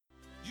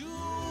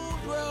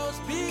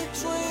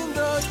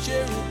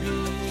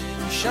cherubim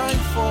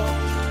shine forth.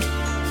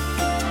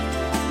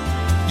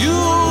 You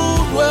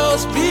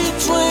dwells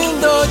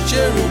between the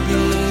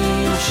cherubim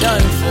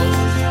shine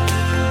forth.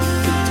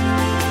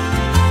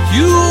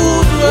 You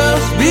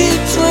dwells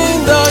between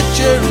the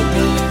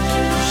cherubim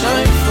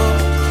shine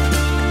forth.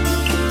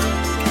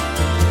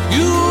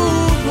 You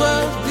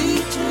dwells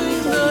between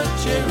the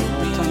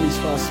cherubim. Time is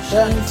fast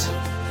spent.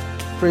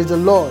 Praise the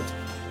Lord.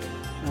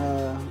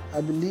 I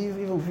believe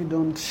even if we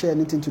don't share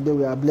anything today,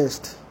 we are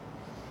blessed.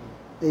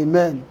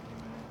 Amen.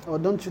 Or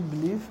don't you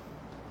believe?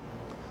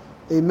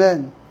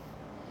 Amen.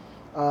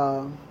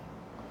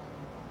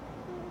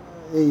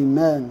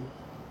 Amen.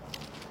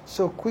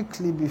 So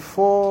quickly,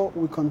 before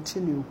we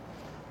continue,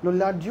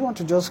 Lola, do you want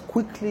to just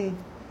quickly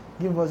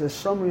give us a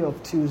summary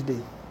of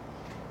Tuesday?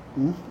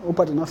 Hope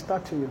I did not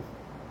start to you.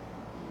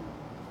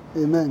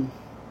 Amen.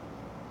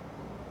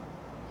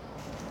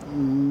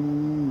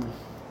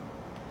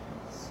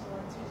 So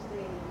on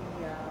Tuesday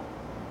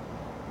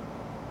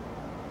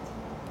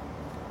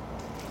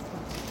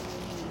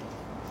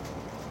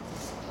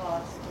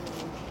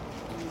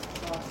we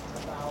talked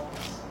about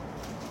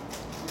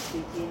the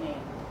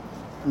beginning.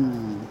 I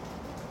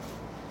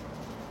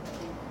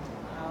think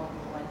how we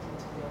went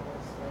into there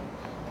was like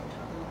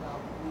talking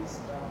about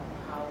wisdom,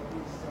 how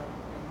wisdom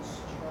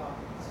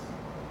instructs,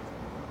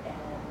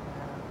 and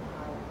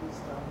how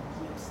wisdom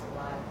gives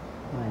life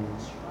by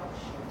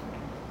instruction.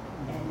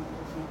 And in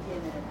the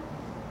beginning,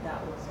 that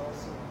was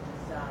also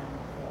designed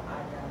for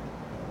Adam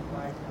in the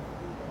Garden of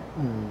Eden.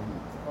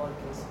 God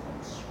was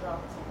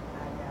instructing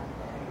Adam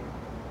and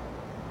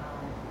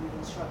he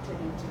instructed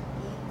him to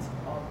eat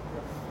of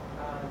the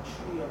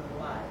tree of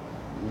life.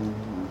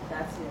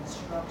 That's the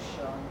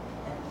instruction,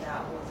 and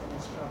that was an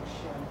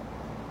instruction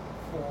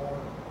for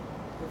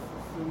the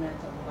fulfillment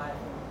of life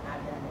in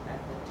Adam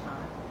at the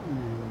time.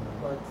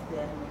 But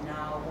then we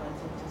now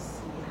wanted to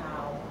see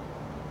how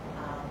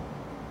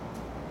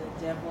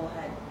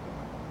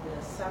the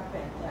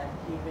serpent had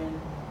given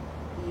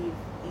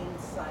Eve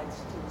insights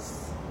to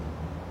see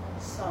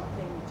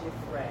something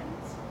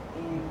different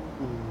in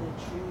the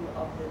tree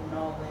of the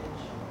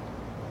knowledge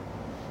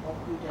of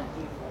good and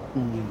evil,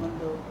 even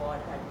though God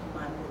had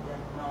commanded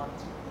them not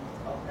to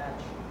eat of that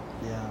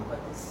tree. Yeah. But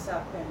the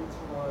serpent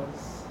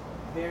was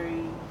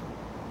very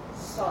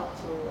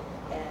subtle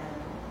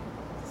and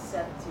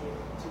deceptive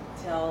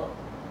to tell,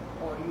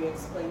 or you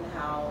explain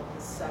how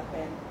the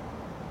serpent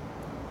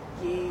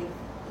gave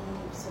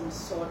Eve some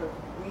sort of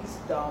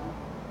wisdom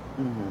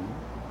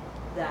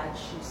that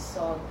she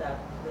saw that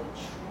the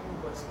tree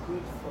was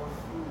good for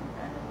food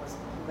and it was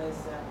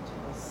pleasant to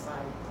the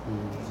sight.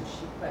 So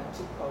she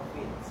partook of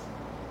it.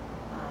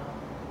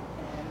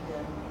 And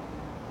then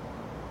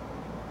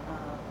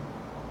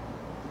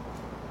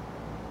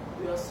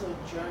we also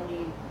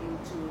journeyed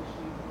into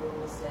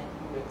Hebrews, and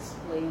you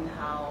explained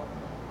how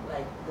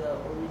like the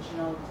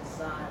original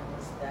design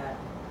was that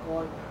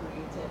God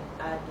created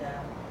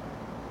Adam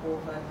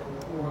over the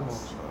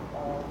works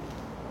of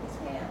his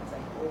hands,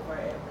 like over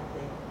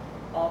everything,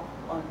 up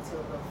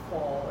until the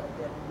fall, and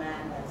then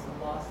man has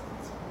lost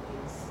its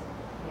place.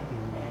 And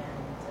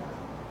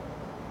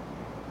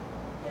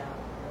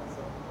that's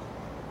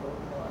what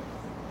God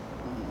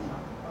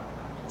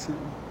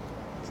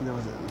So there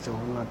was a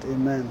whole lot.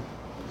 Amen.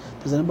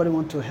 Does anybody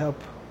want to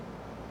help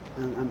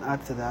and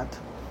add to that?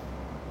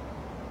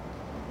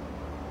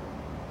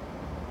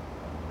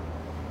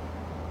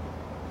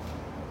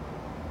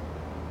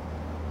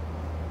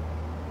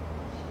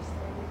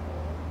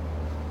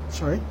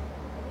 Sorry?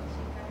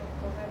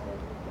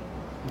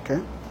 Okay.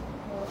 So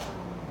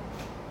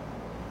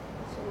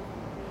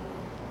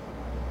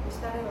we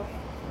started off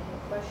with a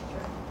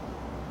question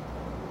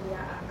we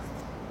are asked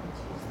on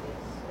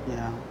Tuesdays.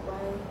 Yeah.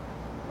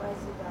 Why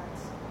is it that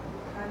we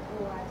can't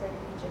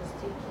wholeheartedly just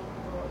take in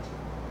God?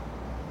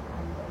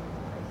 And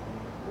I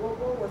think what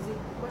was it?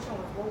 The question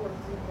was, what was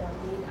it that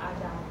made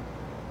Adam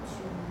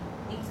to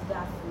eat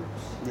that fruit?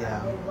 Yeah.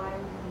 And then why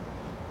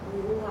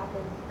we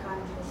wholeheartedly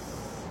can't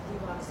just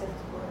give ourselves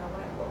to God, and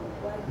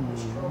why do we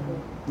struggle?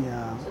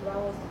 Yeah. So that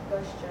was the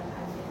question,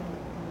 and then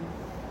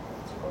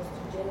it took us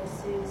to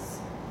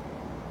Genesis,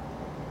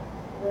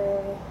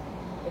 where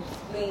he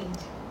explained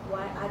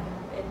why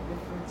Adam ate the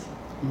fruit.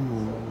 So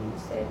you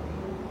said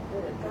in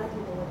the garden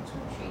there were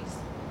two trees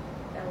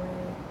that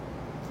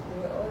there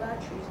were other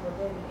trees, but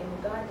then in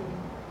the garden,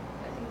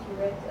 I think you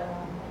read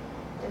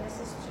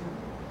Genesis 2,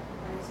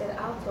 and it said,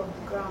 out of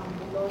the ground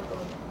the Lord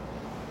God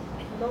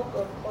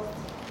caused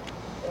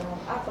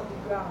out of the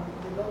ground,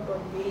 the Lord God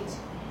made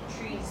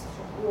trees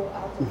to grow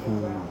out of the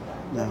ground.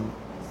 And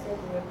he said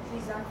they were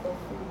pleasant for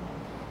food.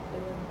 They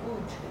were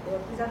good. They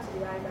were pleasant to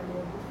the eyes and they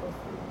were good for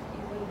food.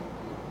 Even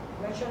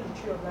you mentioned the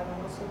tree of life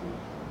and also the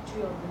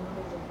tree of the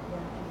knowledge of good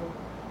and evil.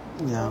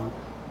 Yeah.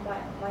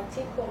 My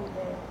take home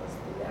there was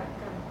the way I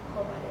can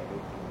cover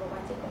everything, but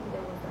my take home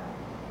there was that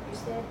you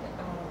said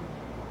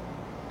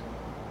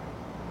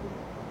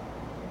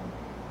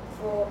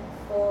for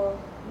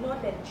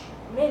knowledge,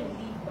 men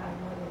live by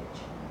knowledge.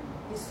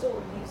 the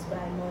soul lives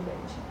by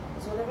knowledge.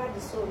 It's whatever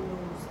the soul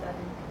knows that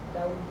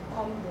will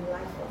become the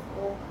life of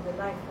all, the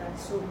life that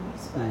the soul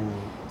lives by.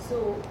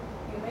 So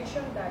you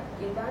mentioned that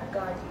in that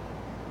garden,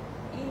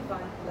 Eve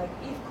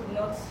could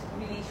not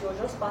really, she was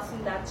just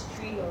passing that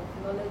tree of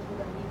knowledge,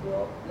 good and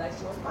evil, like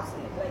she was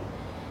passing it, like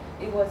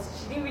she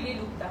didn't really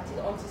look at it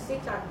until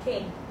Satan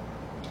came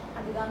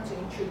and began to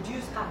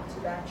introduce her to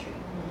that tree,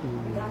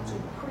 began to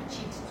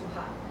preach it to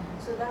her.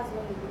 So that's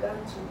when he began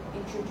to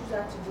introduce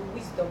her to the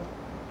wisdom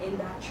in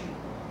that tree.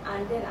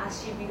 And then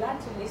as she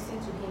began to listen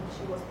to him,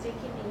 she was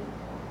taking in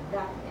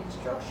that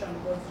instruction,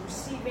 was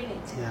receiving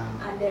it,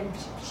 and then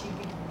she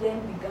then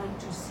began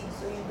to see.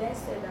 So you then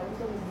said that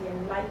wisdom is the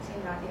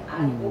enlightening and the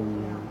eye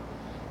opener,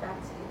 that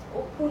it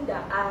opened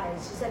her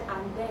eyes. She said,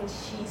 and then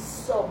she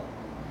saw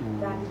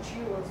that the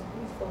tree was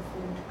good for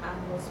food and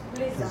was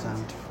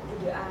pleasant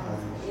to the eyes,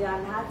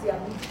 and had the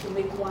ability to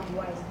make one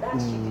wise.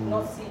 That she did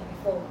not see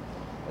before,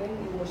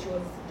 when she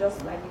was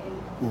just like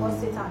before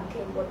Satan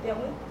came. But then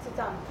when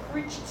Satan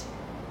preached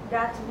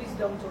that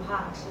wisdom to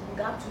her, she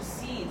began to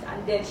see it,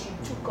 and then she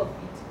took of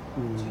it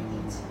to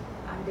eat,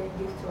 and then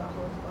gave to her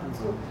husband.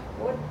 So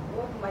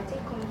what my take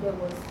home there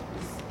was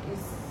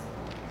is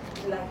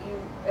like you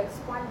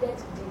expanded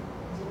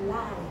the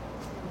lie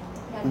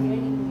that the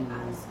enemy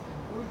has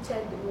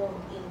rooted the world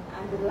in,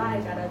 and the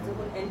lie that has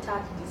even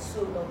entered the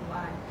soul of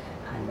man,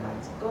 and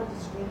that God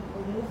is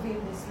removing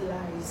these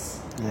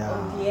lies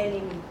from the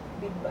enemy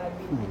bit by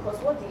bit,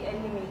 because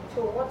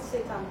what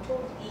Satan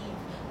told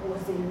Eve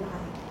was a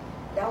lie.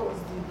 That was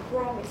the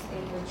promise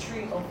in the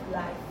tree of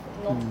life,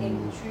 not in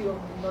the tree of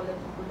the knowledge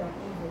of good and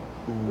evil.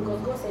 Because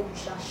God said, you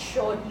shall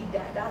surely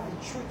die. That's the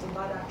truth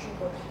about that tree.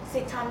 But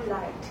Satan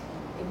lied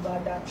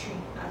about that tree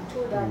and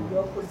told her the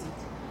opposite,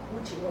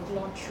 which was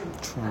not true.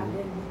 And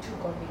then we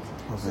took of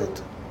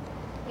it.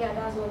 Yeah,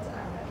 that's what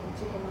we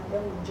took on. And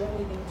then we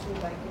journeyed into,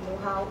 like,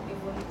 how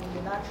even in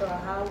the natural,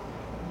 how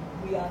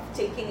we have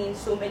taken in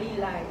so many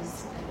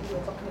lies. And we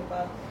were talking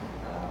about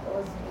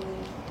us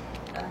being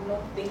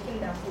not thinking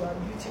that we are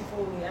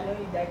beautiful. I know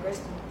you digress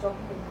to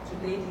talking to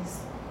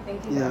ladies,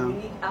 thinking that you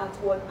need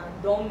outward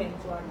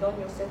adornment to adorn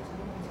yourself to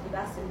be beautiful.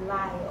 That's a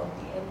lie of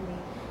the enemy.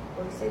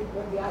 But he said,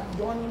 the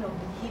adorning of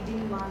the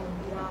hidden man of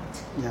the heart.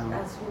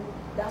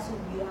 That's who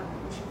we are.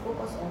 We should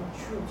focus on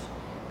truth.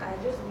 I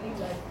just believe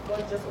that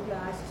God just opened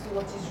our eyes to see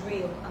what is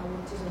real and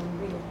what is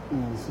unreal.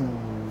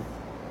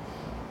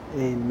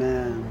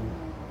 Amen.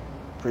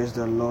 Praise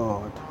the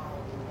Lord.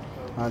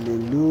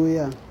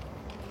 Hallelujah.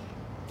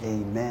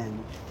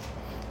 Amen.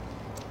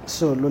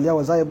 So, Lulia,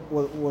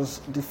 was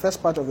the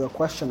first part of your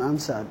question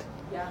answered?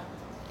 Yeah.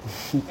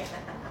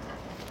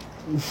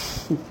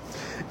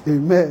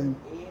 Amen.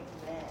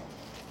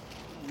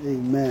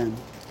 Amen.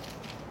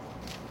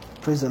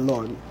 Praise the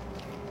Lord.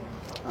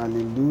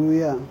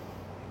 Hallelujah.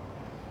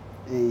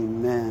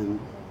 Amen.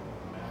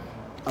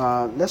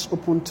 Let's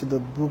open to the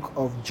book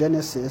of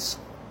Genesis,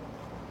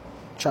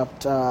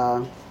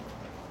 chapter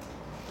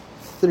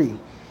 3.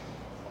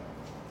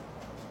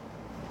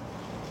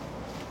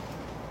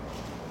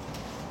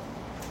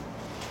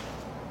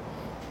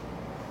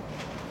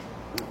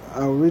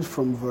 I'll read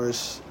from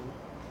verse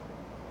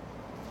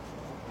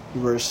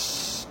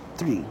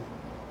 3.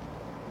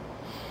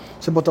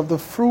 So, but of the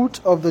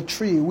fruit of the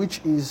tree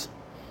which is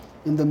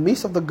in the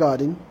midst of the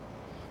garden,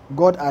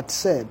 God had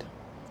said,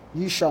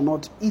 ye shall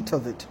not eat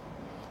of it,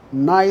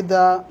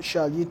 neither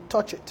shall ye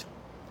touch it,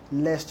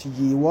 lest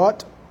ye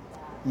what?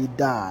 Ye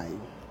die.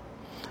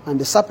 And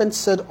the serpent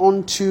said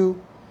unto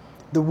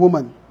the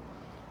woman,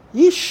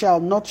 ye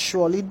shall not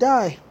surely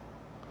die,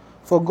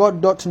 for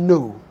God doth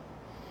know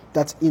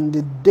that in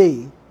the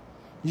day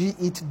ye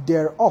eat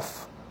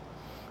thereof,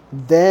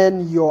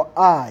 then your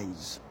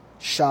eyes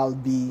shall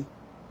be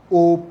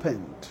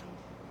opened,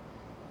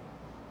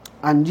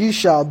 and ye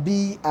shall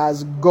be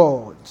as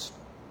gods,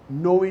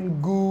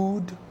 knowing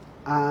good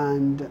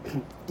and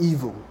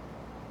evil.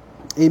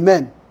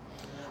 Amen.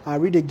 I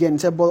read again.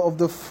 It said, but of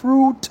the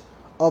fruit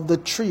of the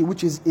tree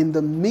which is in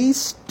the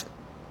midst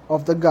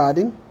of the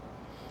garden,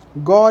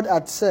 God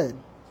had said,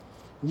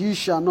 ye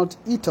shall not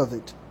eat of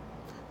it,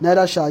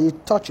 neither shall ye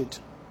touch it,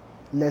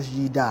 lest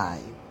ye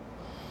die.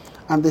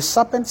 And the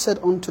serpent said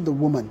unto the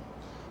woman,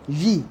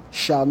 ye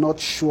shall not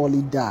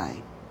surely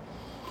die,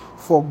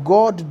 for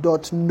God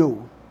doth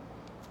know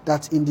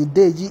that in the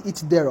day ye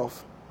eat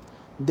thereof,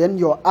 then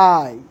your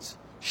eyes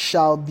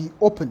shall be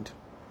opened,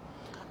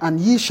 and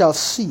ye shall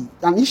see,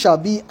 and ye shall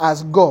be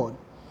as God,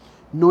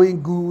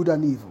 knowing good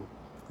and evil.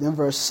 Then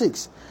verse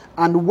 6,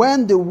 and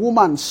when the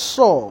woman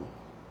saw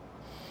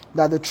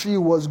that the tree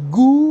was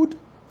good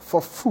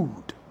for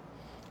food,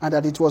 and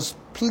that it was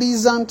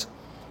pleasant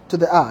to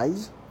the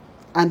eyes,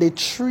 and a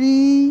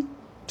tree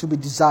to be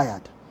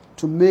desired,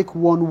 to make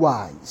one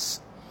wise,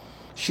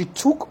 she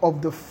took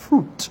of the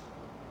fruit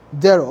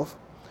thereof,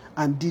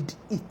 and did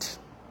eat,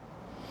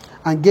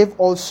 and gave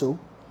also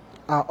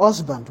her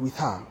husband with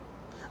her,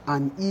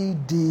 and he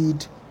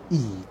did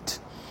eat.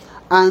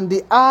 And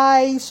the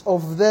eyes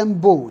of them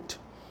both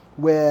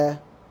were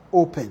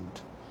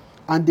opened,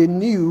 and they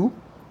knew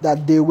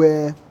that they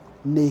were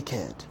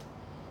naked.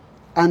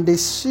 And they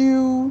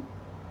sewed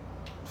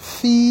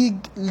fig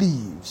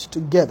leaves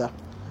together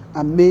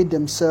and made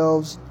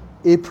themselves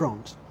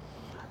aprons.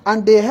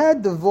 And they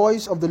heard the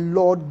voice of the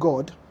Lord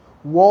God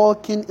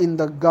walking in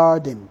the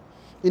garden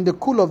in the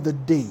cool of the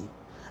day.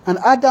 And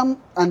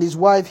Adam and his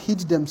wife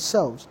hid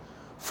themselves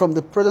from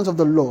the presence of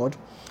the Lord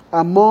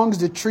amongst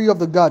the tree of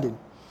the garden.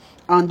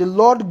 And the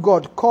Lord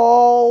God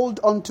called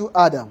unto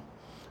Adam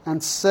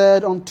and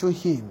said unto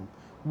him,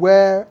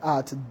 Where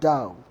art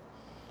thou?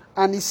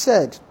 And he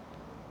said,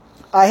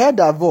 I heard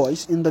thy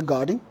voice in the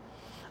garden,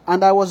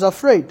 and I was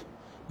afraid,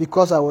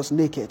 because I was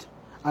naked,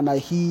 and I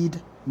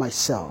hid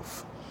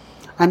myself.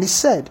 And he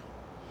said,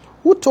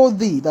 Who told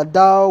thee that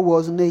thou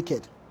wast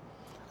naked?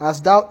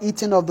 Hast thou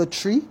eaten of the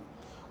tree,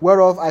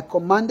 whereof I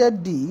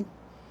commanded thee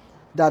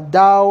that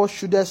thou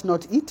shouldest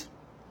not eat?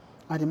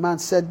 And the man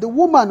said, The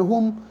woman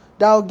whom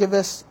thou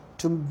gavest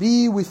to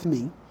be with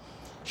me,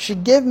 she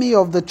gave me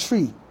of the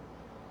tree,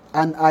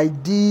 and I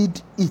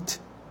did eat.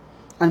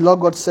 And the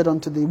Lord God said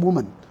unto the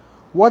woman,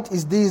 What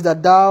is this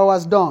that thou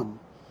hast done?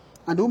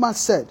 And the woman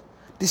said,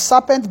 The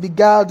serpent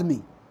beguiled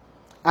me,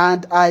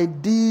 and I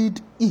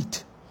did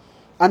eat.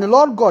 And the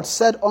Lord God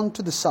said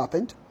unto the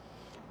serpent,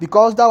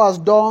 Because thou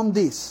hast done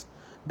this,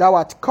 thou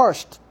art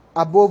cursed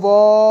above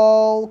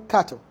all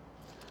cattle,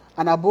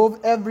 and above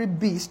every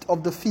beast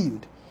of the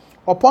field.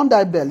 Upon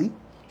thy belly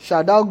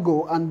shalt thou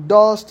go, and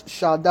dust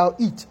shalt thou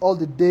eat all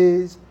the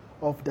days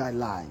of thy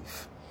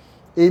life.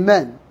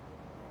 Amen.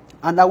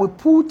 And I will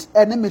put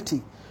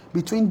enmity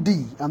between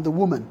thee and the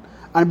woman,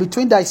 and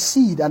between thy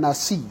seed and her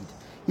seed.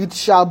 It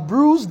shall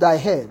bruise thy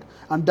head,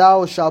 and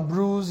thou shalt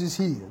bruise his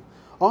heel.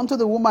 Unto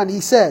the woman he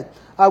said,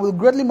 I will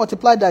greatly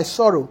multiply thy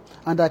sorrow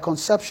and thy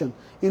conception.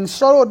 In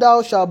sorrow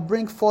thou shalt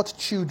bring forth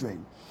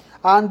children,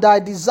 and thy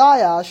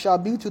desire shall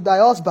be to thy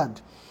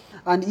husband,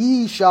 and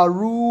he shall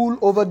rule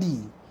over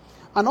thee.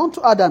 And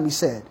unto Adam he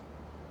said,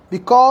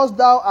 Because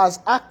thou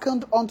hast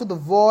hearkened unto the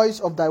voice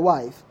of thy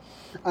wife,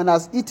 and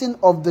hast eaten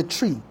of the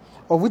tree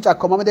of which I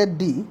commanded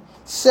thee,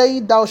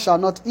 saying, Thou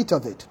shalt not eat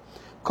of it.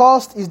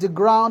 Cursed is the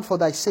ground for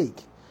thy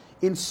sake.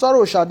 In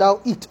sorrow shalt thou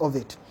eat of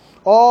it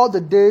all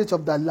the days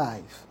of thy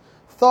life.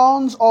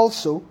 Thorns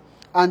also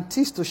and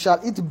thistles shall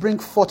it bring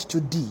forth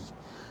to thee,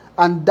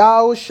 and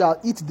thou shalt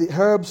eat the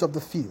herbs of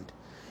the field.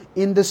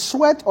 In the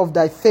sweat of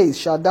thy face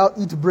shalt thou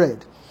eat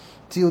bread,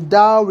 till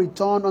thou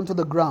return unto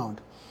the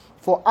ground.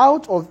 For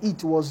out of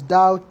it was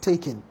thou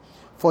taken.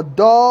 For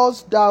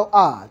dust thou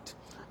art,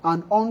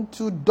 and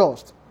unto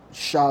dust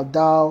shalt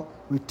thou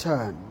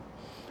return.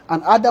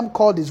 And Adam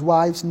called his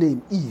wife's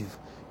name Eve,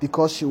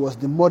 because she was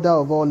the mother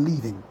of all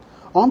living.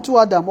 Unto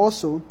Adam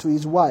also, to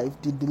his wife,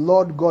 did the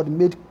Lord God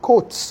make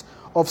coats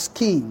of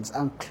skins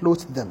and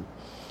clothed them.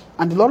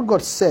 And the Lord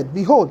God said,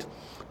 Behold,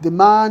 the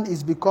man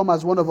is become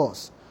as one of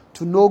us,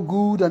 to know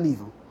good and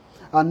evil.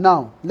 And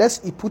now,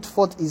 lest he put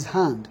forth his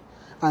hand,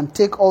 and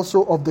take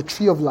also of the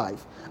tree of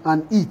life,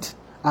 and eat,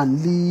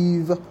 and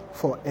live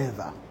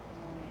forever.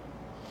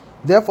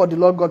 Therefore the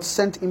Lord God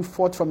sent him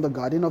forth from the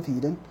garden of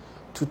Eden,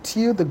 to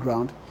till the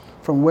ground,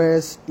 from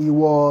whence he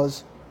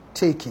was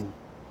taken.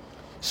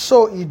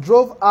 So he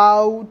drove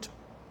out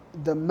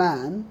the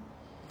man,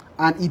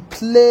 and he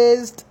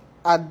placed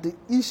at the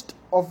east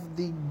of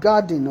the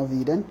garden of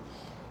Eden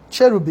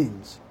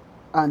cherubims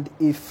and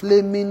a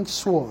flaming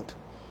sword,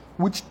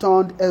 which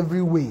turned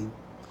every way,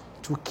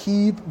 to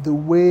keep the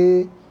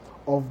way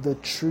of the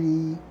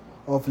tree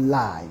of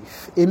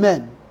life.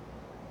 Amen.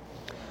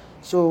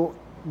 So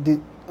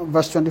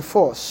verse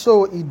 24.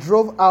 So he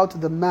drove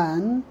out the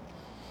man,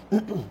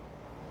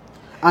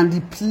 and he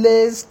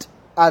placed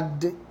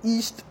at the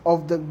east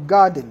of the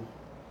garden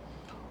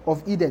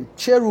of Eden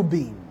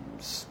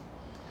cherubims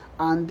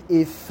and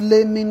a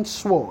flaming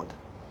sword,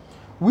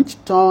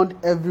 which turned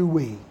every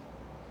way,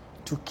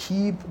 to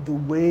keep the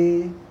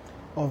way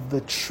of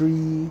the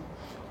tree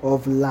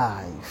of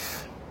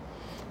life.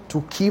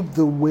 To keep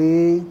the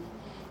way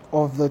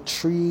of the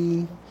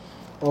tree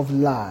of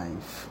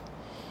life.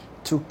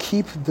 To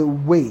keep the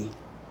way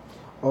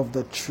of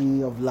the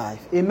tree of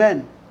life.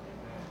 Amen.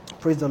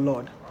 Praise the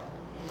Lord.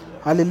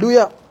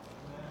 Hallelujah.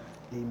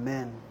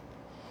 Amen.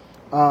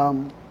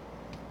 I'm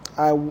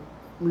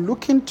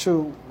looking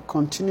to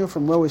continue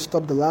from where we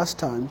stopped the last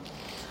time.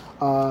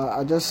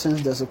 I just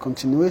sense there's a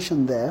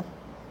continuation there.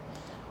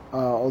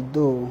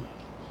 Although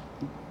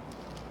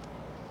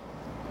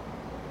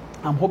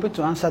I'm hoping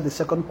to answer the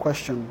second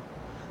question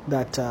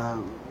that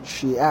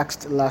she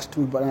asked last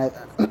week. But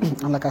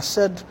and like I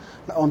said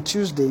on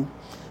Tuesday,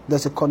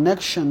 there's a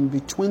connection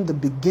between the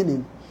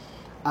beginning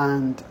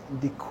and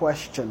the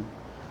question.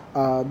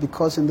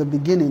 Because in the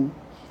beginning,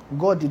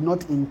 God did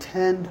not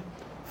intend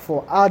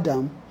for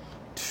Adam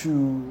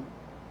to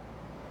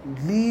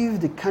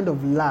live the kind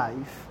of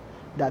life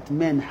that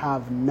men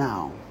have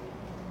now.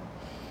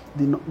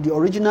 The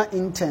original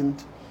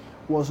intent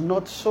was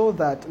not so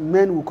that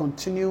men will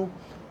continue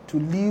to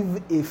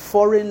live a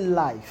foreign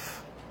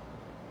life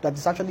that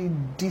is actually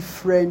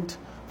different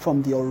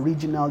from the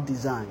original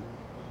design.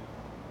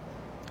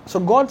 So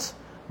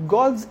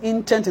God's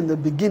intent in the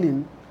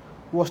beginning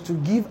was to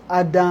give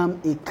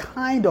Adam a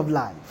kind of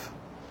life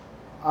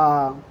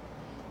a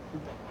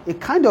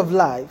kind of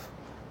life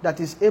that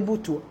is able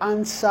to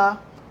answer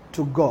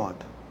to God.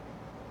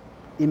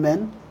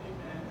 Amen?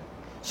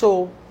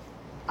 So,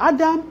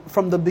 Adam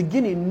from the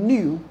beginning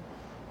knew,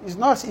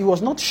 he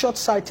was not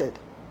short-sighted.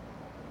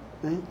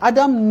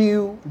 Adam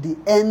knew the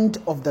end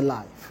of the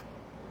life.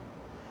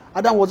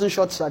 Adam wasn't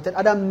short-sighted.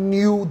 Adam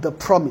knew the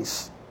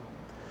promise.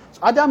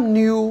 So Adam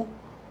knew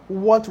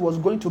what was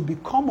going to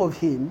become of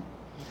him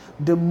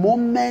the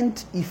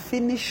moment he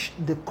finished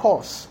the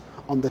course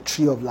on the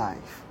tree of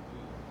life.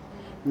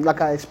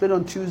 Like I explained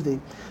on Tuesday,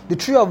 the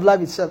tree of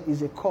life itself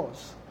is a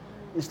course.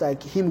 It's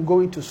like him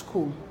going to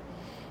school.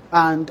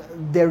 And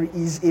there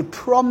is a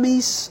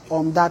promise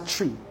on that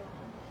tree.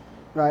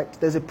 Right?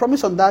 There's a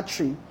promise on that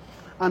tree.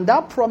 And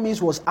that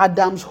promise was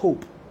Adam's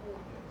hope.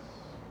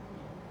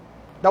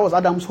 That was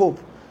Adam's hope.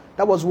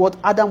 That was what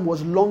Adam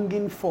was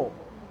longing for.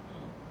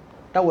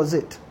 That was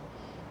it.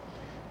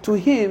 To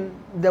him,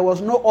 there was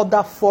no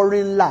other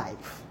foreign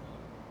life.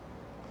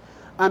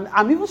 And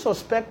I'm even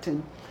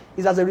suspecting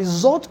is as a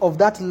result of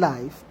that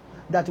life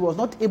that he was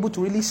not able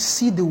to really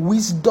see the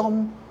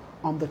wisdom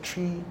on the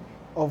tree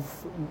of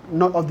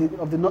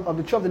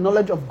the tree of the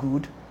knowledge of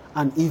good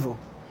and evil.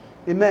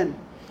 Amen.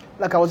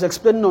 Like I was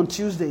explaining on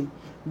Tuesday,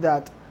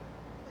 that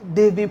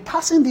they've been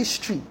passing this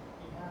tree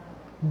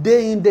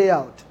day in, day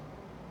out.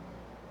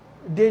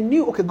 They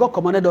knew, okay, God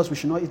commanded us we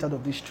should not eat out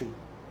of this tree.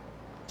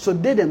 So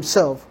they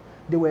themselves,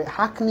 they were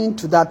hearkening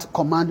to that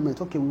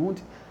commandment. Okay, we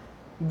won't.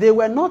 They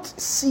were not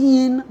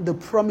seeing the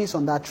promise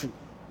on that tree.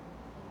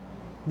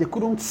 They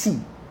couldn't see.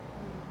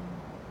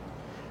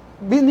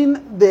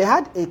 Meaning they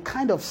had a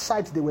kind of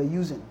sight they were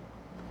using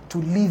to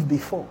live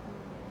before.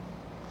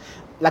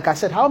 Like I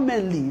said, how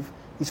men live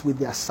is with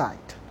their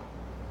sight.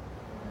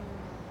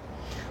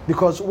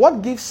 Because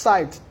what gives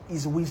sight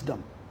is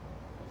wisdom.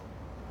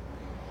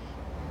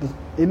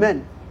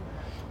 Amen.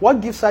 What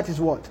gives sight is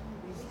what?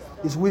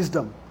 Is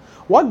wisdom.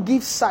 What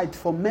gives sight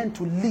for men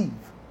to live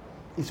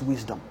is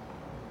wisdom.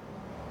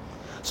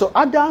 So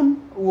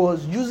Adam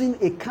was using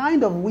a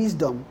kind of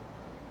wisdom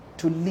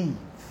to live.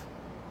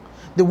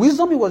 The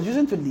wisdom he was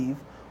using to live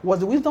was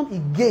the wisdom he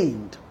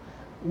gained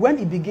when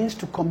he begins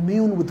to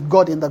commune with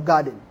God in the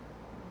garden.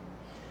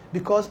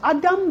 Because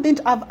Adam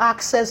didn't have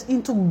access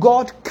into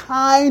God's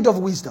kind of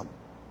wisdom.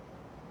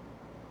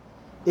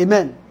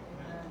 Amen.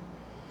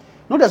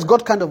 No, there's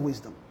God kind of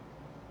wisdom.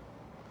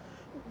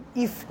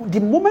 If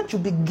the moment you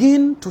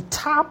begin to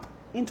tap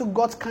into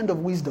God's kind of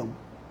wisdom,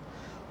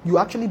 you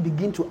actually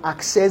begin to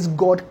access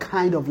God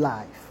kind of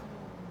life.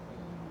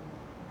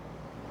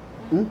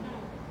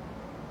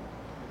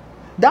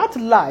 That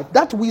life,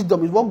 that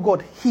wisdom is what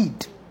God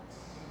hid.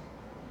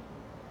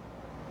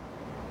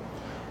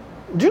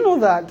 Do you know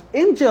that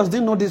angels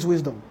didn't know this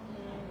wisdom?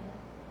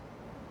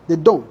 They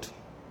don't.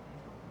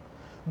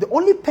 The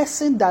only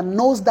person that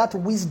knows that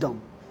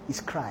wisdom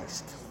is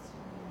Christ.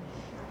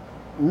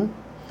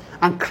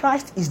 And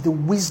Christ is the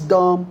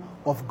wisdom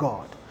of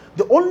God.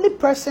 The only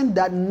person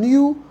that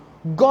knew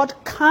God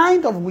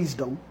kind of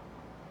wisdom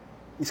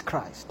is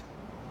Christ.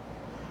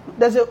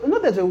 There's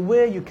a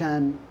way you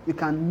can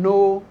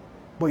know,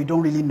 but you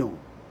don't really know.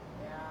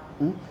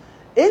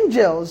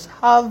 Angels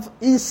have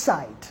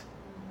insight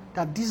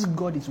that this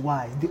God is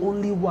wise, the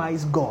only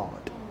wise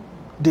God.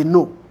 They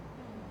know.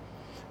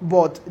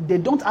 But they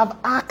don't have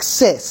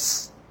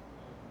access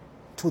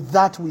to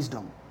that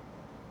wisdom.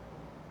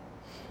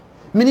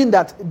 Meaning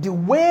that the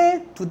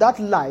way to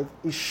that life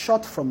is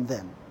shut from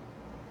them.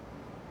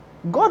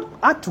 God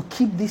had to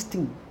keep this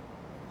thing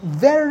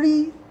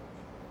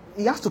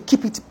he has to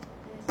keep it.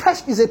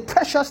 It's a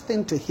precious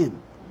thing to him.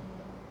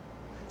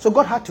 So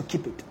God had to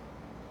keep it.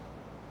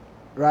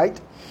 Right?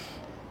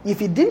 If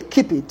he didn't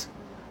keep it,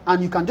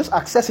 and you can just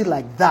access it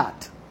like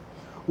that,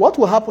 what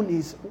will happen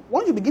is,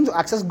 once you begin to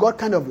access God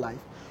kind of life,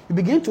 you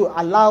begin to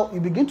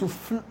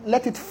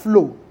let it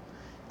flow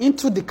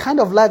into the kind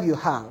of life you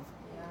have.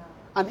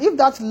 And if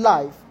that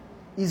life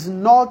is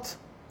not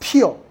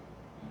pure,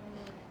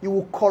 you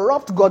will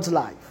corrupt God's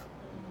life.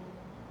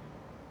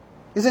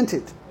 Isn't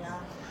it? Yeah.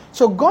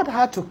 So God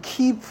had to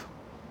keep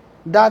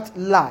that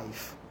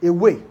life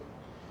away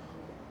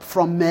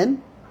from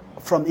men,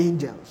 from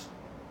angels.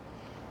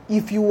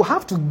 If you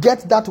have to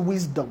get that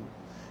wisdom,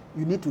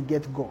 you need to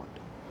get God.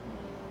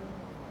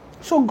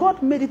 So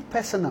God made it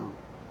personal.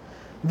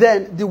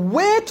 Then the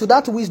way to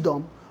that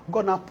wisdom,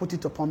 God now put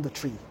it upon the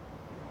tree.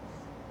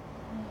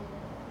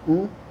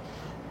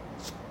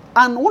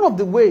 And one of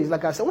the ways,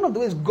 like I said, one of the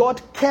ways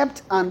God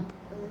kept and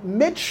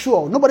made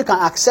sure nobody can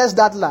access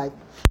that life.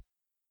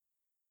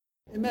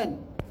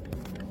 Amen.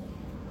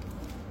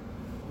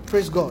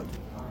 Praise God.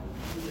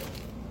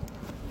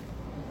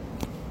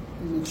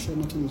 Make sure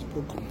nothing is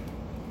broken.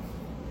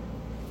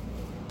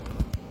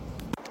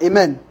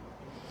 Amen.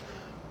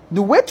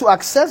 The way to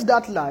access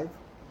that life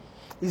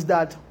is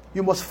that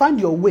you must find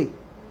your way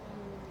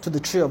to the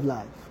tree of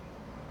life.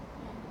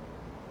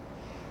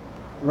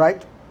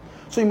 Right?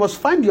 So you must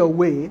find your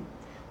way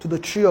to the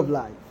tree of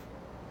life.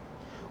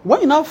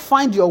 When you now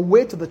find your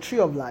way to the tree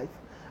of life,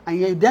 and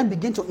you then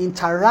begin to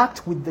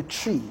interact with the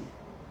tree,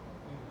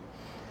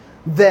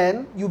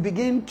 then you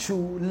begin to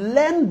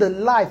learn the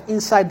life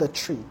inside the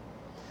tree.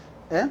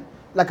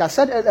 Like I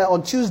said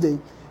on Tuesday,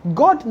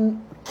 God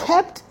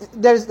kept,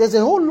 there's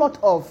a whole lot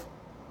of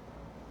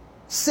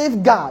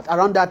safeguard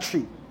around that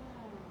tree.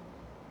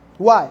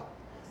 Why?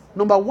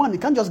 Number one, you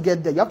can't just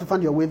get there. You have to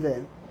find your way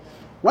there.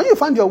 When you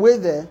find your way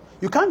there,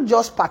 you can't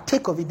just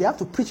partake of it. They have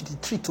to preach the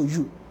tree to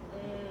you.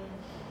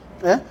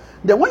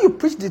 Then when you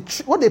preach the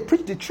tree, when they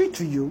preach the tree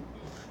to you,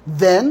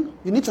 then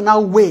you need to now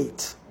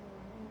wait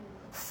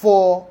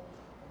for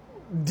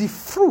the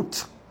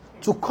fruit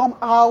to come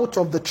out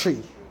of the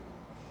tree.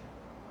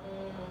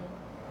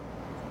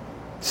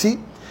 See,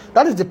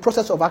 that is the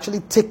process of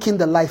actually taking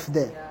the life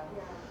there.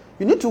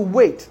 You need to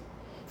wait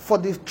for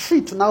the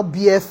tree to now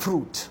bear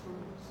fruit.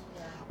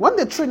 When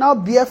the tree now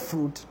bear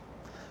fruit,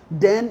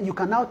 then you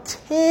can now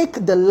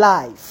take the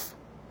life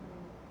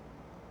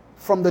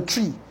from the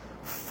tree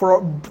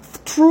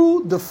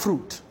through the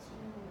fruit.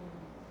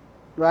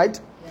 Right?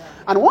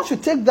 And once you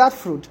take that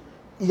fruit,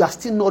 you are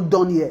still not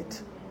done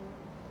yet.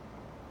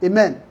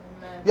 Amen.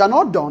 You are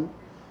not done.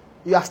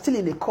 You are still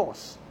in a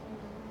course.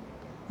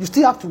 You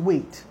still have to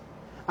wait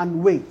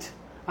and wait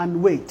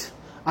and wait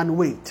and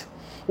wait.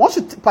 Once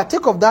you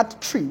partake of that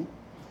tree,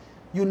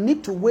 you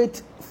need to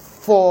wait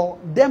for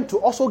them to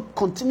also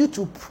continue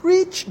to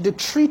preach the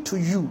tree to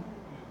you.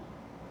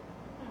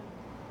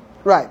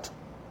 Right.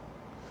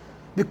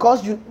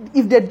 Because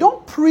if they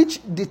don't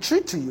preach the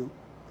tree to you,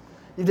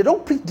 if they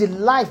don't preach the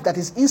life that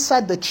is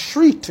inside the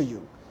tree to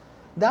you,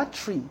 that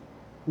tree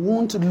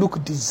won't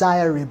look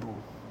desirable.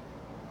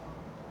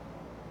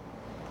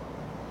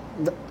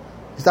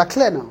 Is that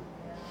clear now?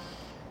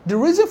 The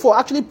reason for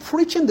actually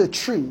preaching the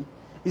tree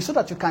is so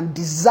that you can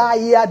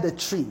desire the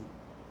tree.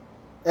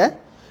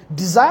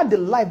 Desire the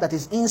life that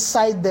is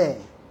inside there.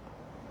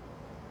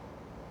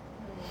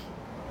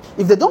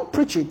 If they don't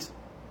preach it,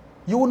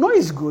 you will know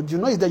it's good. You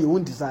know it's there, you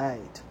won't desire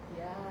it.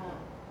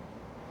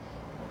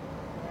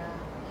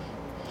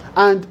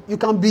 And you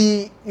can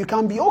be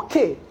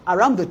okay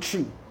around the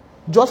tree,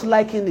 just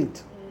liking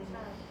it.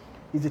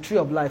 It's the tree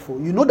of life.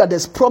 You know that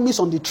there's promise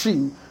on the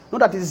tree.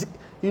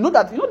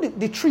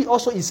 The tree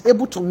also is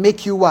able to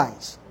make you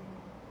wise.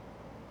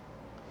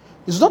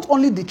 It's not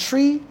only the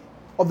tree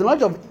of the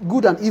knowledge of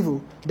good and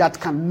evil that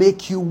can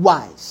make you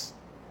wise.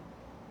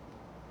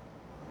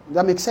 Does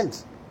that make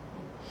sense?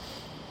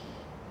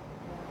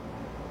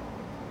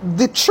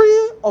 The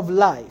tree of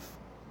life,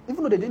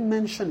 even though they didn't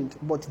mention it,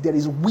 but there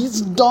is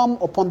wisdom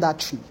upon that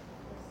tree.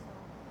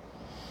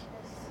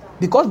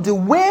 Because the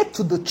way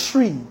to the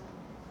tree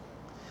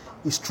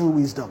is through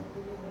wisdom.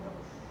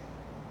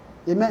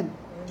 Amen.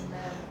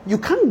 You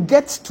can't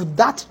get to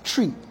that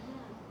tree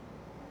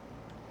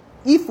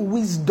if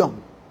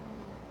wisdom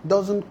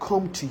doesn't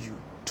come to you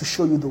to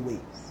show you the way.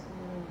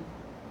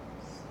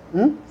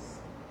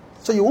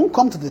 So you won't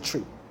come to the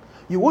tree.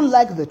 You won't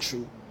like the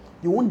tree.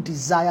 You won't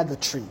desire the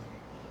tree.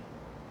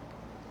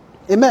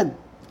 Amen.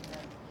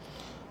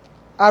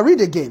 I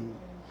read again.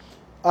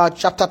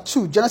 Chapter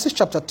 2, Genesis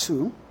chapter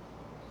 2.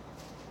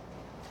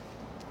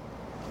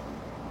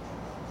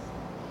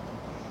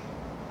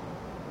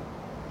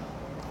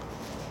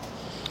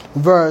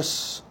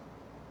 Verse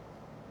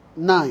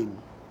 9.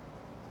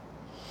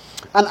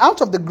 And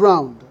out of the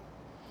ground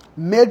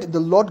made the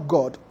Lord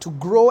God to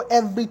grow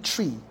every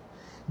tree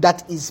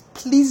that is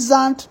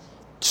pleasant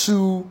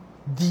to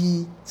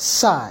the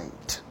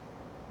sight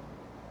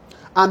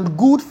and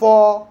good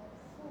for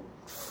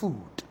food.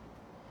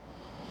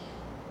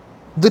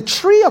 The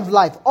tree of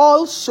life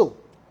also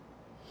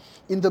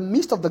in the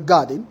midst of the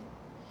garden,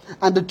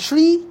 and the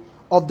tree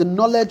of the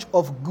knowledge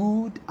of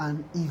good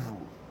and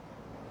evil.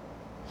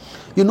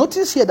 You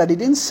notice here that he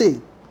didn't say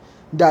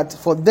that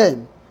for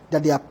them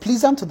that they are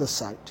pleasant to the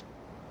sight,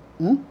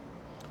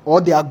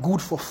 or they are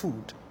good for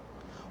food.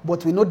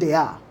 But we know they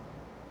are.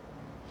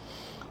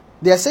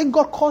 They are saying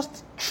God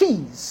caused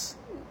trees.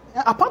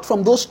 Apart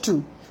from those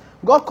two,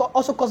 God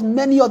also caused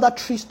many other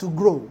trees to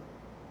grow.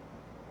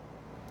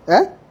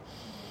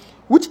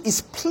 Which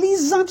is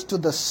pleasant to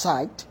the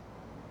sight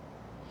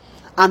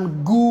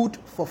and good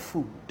for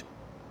food.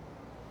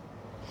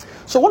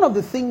 So one of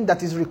the things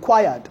that is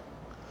required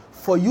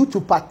for you to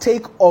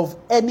partake of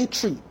any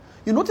tree,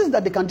 you notice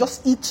that they can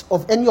just eat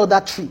of any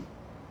other tree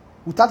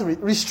without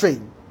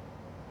restraint.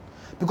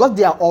 Because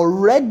they are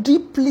already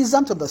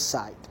pleasant to the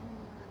sight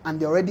and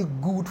they're already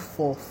good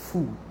for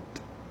food.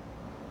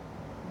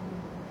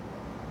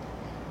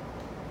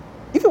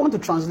 If you want to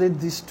translate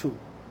these two,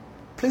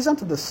 pleasant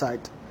to the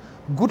sight,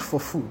 good for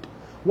food,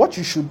 what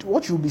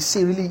you'll be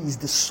seeing really is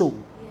the soul.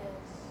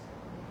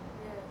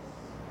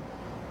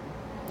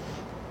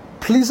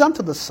 Pleasant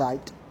to the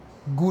sight,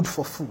 good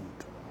for food.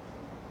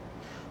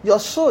 Your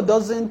soul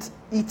doesn't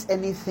eat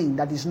anything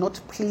that is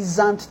not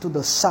pleasant to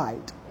the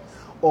sight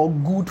or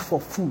good for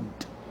food.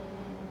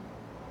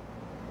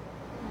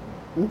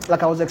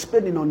 Like I was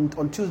explaining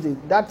on Tuesday,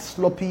 that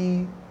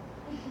sloppy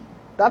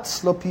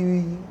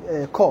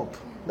cup,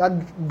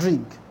 that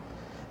drink.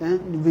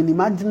 You've been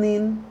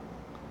imagining,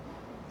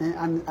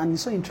 and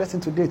it's so interesting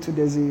today too.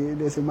 There's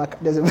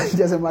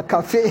a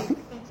cafe.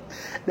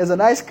 There's a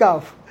nice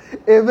calf.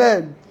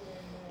 Amen.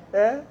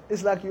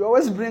 It's like you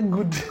always bring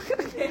good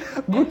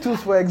good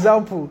tools, for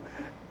example.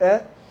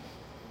 It's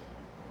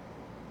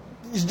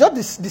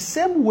just the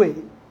same way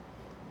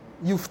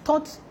you've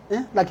thought,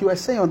 like you were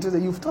saying on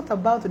Tuesday, you've thought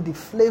about the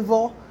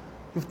flavor,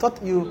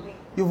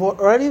 you've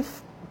already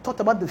thought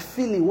about the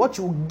feeling, what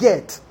you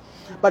get.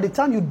 By the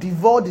time you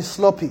devour the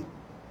sloppy,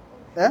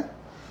 you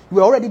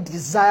were already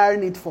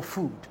desiring it for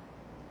food.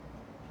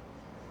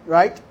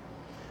 Right?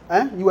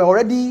 You were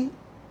already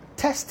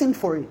testing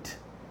for it.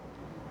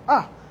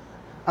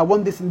 I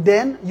want this. And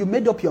then you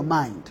made up your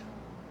mind.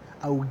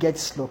 I will get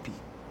sloppy.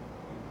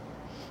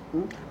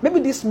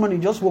 Maybe this morning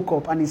you just woke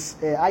up and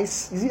it's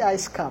ice. Is it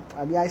ice cap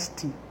or the iced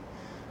tea?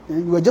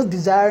 You were just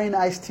desiring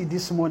iced tea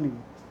this morning.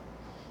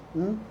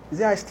 Is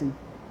it iced tea?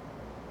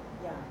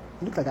 Yeah.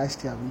 It looks like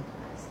iced tea, I mean.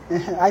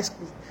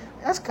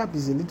 Ice cap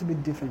is a little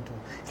bit different.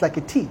 It's like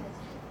a tea.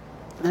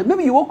 And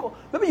maybe you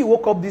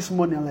woke up this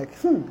morning and like,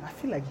 I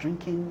feel like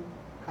drinking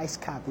ice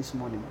cap this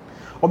morning.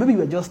 Or maybe you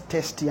were just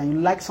thirsty and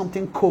you like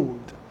something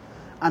cold.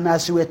 And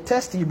as you were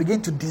thirsty, you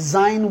begin to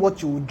design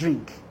what you would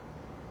drink.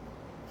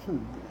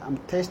 I'm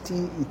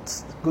thirsty,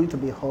 it's going to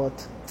be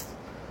hot.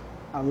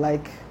 I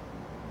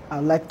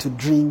like to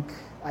drink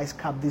ice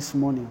cap this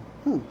morning.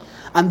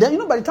 And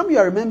then, by the time you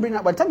are remembering,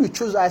 by the time you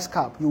choose ice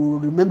cap, you will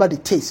remember the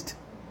taste.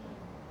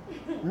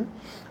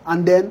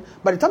 And then,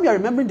 by the time you are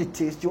remembering the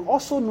taste, you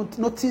also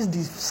notice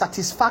the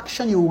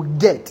satisfaction you will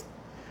get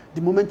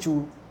the moment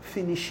you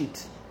finish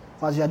it.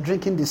 As you are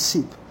drinking the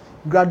sip,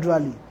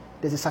 gradually,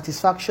 there's a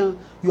satisfaction.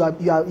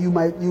 You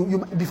might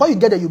before you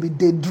get there, you'll be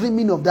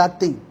daydreaming of that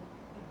thing,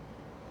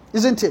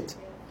 isn't it?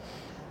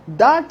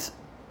 That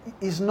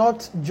is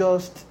not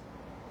just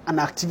an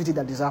activity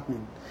that is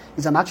happening.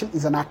 It's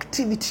an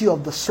activity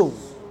of the soul.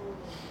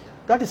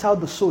 That is how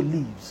the soul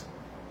lives.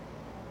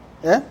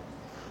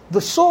 The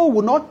soul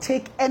will not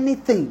take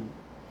anything.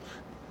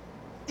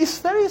 It's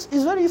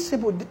very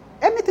simple.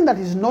 Anything that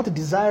is not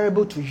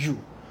desirable to you,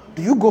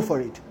 do you go for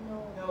it?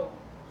 No.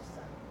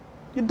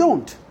 You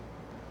don't.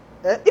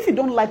 If you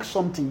don't like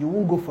something, you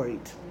won't go for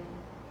it.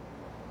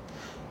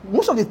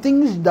 Most of the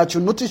things that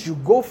you notice you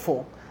go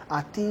for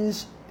are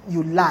things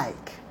you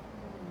like.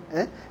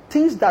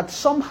 Things that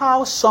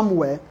somehow,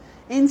 somewhere,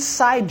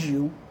 inside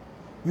you,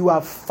 you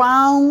have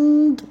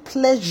found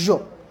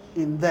pleasure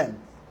in them.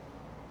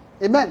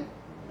 Amen.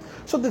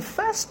 So the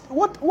first,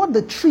 what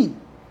the tree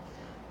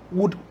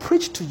would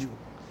preach to you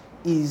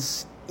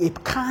is a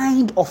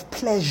kind of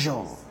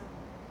pleasure.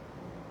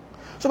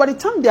 So by the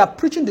time they are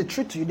preaching the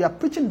tree to you, they are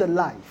preaching the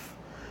life.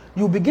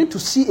 You begin to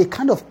see a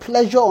kind of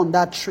pleasure on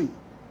that tree.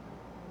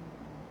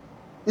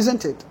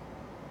 Isn't it?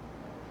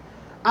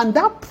 And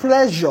that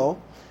pleasure,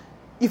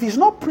 if it's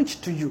not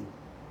preached to you,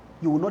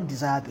 you will not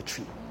desire the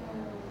tree.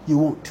 You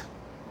won't.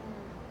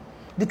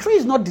 The tree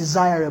is not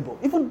desirable,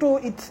 even though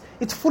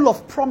it's full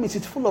of promise,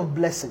 it's full of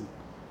blessing.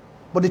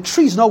 But the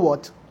tree is not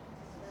what?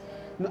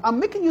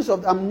 I'm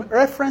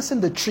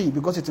referencing the tree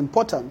because it's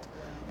important.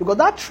 Because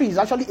that tree is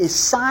actually a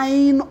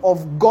sign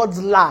of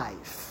God's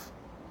life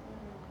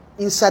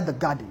inside the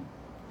garden.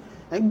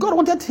 And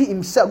God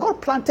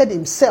planted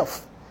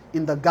himself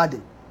in the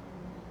garden.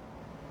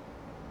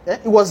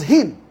 It was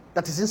him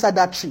that is inside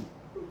that tree.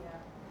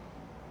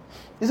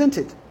 Isn't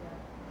it?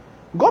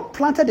 God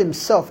planted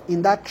himself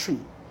in that tree.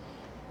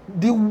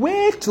 The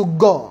way to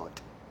God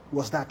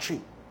was that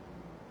tree.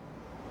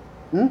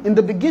 In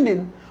the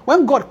beginning,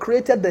 when God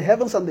created the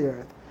heavens and the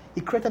earth,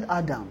 he created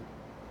Adam.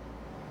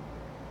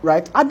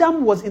 Right?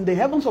 Adam was in the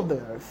heavens of the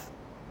earth.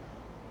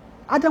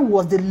 Adam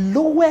was the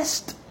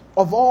lowest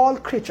of all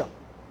creatures.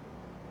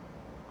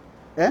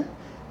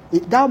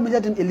 That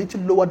made him a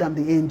little lower than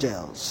the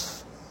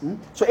angels.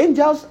 So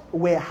angels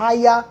were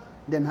higher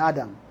than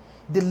Adam.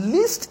 The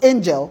least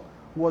angel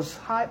was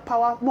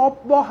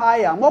more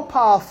higher, more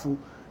powerful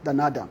than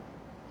Adam.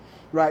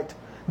 Right?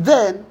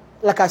 Then,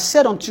 like I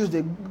said on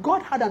Tuesday,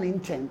 God had an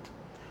intent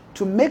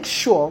to make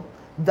sure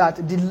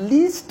that the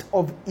least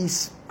of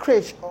his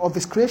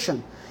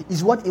creation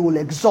is what he will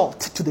exalt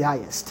to the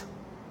highest.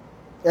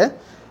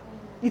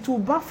 It will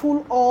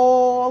baffle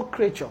all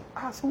creature.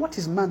 So what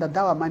is man that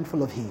thou art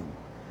mindful of him?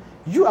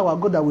 You, our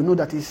God, that we know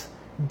that is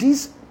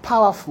this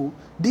powerful,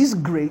 this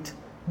great,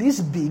 this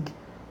big.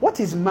 What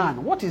is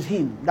man? What is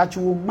him that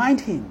you will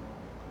mind him?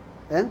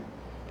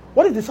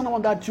 What is the Son of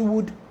Man that you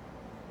would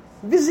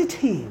visit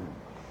him?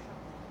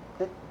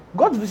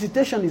 God's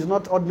visitation is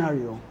not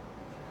ordinary.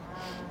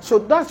 So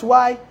that's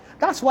why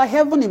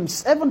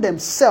heaven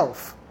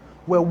themselves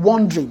were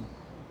wondering,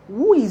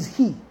 who is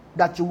he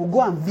that you will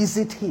go and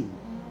visit him?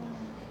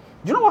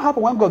 Do you know what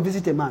happened when God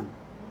visited a man?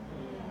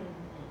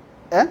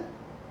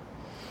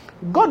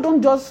 God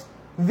don't just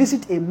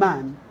visit a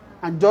man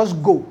and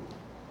just go.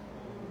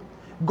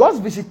 God's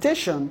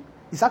visitation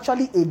is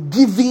actually a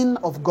giving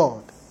of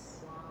God.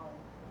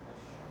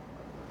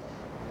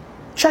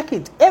 Check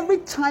it. Every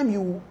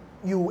time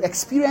you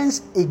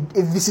experience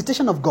a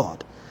visitation of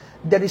God,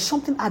 there is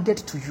something added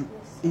to you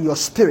in your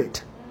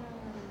spirit.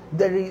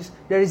 There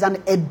is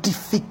an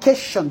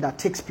edification that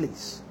takes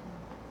place.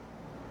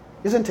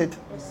 Isn't it?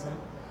 Yes, sir.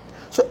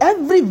 So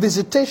every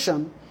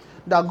visitation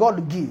that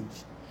God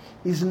gives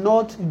is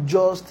not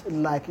just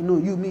like, you,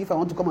 me, if I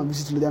want to come and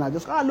visit you, then I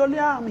just,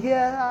 Lolia, I'm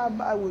here,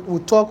 we'll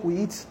talk, we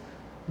eat,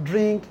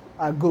 drink,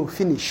 I go,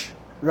 finish,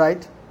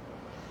 right?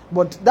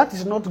 But that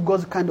is not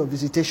God's kind of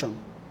visitation.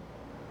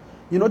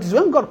 You notice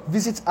when God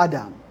visits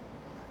Adam,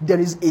 there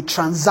is a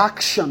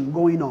transaction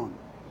going on,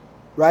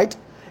 right?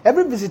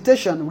 Every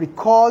visitation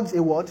records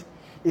a what?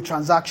 A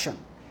transaction.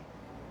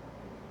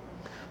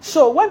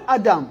 So when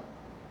Adam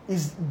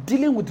is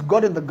dealing with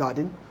God in the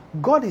garden,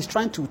 God is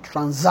trying to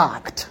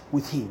transact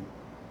with him.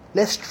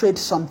 Let's trade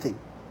something.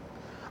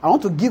 I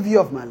want to give you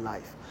of my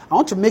life. I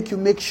want to make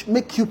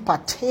you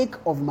partake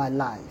of my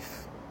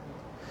life.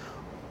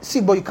 See,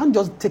 but you can't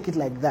just take it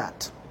like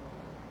that.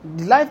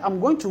 The life I'm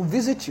going to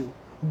visit you,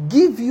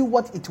 give you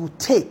what it will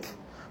take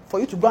for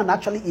you to go and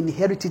actually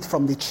inherit it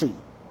from the tree.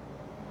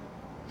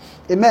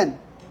 Amen.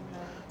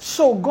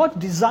 So God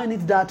designed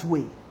it that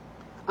way.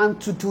 And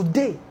to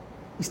today,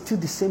 it's still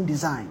the same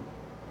design.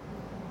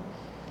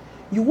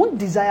 You won't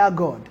desire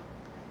God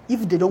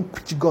if they don't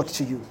preach God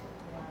to you.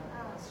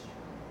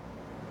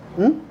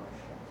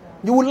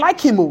 You will like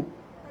him.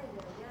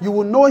 You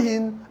will know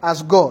him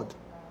as God.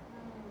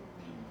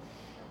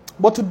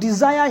 But to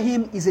desire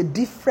him is a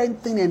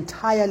different thing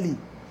entirely.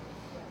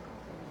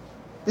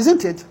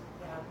 Isn't it?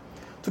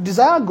 To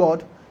desire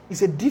God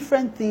is a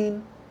different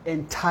thing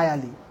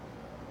entirely.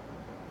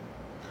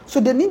 So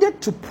they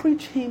needed to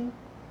preach him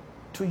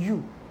to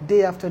you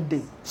day after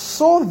day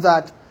so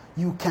that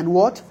you can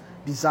what?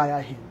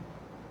 Desire him.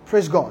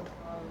 Praise God.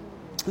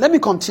 Let me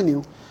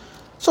continue.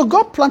 So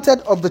God planted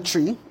of the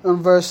tree,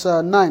 in verse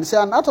 9, say,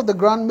 and out of the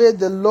ground made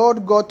the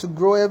Lord God to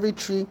grow every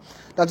tree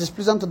that is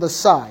pleasant to the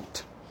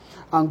sight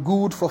and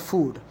good for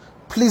food.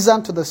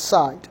 Pleasant to the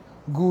sight,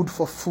 good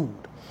for food.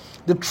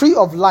 The tree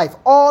of life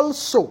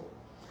also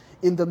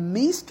in the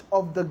midst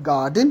of the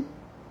garden,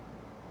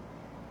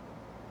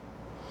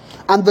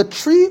 and the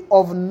tree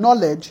of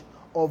knowledge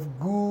of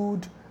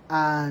good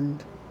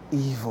and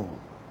evil.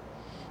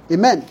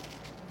 Amen.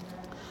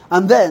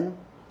 And then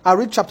I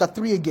read chapter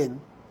 3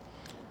 again.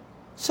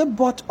 Say,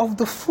 but of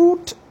the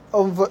fruit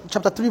of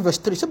chapter 3 verse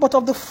 3. Say, but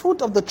of the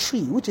fruit of the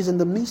tree which is in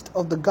the midst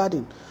of the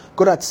garden,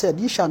 God had said,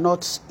 ye shall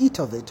not eat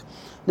of it,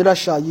 neither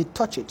shall ye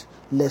touch it,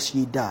 lest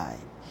ye die.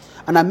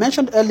 And I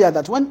mentioned earlier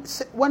that when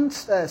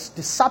the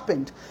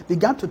serpent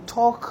began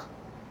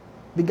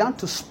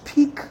to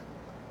speak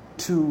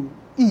to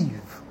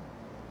Eve,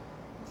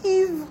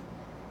 Eve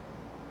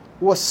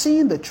was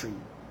seeing the tree,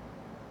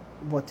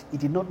 but he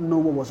did not know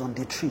what was on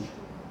the tree.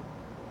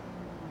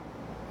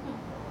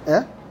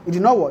 He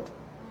did not what?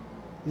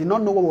 He did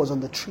not know what was on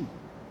the tree.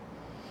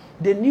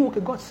 They knew, okay,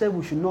 God said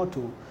we should not.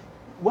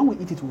 When we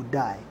eat it, we'll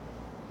die.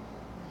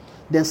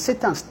 Then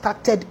Satan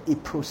started a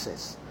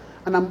process.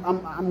 And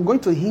I'm going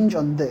to hinge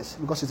on this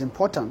because it's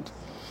important.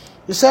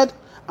 He said,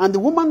 and the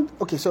woman,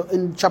 okay, so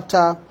in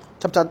chapter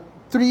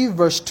 3,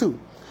 verse 2,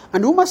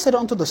 and the woman said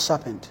unto the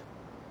serpent,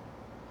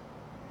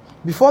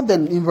 before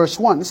then, in verse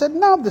 1, he said,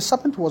 now the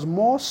serpent was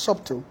more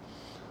subtle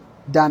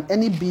than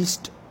any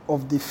beast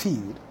of the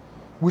field,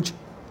 which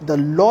the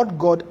Lord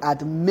God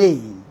had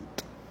made.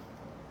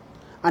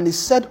 And he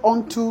said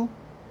unto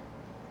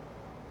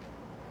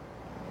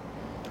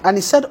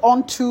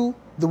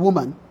the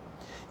woman,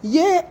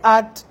 Yea,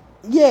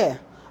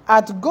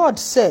 God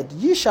said,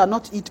 ye shall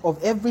not eat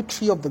of every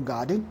tree of the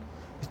garden.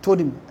 He told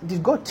him,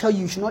 did God tell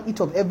you should not eat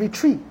of every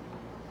tree?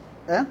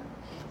 That's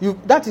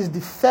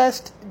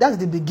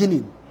the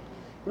beginning.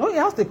 He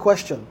asked the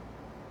question,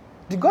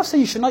 did God say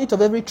you should not eat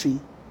of every tree?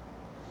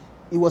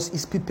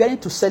 He's preparing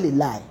to sell a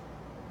lie.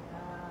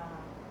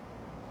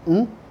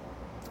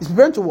 He's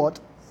preparing to what?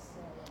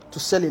 To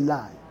sell a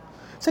lie.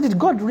 So did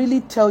God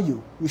really tell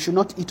you should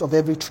not eat of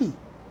every tree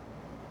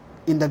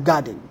in the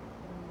garden?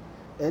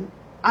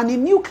 And he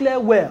knew clear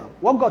well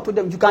what God told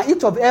them, you can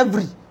eat of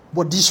every,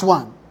 but this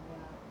one.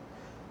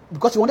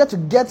 Because he wanted to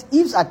get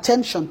Eve's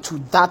attention to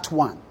that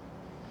one.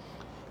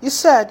 He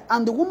said,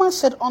 and the woman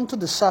said unto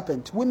the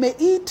serpent, we may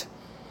eat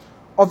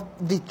of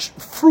the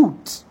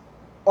fruit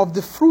of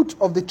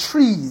the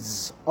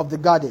trees of the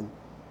garden,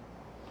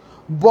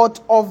 but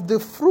of the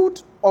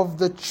fruit of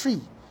the tree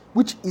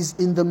which is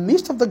in the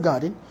midst of the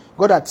garden,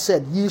 God had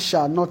said, ye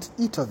shall not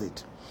eat of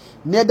it,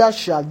 neither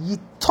shall ye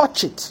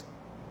touch it,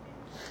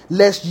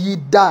 lest ye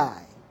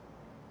die.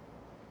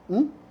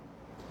 And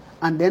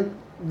then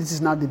this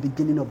is now the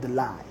beginning of the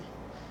lie.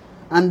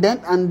 And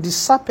the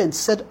serpent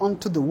said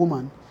unto the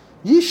woman,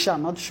 ye shall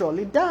not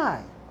surely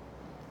die.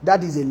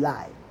 That is a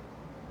lie.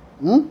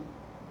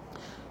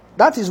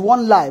 That is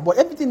one lie. But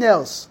everything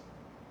else,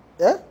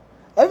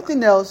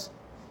 everything else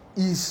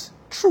is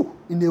true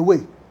in a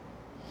way.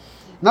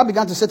 Now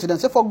began to say to them,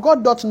 say, for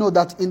God doth know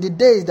that in the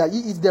days that ye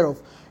eat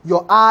thereof,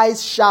 your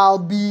eyes shall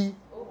be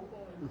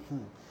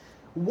open.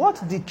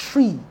 What the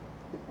tree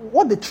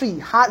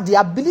has, the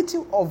ability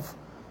of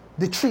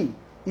the tree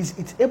is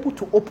it's able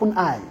to open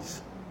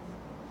eyes.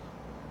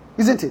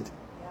 Isn't it?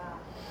 Yeah.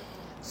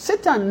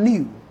 Satan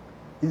knew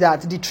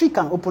that the tree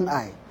can open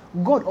eye.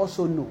 God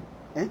also knew.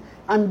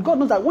 And God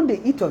knows that when they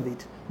eat of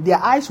it, their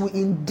eyes will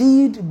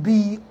indeed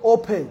be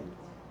open.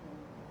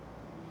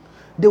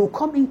 they will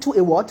come into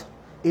a what?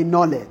 A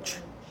knowledge.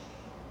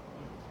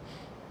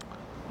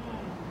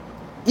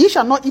 Ye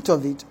shall not eat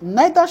of it,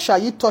 neither shall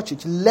ye touch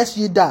it, lest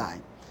ye die.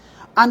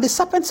 And the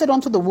serpent said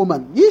unto the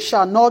woman, Ye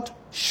shall not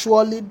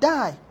surely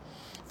die.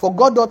 For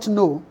God doth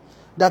know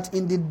that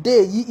in the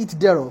day ye eat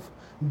thereof,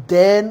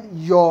 then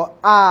your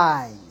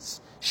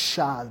eyes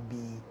shall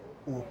be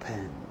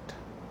opened.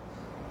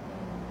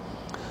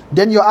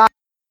 Then your eyes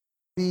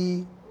shall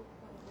be,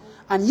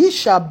 and ye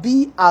shall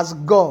be as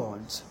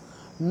gods,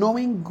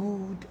 knowing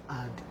good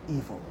and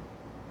evil.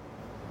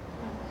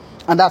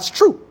 And that's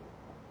true.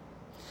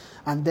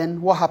 And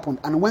then what happened?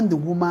 And when the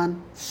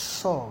woman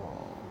saw,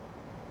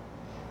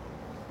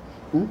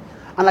 and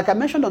like I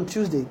mentioned on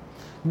Tuesday,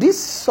 this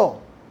saw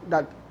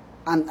that,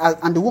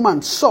 and the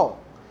woman saw,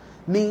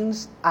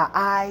 means her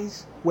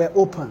eyes were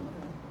open.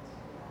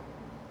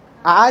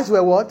 Her eyes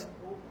were what?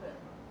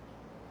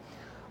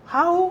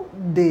 How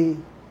they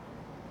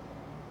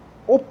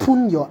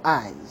open your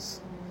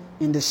eyes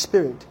in the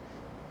spirit,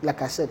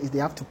 like I said, is they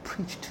have to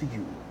preach to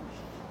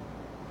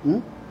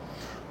you.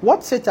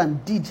 What Satan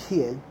did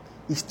here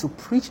is to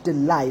preach the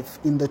life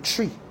in the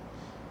tree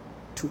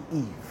to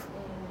Eve.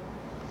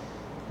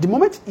 The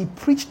moment he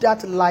preached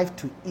that life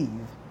to Eve,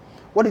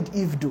 what did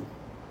Eve do?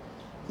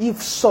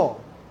 Eve saw.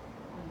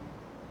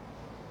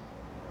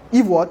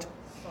 Eve what?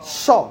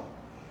 Saw.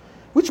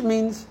 Which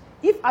means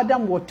if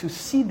Adam were to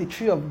see the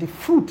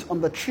fruit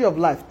on the tree of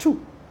life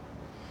too,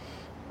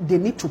 they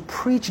need to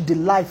preach the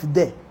life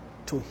there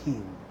to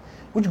him,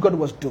 which God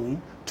was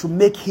doing to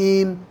make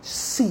him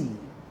see.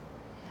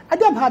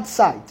 Adam had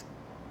sight,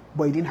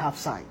 but he didn't have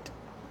sight.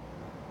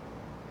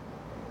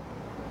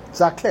 Is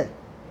that clear?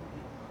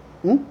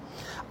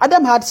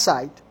 Adam had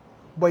sight,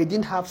 but he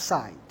didn't have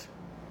sight.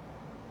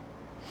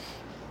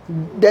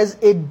 There's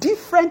a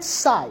different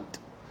sight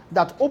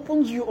that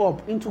opens you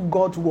up into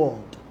God's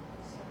world.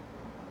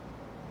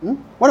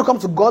 When it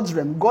comes to God's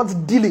realm, God's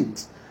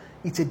dealings,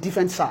 it's a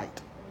different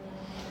sight.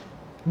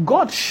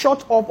 God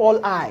shut off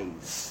all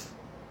eyes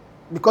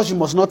because you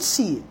must not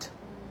see it.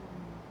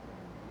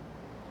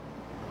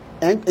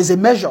 And as a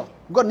measure,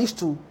 God needs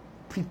to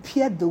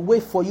prepare the way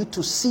for you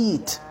to see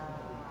it.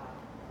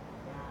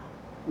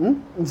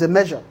 It's a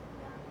measure.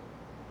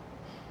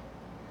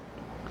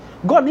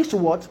 God needs to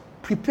what?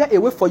 Prepare a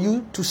way for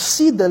you to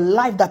see the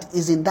life that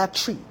is in that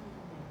tree.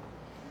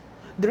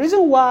 The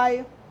reason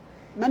why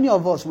many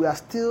of us, we are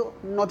still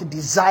not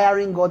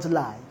desiring God's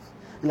life,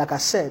 like I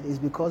said, is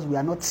because we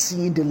are not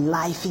seeing the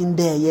life in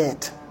there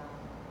yet.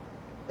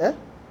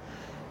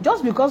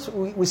 Just because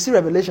we see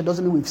revelation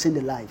doesn't mean we've seen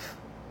the life.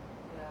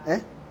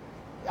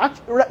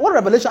 What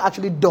revelation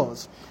actually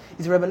does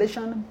is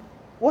revelation,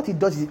 what it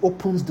does is it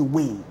opens the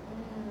way.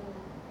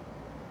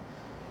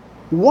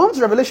 Once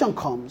revelation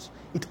comes,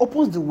 it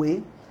opens the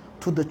way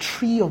to the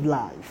tree of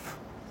life.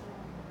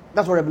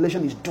 That's what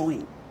revelation is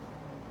doing.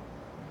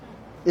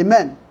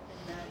 Amen.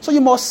 So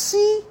you must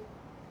see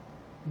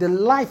the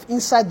life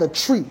inside the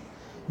tree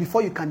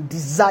before you can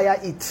desire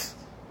it.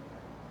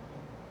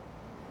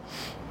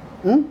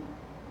 You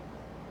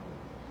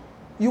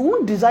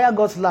won't desire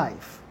God's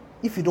life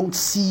if you don't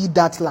see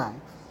that life.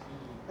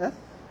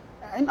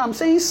 And I'm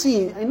saying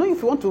see. I know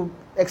if you want to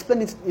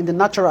explain it in the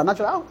natural,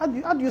 how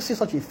do you see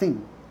such a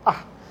thing?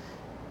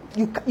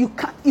 You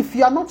can't. If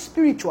you are not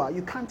spiritual,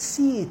 you can't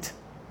see it.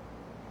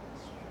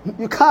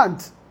 You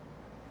can't.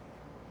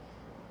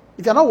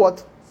 If you're not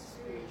what?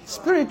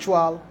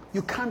 Spiritual,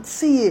 you can't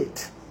see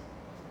it.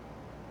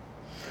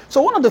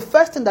 So one of the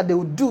first things that they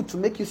will do to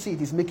make you see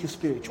it is make you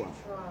spiritual.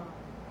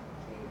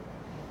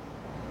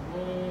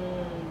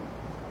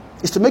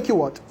 Is to make you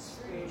what?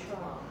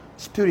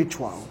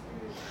 Spiritual.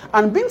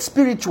 And being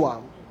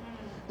spiritual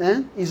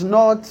is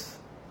not,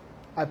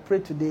 I pray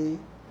today,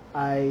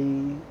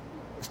 I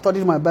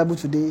studied my Bible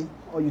today,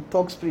 or you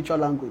talk spiritual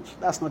language.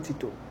 That's not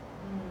it all.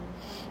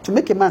 To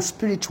make a man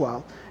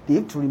spiritual, they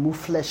have to remove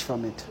flesh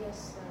from it.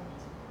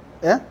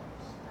 Yes,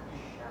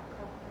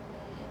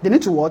 they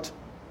need to what?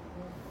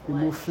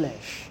 Remove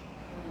flesh.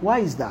 Why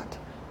is that?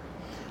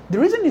 The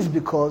reason is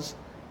because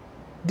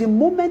the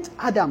moment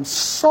Adam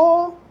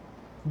saw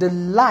the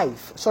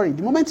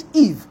moment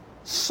Eve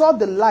saw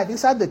the life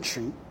inside the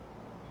tree,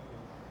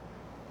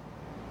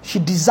 she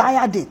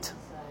desired it.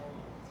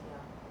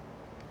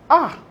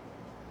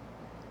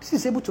 This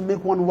is able to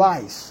make one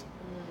wise.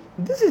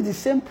 This is the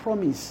same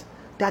promise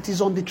that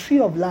is on the tree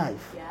of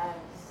life.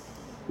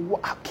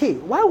 Okay,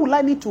 why would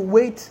I need to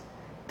wait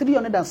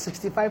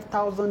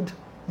 365,000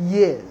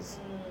 years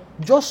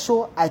just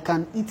so I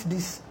can eat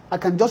this? I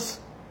can just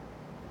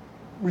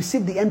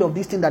receive the end of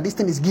this thing that this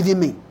thing is giving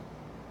me.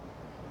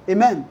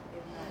 Amen.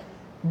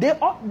 They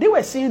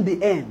were seeing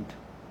the end.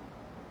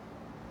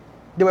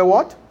 They were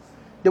what?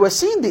 They were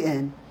seeing the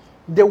end.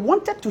 They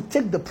wanted to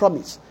take the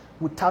promise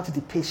without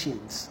the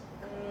patience.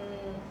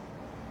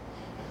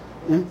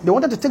 They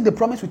wanted to take the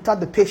promise without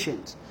the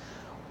patience.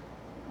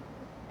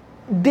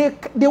 They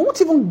won't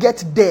even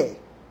get there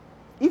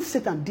if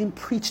Satan didn't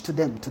preach to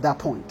them to that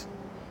point.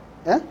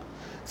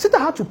 Satan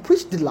had to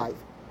preach the life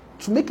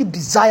to make it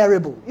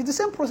desirable. It's the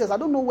same process. I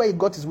don't know where he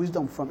got his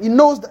wisdom from. He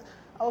knows that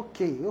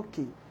okay.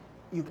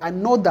 I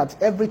know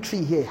that every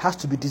tree here has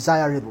to be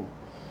desirable.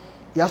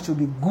 It has to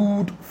be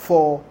good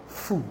for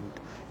food.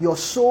 Your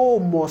soul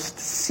must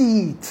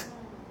see it.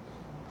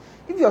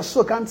 If your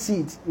soul can't see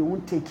it, you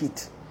won't take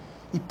it.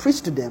 He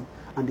preached to them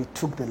and they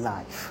took the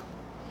life.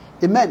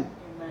 Amen.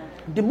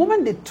 The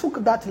moment they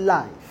took that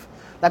life,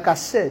 like I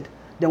said,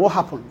 then what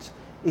happened?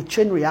 A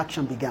chain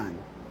reaction began.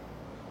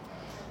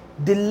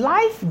 The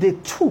life they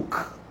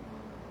took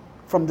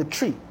from the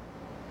tree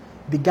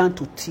began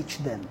to teach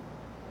them.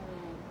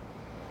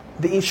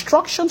 The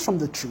instructions from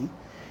the tree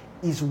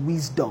is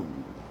wisdom.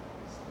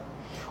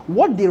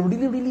 What they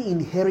really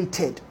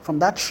inherited from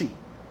that tree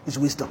is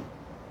wisdom.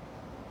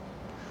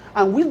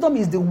 And wisdom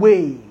is the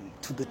way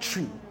to the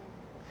tree.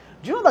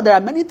 Do you know that there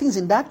are many things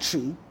in that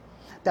tree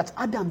that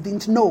Adam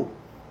didn't know?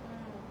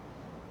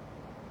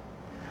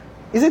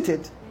 Isn't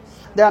it?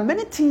 There are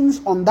many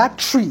things on that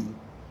tree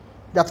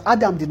that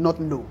Adam did not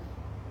know.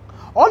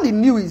 All he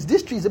knew is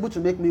this tree is able to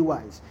make me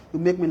wise. You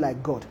make me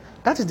like God.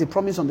 That is the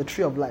promise on the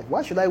tree of life.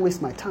 Why should I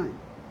waste my time?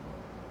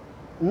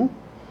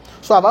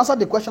 So I've answered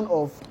the question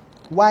of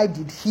why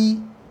did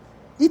he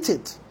eat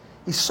it?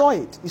 He saw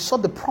it. He saw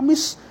the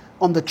promise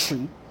on the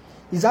tree.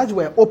 His eyes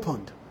were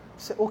opened.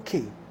 He said,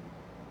 okay.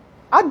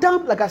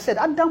 Adam, like I said,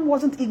 Adam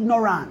wasn't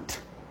ignorant.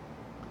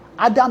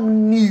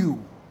 Adam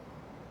knew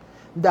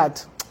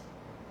that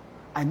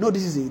I know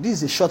this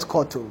is a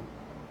shortcut.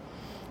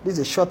 This is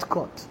a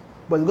shortcut.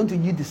 But it's going to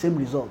yield the same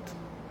result.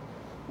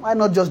 Why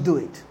not just do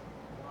it?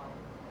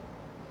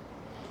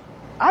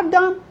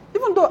 Adam,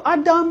 even though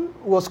Adam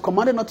was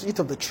commanded not to eat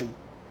of the tree,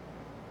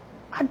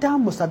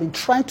 Adam must have been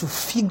trying to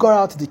figure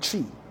out the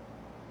tree.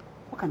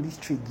 What can this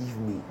tree give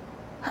me?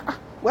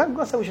 Well,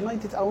 God said we should not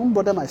eat it. I won't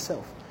bother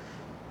myself.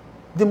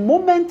 The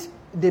moment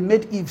they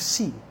made Eve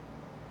see,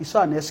 he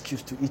saw an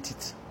excuse to eat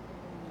it.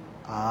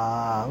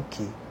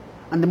 Okay.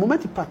 And the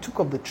moment he partook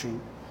of the tree,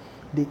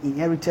 they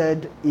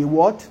inherited a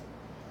what?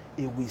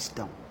 A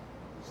wisdom.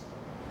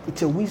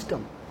 It's a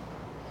wisdom.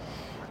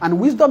 And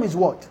wisdom is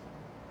what?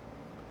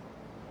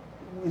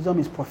 Wisdom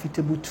is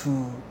profitable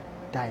to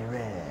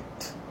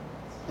direct.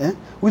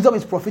 Wisdom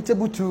is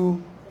profitable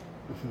to...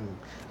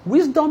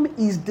 Wisdom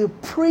is the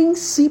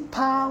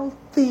principal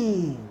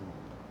thing.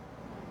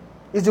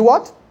 Is the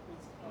what?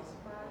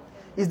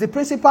 Is the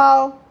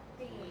principal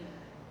thing.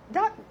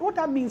 What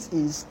that means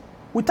is,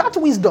 without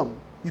wisdom,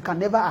 you can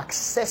never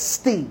access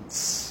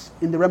things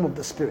in the realm of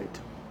the spirit.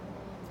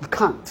 You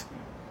can't.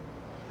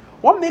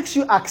 What makes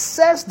you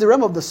access the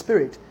realm of the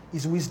spirit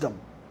is wisdom.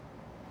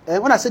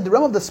 And when I say the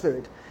realm of the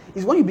spirit,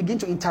 is when you begin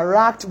to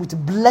interact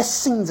with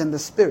blessings in the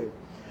spirit.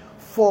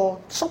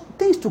 For some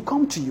things to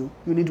come to you,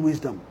 you need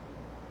wisdom.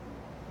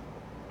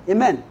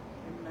 Amen.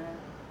 Amen.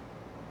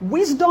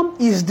 Wisdom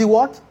is the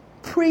what?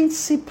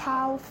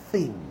 Principal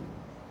thing.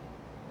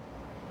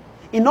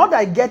 In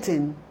order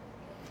getting,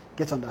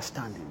 get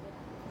understanding.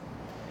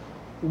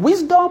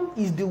 Wisdom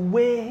is the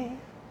way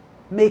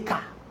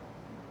maker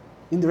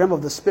in the realm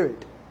of the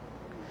spirit.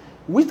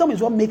 Wisdom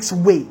is what makes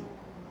way.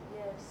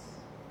 Yes.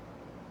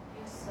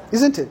 Yes, sir.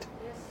 Isn't it?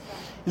 Yes,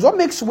 sir. It's what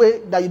makes way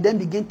that you then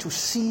begin to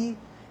see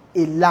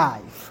a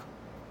life.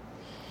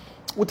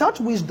 Without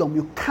wisdom,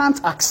 you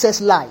can't access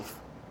life.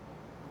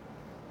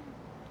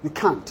 You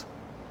can't.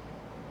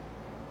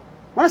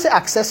 When I say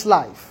access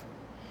life,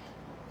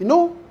 you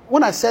know,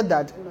 when I said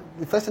that,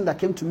 the first thing that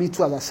came to me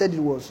too, as I said, it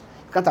was,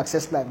 you can't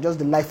access life, just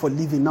the life for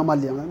living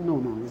normally.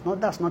 No, it's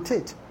not. That's not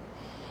it.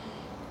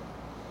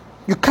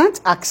 You can't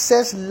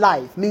access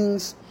life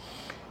means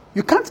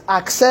you can't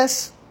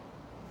access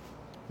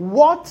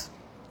what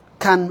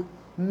can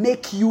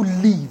make you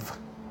live.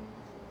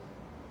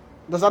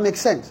 Does that make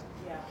sense?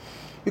 Yeah.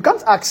 You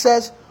can't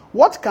access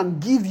what can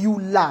give you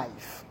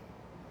life.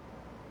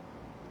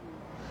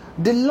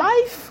 The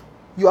life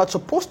you are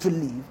supposed to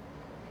live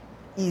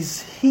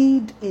is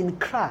hid in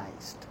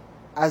Christ.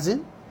 As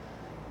in,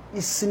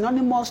 is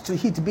synonymous to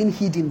it being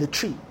hid in the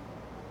tree.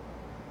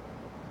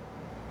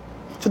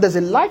 So there's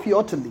a life you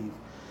ought to live.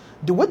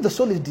 The way the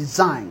soul is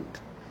designed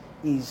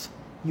is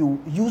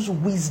you use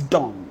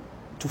wisdom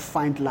to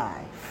find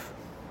life.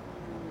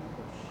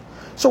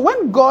 So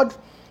when God,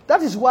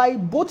 that is why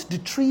both the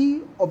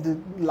tree of the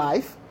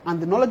life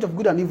and the knowledge of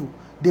good and evil,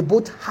 they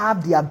both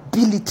have the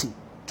ability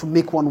to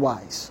make one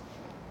wise.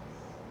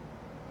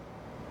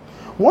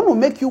 One will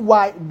make you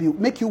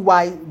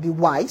be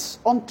wise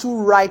unto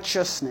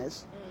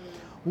righteousness.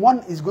 One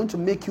is going to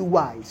make you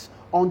wise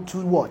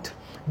unto what?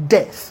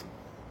 Death.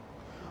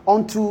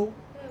 Unto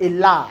a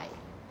lie.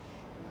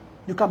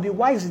 You can be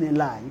wise in a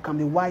lie. You can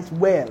be wise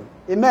well.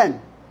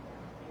 Amen.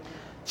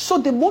 So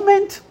the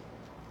moment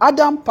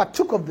Adam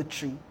partook of the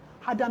tree,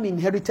 Adam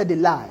inherited a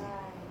lie.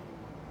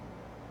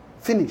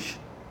 Finish.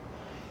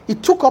 He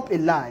took up a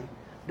lie,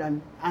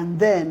 and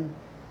then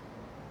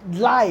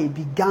lie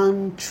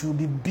began to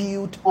be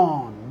built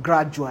on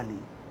gradually.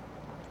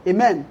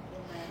 Amen.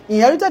 He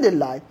inherited a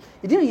lie.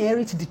 He didn't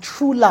inherit the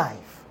true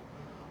life.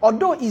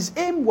 Although his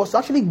aim was to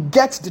actually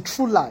get the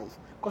true life,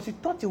 because he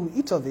thought he would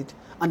eat of it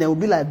and they would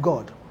be like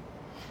God.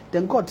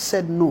 Then God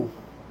said, no.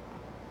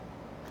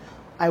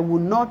 I will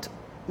not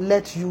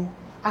let you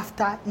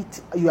after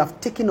you have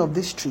taken of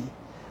this tree,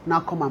 now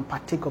come and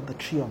partake of the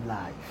tree of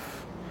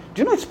life.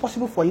 Do you know it's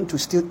possible for him to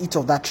still eat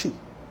of that tree?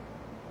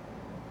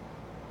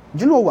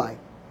 Do you know why?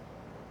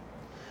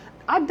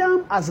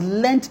 Adam has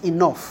learnt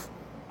enough.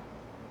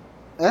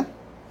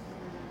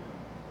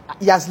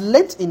 He has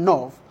learnt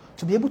enough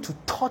to be able to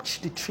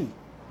touch the tree.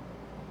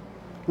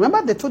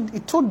 Remember, he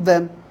told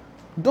them,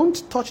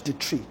 don't touch the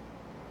tree.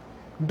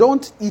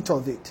 Don't eat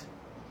of it.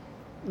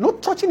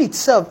 Not touching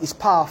itself is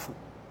powerful.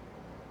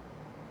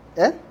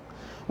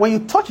 When you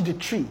touch the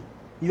tree,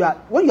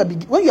 when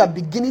you are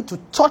beginning to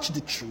touch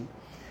the tree,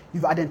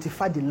 you've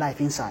identified the life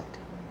inside.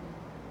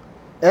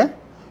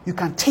 You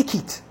can take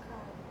it.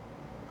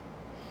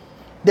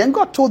 Then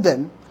God told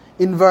them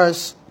in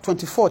verse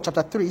 24,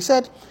 chapter 3, he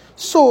said,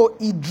 so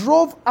he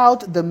drove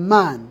out the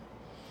man,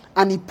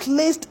 and he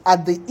placed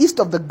at the east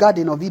of the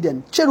Garden of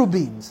Eden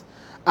cherubims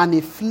and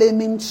a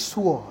flaming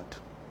sword,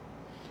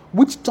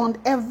 which turned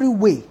every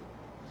way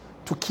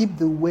to keep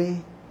the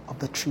way of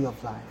the tree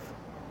of life.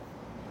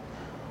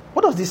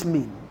 What does this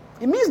mean?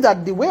 It means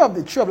that the way of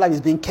the tree of life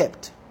is being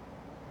kept.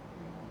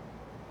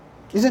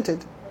 Isn't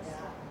it?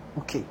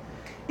 Okay.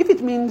 If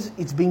it means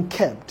it's being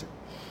kept,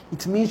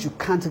 it means you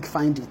can't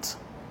find it.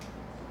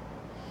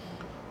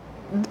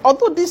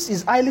 Although this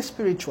is highly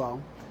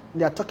spiritual,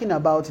 they are talking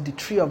about the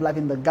tree of life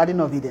in the Garden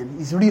of Eden.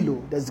 It's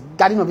real. The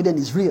Garden of Eden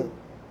is real.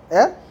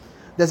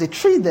 There's a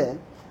tree there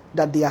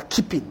that they are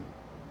keeping.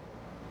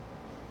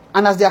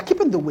 And as they are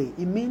keeping the way,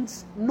 it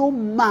means no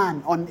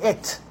man on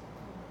earth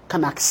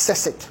can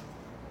access it.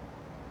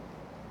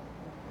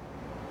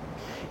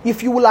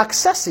 If you will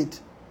access it,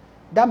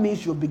 that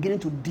means you're beginning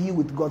to deal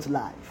with God's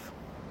life.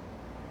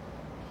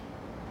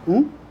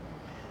 Do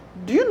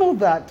you know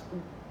that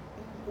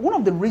one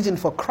of the reasons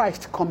for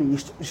Christ coming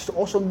is to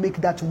also make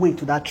that way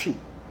to that tree?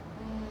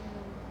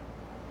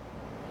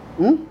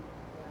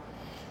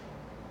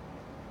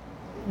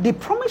 The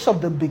promise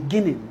of the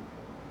beginning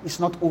is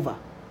not over.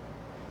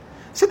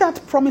 See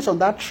that promise on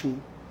that tree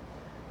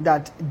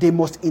that they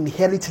must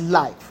inherit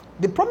life.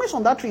 The promise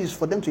on that tree is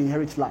for them to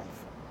inherit life.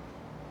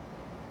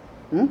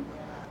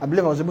 I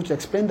believe I was able to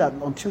explain that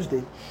on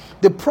Tuesday.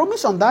 The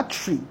promise on that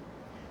tree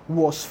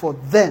was for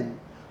them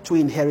to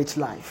inherit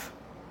life.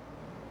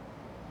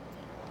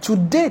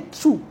 Today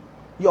too,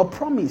 your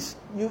promise,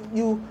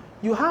 you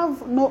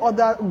have no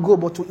other goal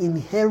but to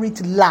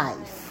inherit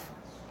life.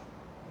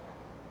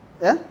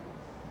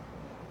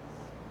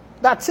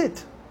 That's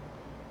it.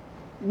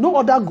 No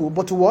other goal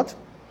but to what?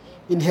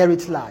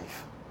 Inherit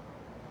life.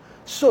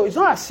 So it's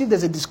not as if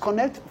there's a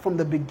disconnect from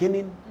the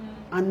beginning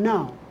and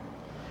now.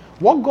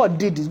 What God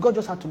did is God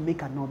just had to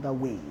make another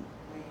way.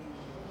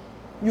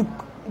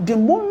 The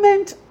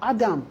moment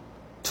Adam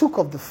took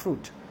of the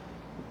fruit,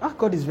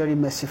 God is very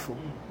merciful.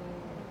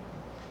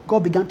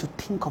 God began to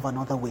think of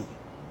another way.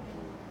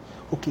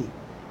 Okay,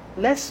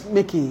 let's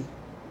make a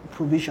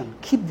provision.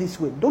 Keep this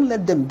way. Don't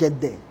let them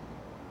get there.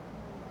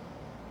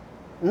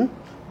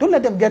 Don't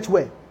let them get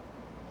where?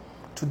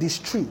 To this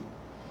tree.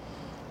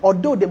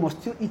 Although they must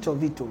still eat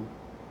of it,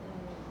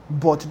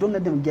 but don't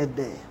let them get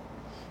there.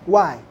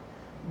 Why?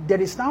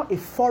 There is now a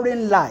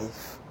foreign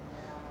life.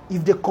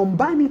 If they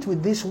combine it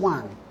with this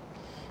one,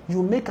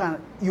 you make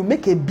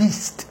a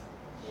beast.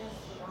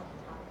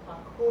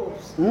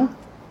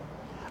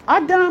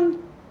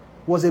 Adam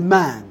was a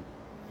man,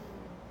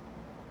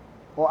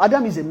 or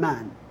Adam is a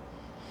man,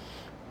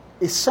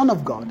 a son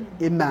of God,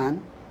 a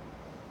man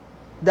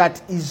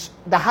that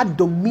had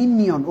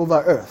dominion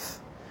over earth.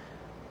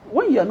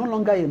 When you are no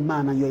longer a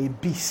man and you're a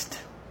beast,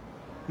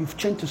 you've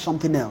changed to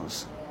something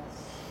else.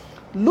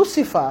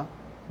 Lucifer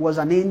was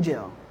an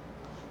angel.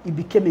 He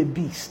became a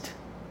beast.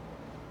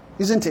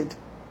 Isn't it?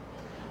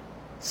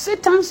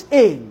 Satan's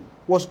aim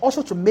was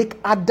also to make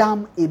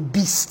Adam a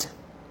beast.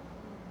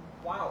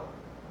 Wow.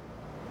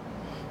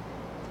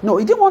 No,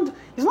 he didn't want.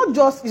 It's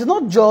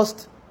not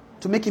just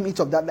to make him eat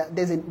of that.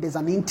 There's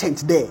an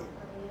intent there.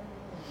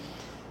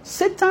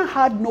 Satan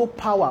had no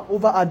power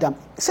over Adam.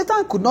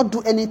 Satan could not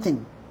do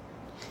anything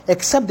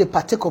except they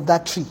partake of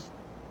that tree.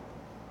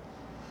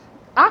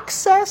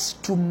 Access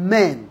to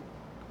men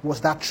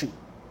was that tree.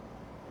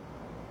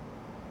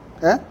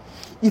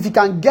 If you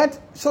can get,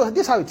 so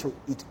this is how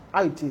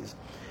it is.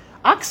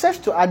 Access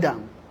to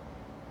Adam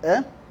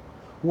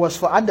was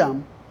for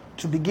Adam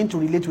to begin to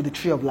relate with the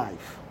tree of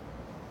life.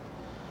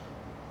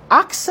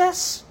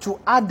 Access to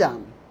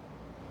Adam,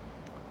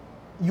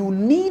 you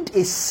need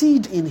a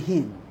seed in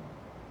him.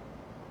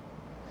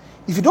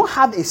 If you don't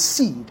have a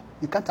seed,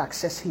 you can't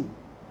access him.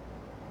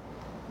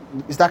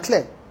 Is that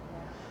clear?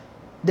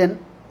 Then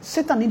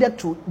Satan needed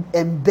to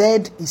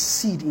embed his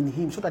seed in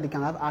him so that he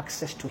can have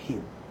access to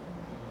him.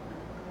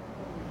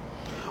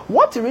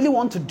 What he really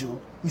wants to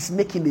do is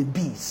make him a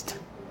beast.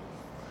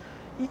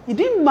 He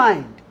didn't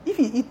mind if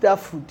he eat that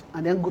fruit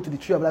and then go to the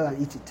tree of life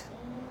and eat it.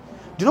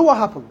 Do you know what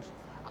happens?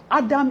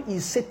 Adam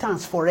is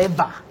Satan's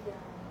forever.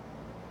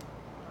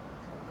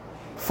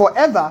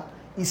 Forever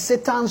is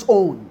Satan's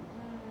own.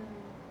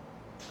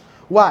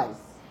 Why?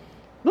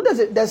 No,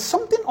 there's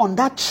something on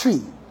that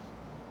tree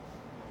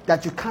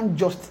that you can't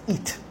just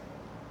eat.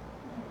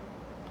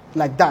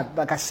 like that.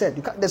 Like I said,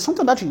 there's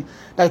something that you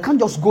can't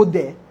just go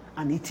there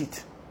and eat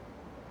it.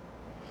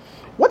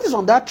 What is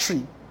on that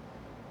tree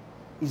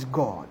is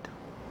God.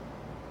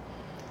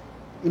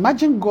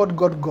 Imagine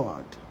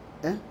God.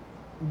 Eh?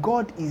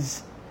 God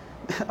is...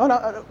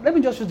 let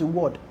me just use the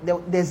word.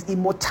 There's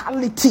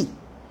immortality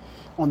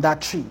on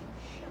that tree.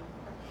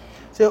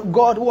 So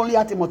God who only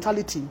had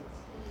immortality,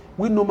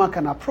 we no man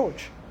can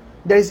approach.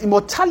 There is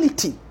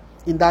immortality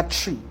in that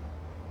tree.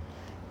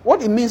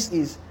 What it means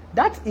is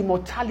that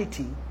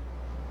immortality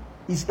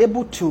is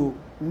able to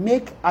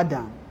make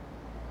Adam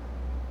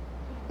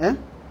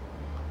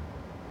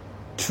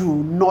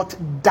to not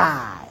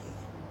die.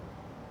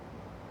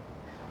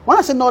 When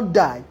I say not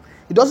die,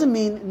 it doesn't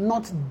mean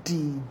not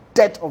the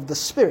death of the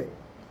spirit.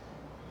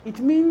 It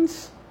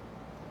means,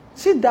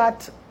 see,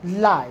 that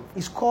life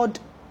is called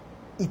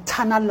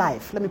eternal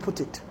life. Let me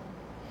put it.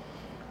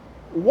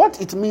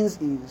 What it means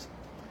is,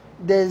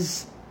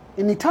 there's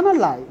in eternal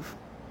life,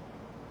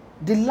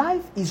 the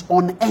life is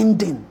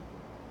unending.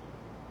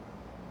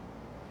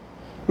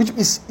 Which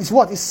is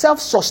what? Is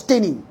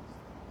self-sustaining.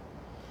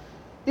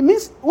 It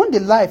means when the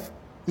life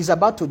is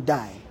about to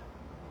die,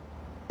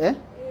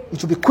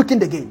 it will be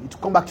quickened again. It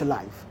will come back to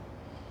life.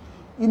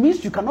 It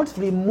means you cannot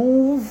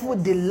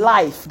remove the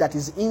life that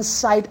is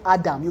inside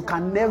Adam. You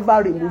can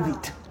never remove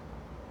it.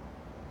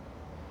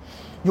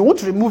 You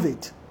won't remove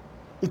it.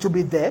 It will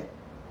be there.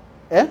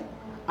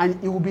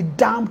 And it will be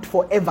damned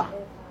forever.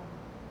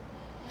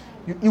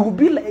 It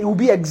will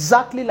be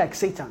exactly like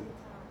Satan.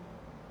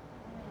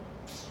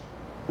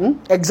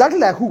 Exactly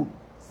like who?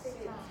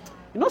 Satan.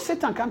 You know,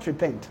 Satan can't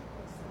repent.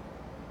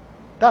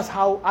 That's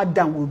how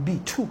Adam will be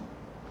too.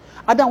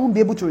 Adam won't be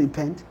able to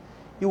repent.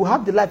 He will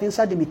have the life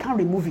inside him. He can't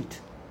remove it.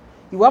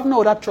 He will have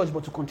no other choice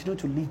but to continue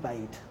to live by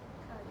it.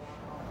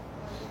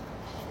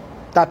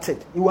 That's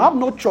it. He will have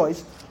no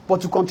choice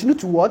but to continue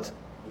to what?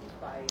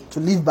 To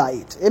live by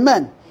it.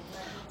 Amen.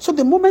 So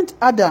the moment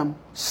Adam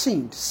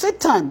sinned,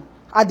 Satan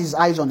had his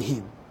eyes on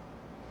him.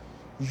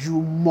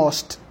 You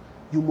must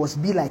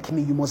be like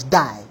me. You must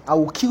die. I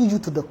will kill you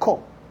to the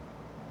core.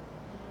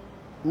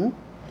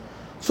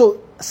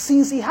 So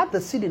since he had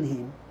the seed in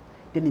him,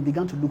 then he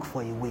began to look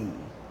for a way.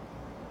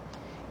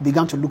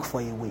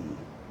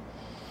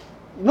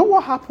 You know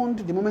what happened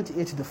the moment he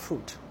ate the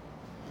fruit?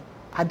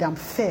 Adam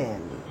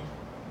fell.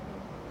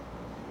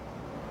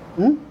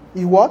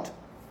 He what?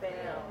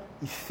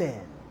 He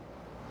fell.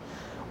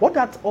 What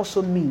that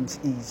also means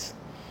is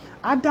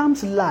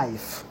Adam's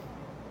life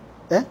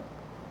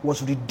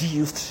was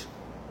reduced.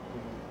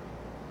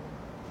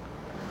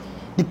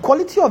 The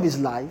quality of his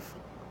life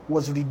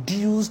was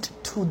reduced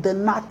to the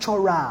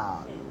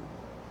natural.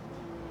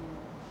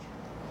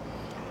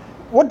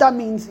 What that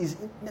means is,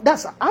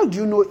 that's how do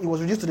you know it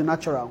was reduced to the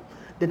natural?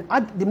 Then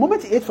the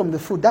moment he ate from the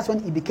fruit, that's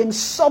when he became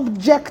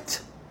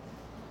subject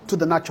to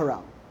the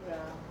natural. Yeah.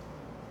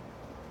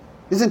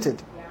 Isn't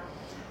it? Yeah.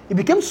 He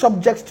became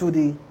subject to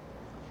the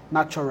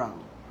natural.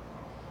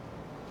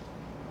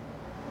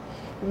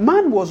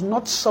 Man was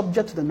not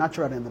subject to the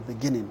natural in the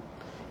beginning.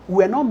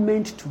 We are not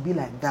meant to be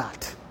like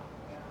that.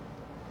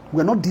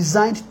 We are not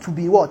designed to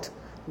be what?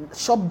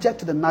 Subject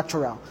to the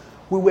natural.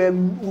 We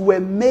were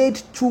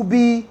made to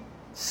be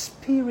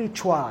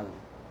spiritual.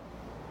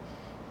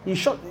 In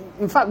short,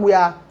 in fact, we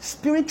are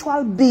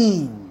spiritual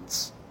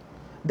beings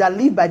that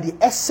live by the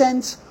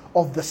essence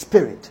of the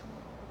Spirit.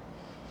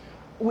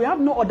 We have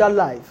no other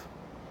life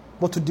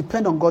but to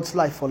depend on God's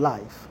life for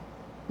life.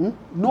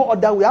 No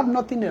other, we have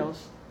nothing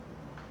else.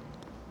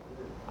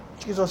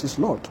 Jesus is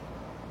Lord.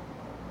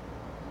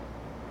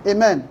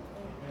 Amen.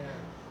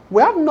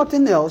 We have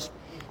nothing else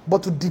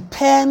but to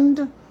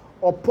depend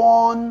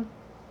upon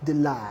the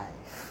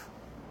life.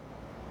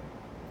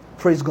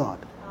 Praise God.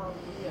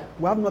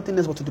 We have nothing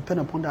else but to depend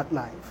upon that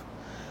life.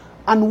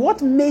 And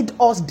what made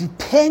us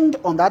depend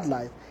on that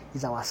life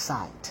is our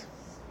sight.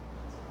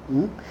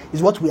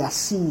 Is what we are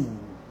seeing.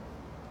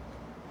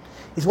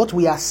 Is what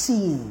we are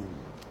seeing.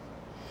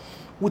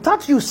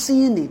 Without you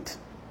seeing it,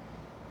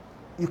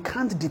 you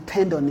can't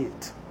depend on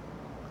it.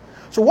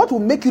 So what will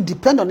make you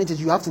depend on it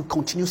is you have to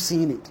continue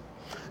seeing it.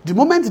 The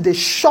moment they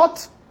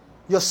shut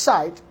your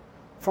sight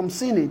from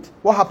seeing it,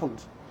 what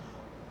happens?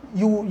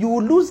 You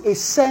will lose a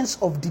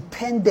sense of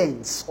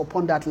dependence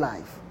upon that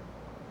life.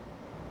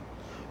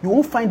 You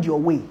won't find your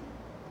way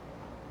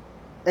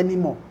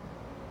anymore.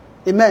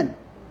 Amen.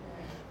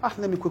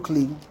 Let me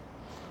quickly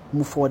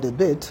move forward a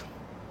bit.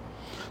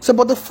 So,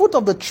 but the fruit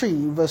of the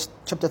tree,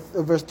 chapter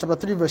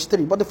 3, verse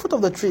 3. But the fruit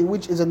of the tree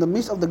which is in the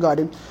midst of the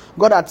garden,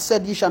 God had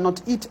said, ye shall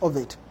not eat of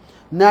it,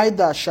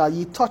 neither shall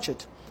ye touch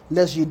it,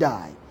 lest ye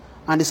die.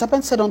 And the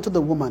serpent said unto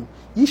the woman,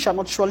 ye shall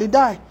not surely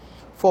die,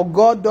 for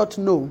God doth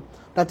know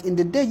that in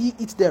the day ye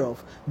eat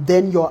thereof,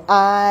 then your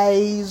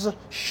eyes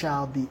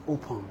shall be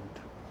opened.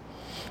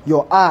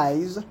 Your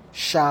eyes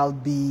shall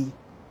be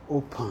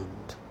opened.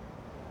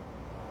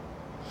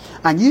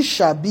 And ye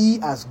shall be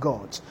as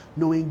gods,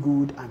 knowing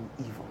good and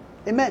evil.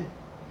 Amen.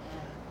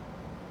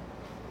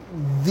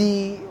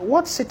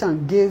 What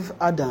Satan gave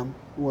Adam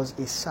was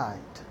a sight.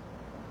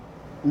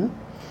 You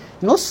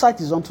know, sight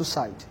is unto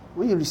sight.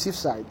 When you receive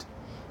sight,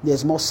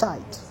 there's more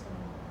sight.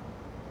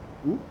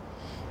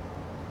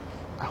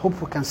 I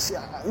hope we can see.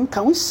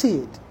 Can we see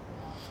it?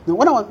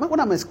 Now, when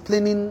I'm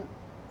explaining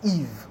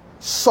Eve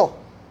saw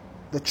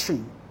the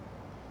tree,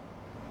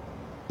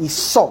 he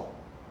saw.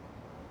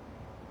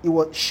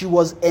 She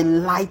was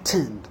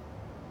enlightened.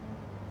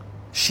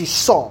 She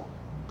saw.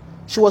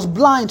 She was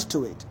blind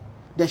to it.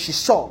 Then she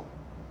saw.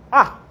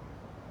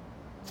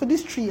 So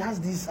this tree has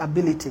this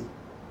ability.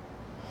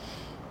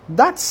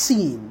 That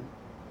seeing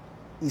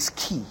is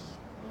key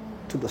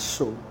to the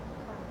soul.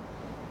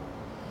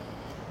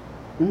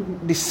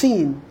 The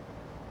seeing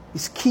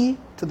is key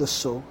to the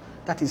soul.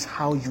 That is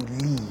how you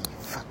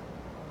live.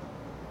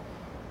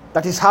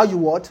 That is how you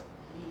what?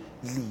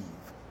 Live.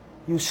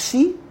 You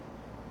see,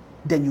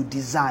 then you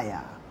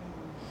desire.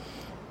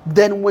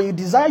 Then when you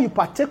desire, you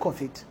partake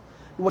of it.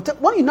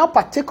 When you now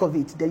partake of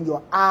it, then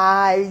your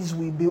eyes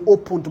will be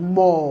opened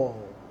more.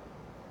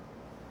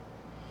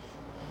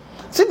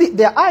 See,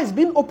 their eyes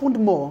being opened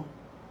more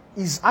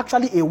is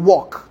actually a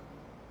walk.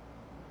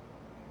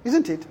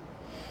 Isn't it?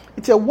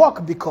 It's a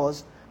walk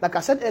because, like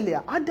I said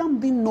earlier, Adam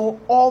didn't know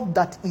all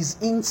that is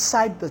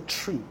inside the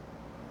tree.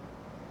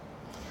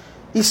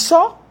 He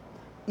saw,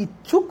 he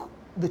took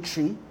the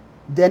tree,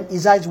 then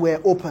his eyes were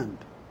opened.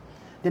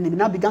 Then he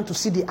now began to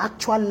see the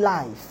actual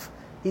life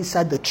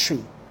inside the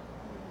tree.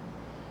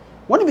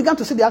 When he began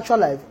to see the actual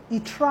life, he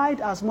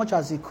tried as much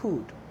as he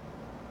could.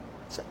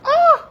 He said,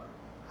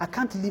 I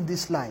can't live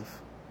this life.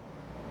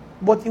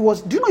 But do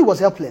you know he was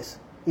helpless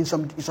in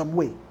some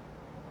way?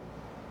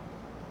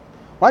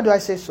 Why do I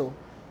say so?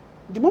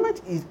 The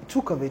moment he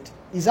took of it,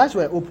 his eyes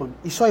were open.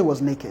 He saw he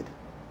was naked.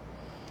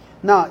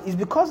 Now, it's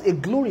because a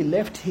glory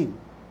left him.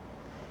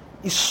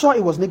 He saw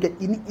he was naked.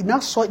 He now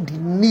saw the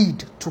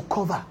need to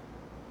cover.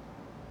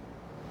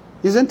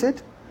 Isn't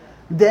it?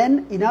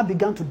 Then he now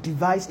began to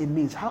devise a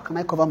means. How can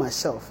I cover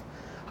myself?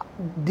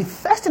 The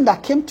first thing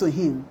that came to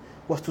him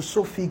was to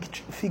sow fig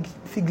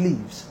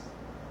leaves.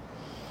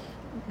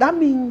 That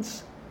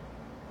means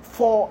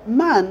for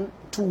man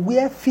to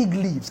wear fig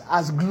leaves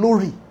as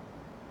glory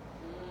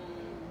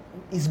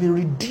is been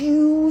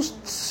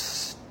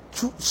reduced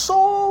to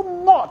so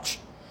much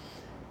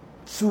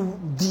to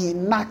the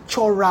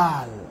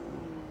natural.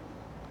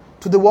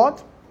 To the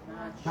what?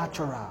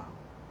 Natural.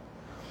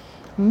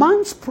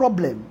 Man's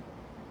problem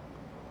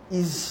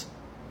is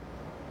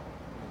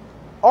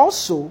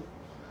also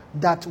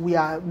that we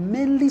are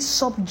mainly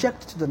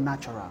subject to the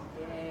natural.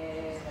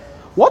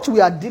 What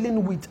we are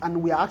dealing with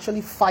and we are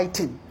actually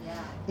fighting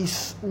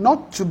is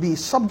not to be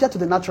subject to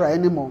the natural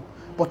anymore,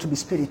 but to be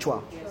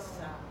spiritual.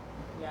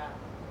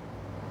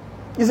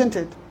 Isn't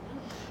it?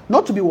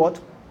 Not to be what?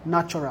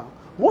 Natural.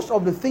 Most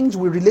of the things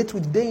we relate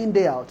with day in,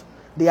 day out,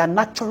 they are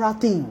natural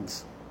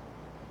things.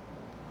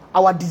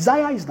 Our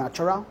desire is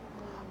natural.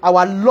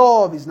 Our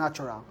love is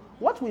natural.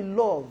 What we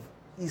love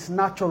is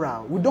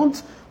natural. We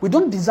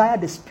don't desire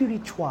the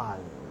spiritual.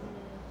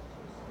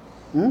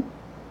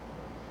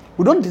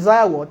 We don't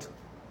desire what?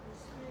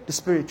 The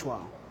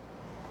spiritual.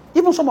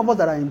 Even some of us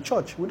that are in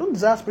church, we don't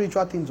desire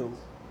spiritual things. Though.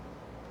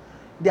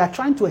 They are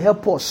trying to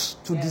help us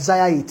to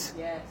desire it.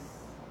 Yes.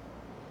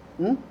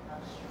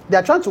 They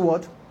are trying to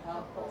what?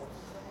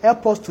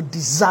 Help us to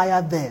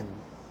desire them.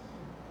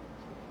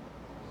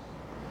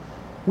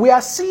 We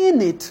are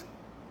seeing it.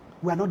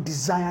 We are not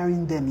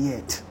desiring them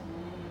yet.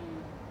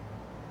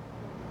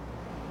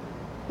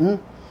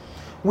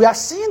 We are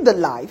seeing the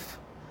life,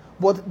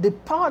 but the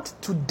part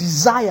to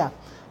desire,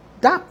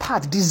 that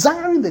part,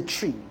 desiring the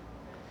tree,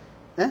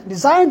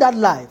 desiring that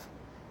life,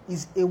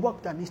 is a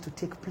work that needs to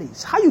take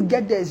place. How you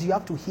get there is you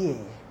have to hear.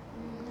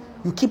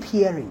 You keep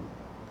hearing.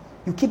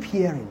 You keep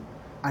hearing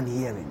and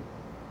hearing.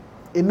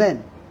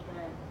 Amen.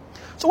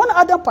 So when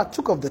Adam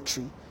partook of the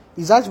tree,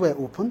 his eyes were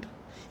opened.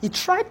 He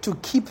tried to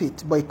keep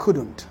it, but he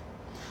couldn't.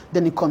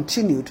 Then he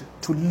continued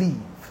to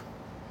live.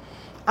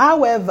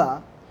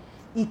 However,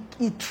 he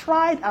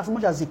tried as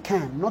much as he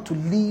can not to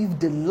live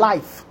the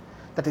life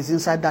that is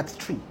inside that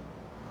tree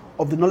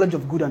of the knowledge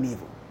of good and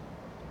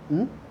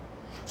evil.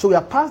 So we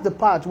are past the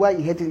part where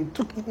he hated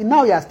it.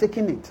 Now he has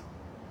taken it.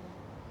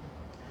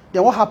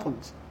 Then what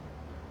happens?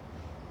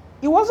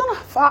 It wasn't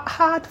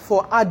hard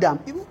for Adam,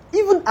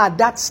 even at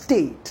that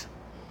state,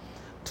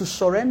 to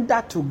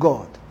surrender to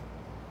God.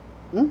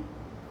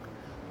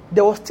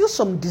 There was still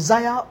some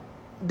desire.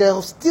 There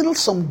was still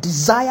some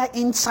desire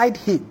inside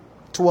him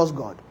towards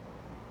God.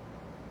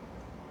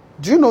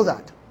 Do you know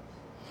that?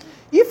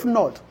 If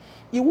not,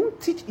 he won't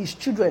teach his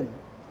children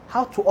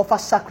how to offer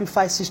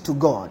sacrifices to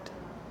God.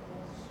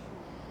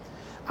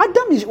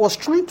 Adam was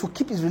trying to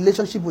keep his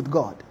relationship with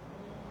God.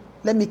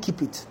 Let me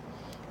keep it.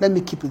 Let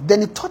me keep it.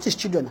 Then he taught his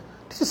children,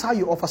 this is how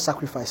you offer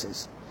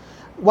sacrifices.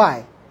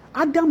 Why?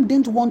 Adam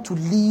didn't want to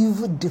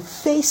leave the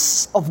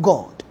face of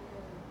God.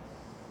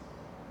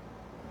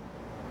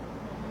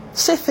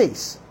 Say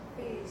face.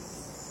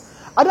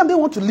 Adam didn't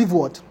want to leave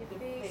what?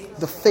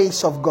 The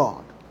face of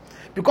God.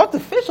 Because the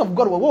face of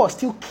God was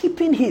still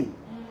keeping him.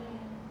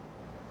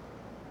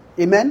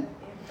 Amen?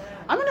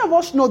 How many of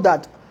us know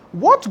that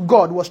what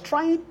God was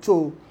trying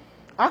to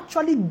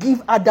actually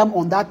give Adam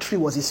on that tree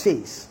was his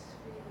face?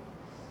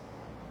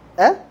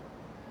 Eh? It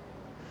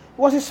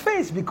was his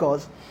face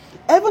because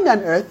heaven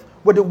and earth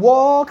were the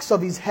works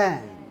of his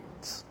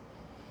hands.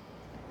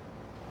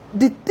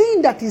 The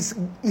thing that is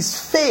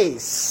his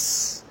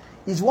face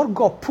is what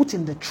God put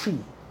in the tree.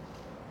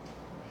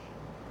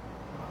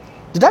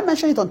 Did I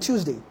mention it on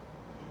Tuesday?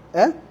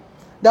 Eh?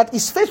 That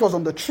his face was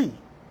on the tree.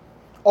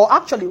 Or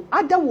actually,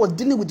 Adam was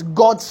dealing with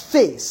God's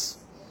face.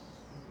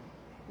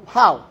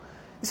 How?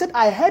 He said,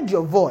 I heard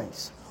your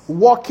voice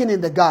walking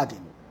in the garden.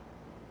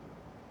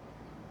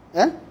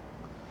 Eh?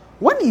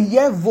 When you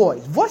hear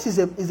voice is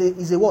a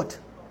what?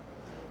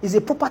 Is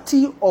a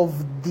property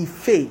of the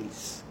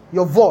face.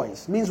 Your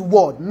voice means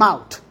word,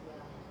 mouth.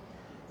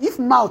 If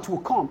mouth will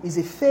come, is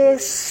a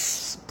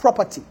face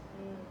property.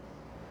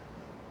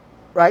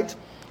 Right?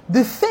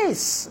 The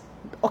face.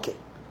 Okay.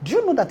 Do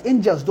you know that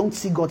angels don't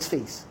see God's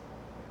face?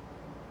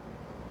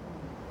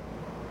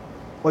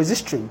 Or is this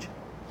strange?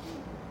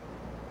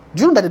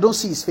 Do you know that they don't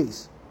see his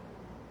face?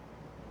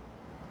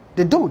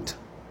 They don't.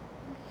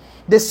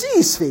 They see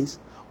his face,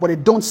 but they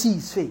don't see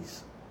his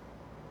face.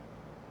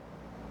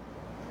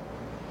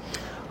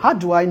 How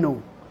do I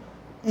know?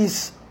 You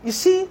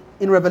see,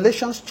 in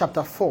Revelation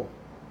chapter 4,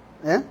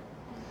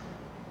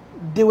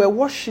 they were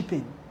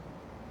worshipping.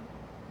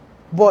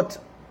 But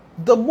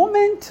the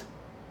moment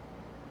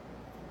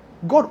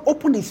God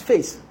opened his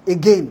face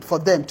again for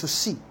them to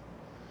see,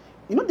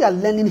 you know, they are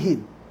learning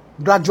him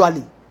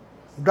gradually.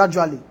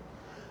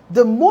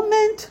 The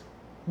moment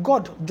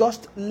God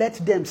just let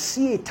them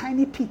see a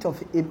tiny part of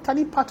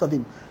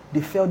him,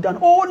 they fell down.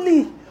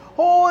 Holy,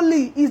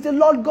 holy is the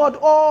Lord God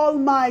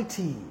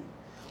Almighty.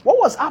 What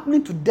was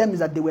happening to them is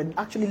that they were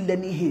actually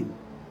learning him.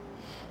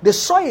 They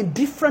saw a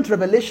different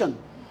revelation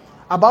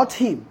about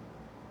him.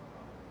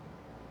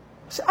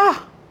 Say,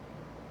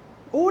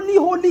 holy,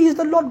 holy is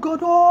the Lord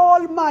God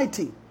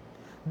Almighty.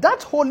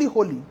 That holy,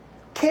 holy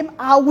came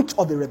out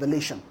of the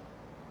revelation.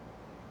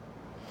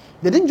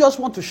 They didn't just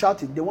want to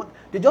shout it.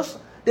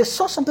 They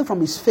saw something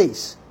from his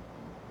face.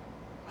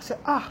 I said,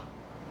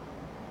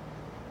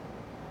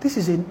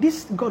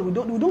 this God, we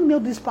don't know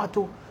this part.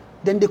 Oh.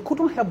 Then they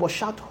couldn't help but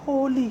shout,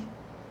 holy,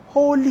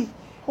 holy,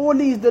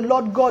 holy is the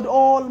Lord God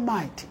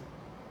Almighty.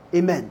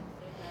 Amen.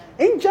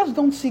 Angels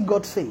don't see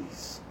God's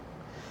face.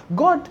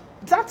 God,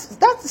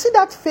 see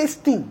that face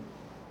thing.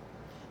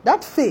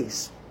 That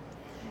face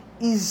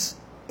is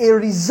a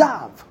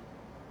reserve.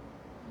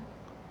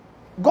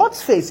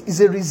 God's face is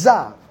a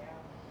reserve.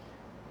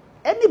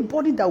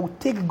 Anybody that will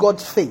take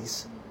God's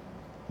face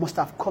must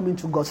have come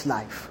into God's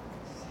life.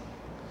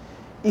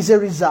 It's a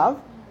reserve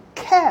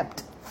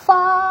kept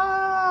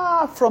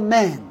far from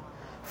men,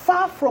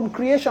 far from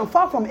creation,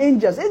 far from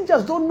angels.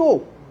 Angels don't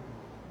know.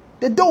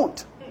 They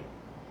don't.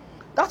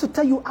 That's to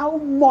tell you how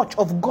much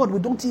of God we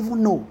don't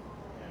even know.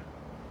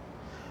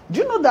 Do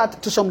you know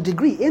that to some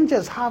degree,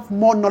 angels have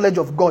more knowledge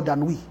of God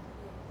than we?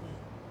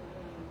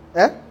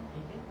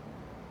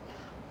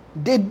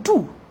 They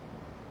do.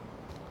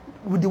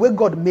 With the way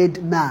God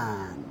made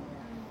man.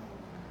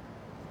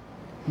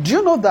 Do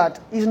you know that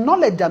it's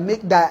knowledge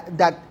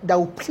that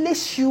will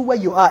place you where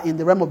you are in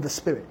the realm of the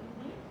spirit?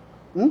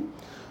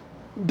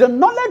 The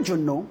knowledge you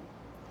know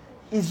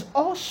is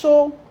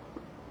also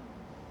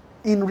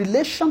in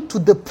relation to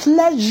the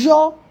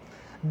pleasure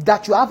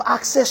that you have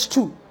access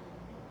to.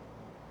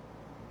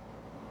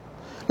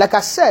 Like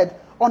I said,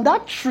 on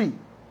that tree,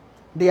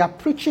 they are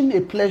preaching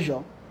a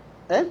pleasure,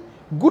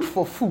 good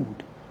for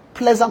food,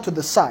 pleasant to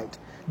the sight.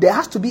 There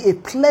has to be a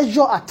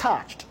pleasure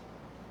attached.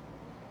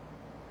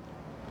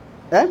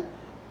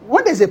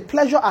 When there's a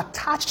pleasure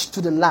attached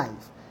to the life,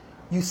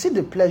 you see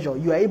the pleasure,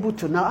 you are able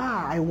to now,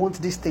 I want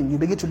this thing. You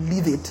begin to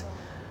live it.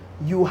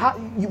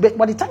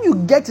 By the time you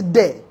get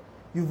there,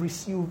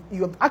 you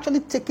have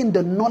actually taken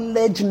the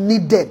knowledge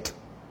needed.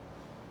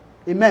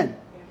 Amen.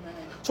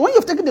 So when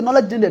you've taken the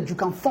knowledge needed, you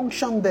can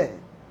function there.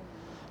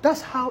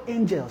 That's how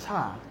angels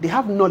are. They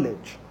have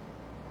knowledge.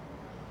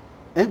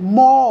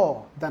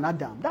 More than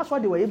Adam. That's why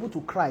they were able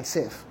to cry,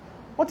 safe.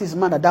 What is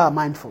man that thou art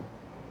mindful?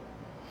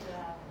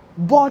 Yeah.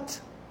 But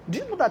do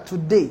you know that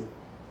today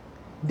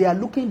they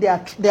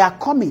are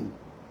coming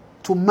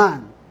to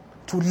man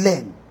to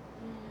learn?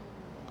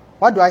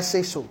 Why do I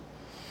say so?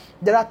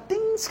 There are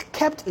things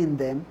kept in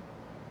them.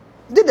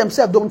 They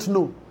themselves don't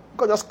know.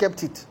 God just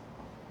kept it.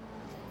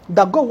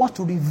 That God wants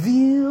to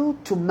reveal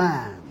to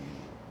man.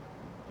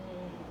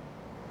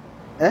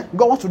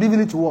 God wants to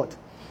reveal it to what?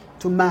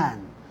 To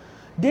man.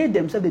 They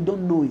themselves, they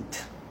don't know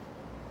it.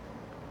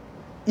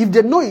 If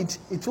they know it,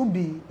 it will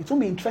be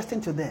interesting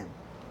to them.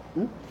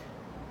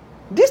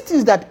 These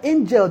things that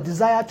angels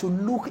desire to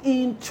look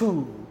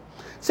into.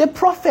 Say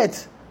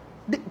prophets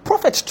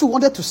too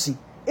wanted to see.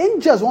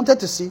 Angels wanted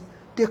to see.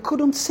 They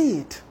couldn't see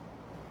it.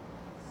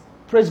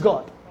 Praise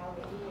God.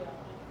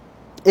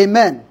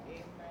 Amen.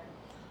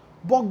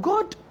 But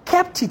God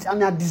kept it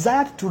and had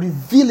desired to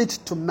reveal it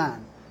to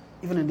man,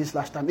 even in this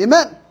last time.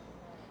 Amen.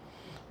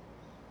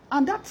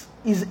 And that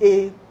is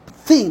a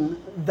thing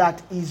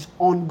that is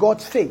on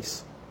God's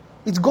face.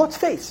 It's God's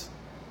face.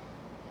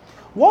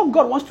 What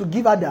God wants to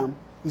give Adam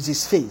is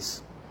his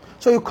face.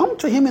 So you come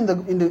to him in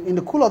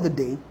the cool of the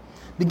day,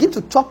 begin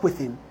to talk with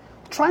him,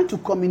 trying to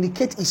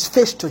communicate his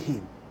face to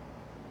him.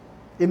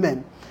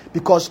 Amen.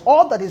 Because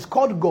all that is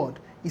called God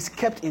is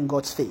kept in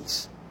God's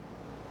face.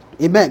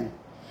 Amen.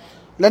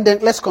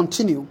 Let's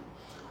continue.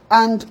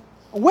 And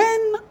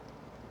when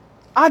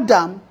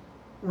Adam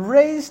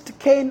raised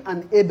Cain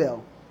and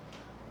Abel,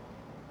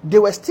 they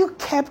were still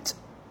kept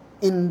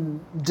in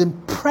the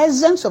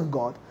presence of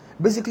God,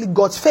 basically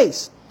God's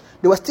face.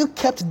 They were still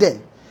kept there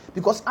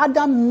because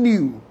Adam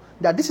knew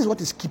that this is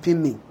what is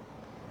keeping me.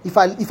 If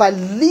I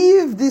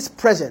leave this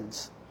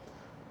presence,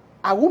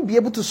 I won't be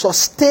able to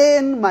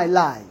sustain my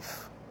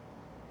life.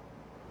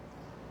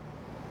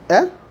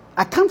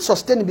 I can't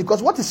sustain it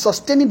because what is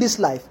sustaining this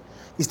life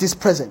is this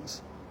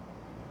presence.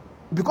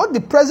 Because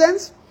the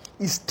presence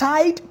is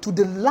tied to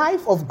the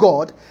life of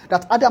God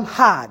that Adam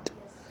had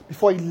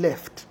before he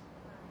left.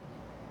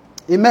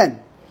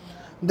 Amen.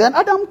 Then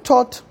Adam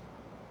taught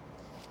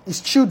his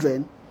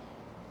children,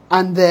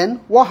 and then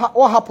what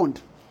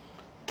happened?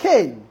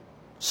 Cain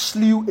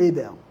slew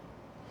Abel.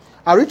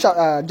 I read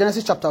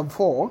Genesis chapter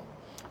 4,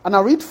 and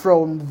I read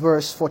from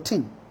verse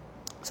 14.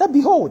 It said,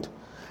 "Behold,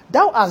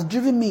 thou hast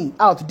driven me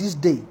out this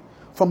day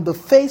from the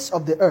face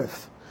of the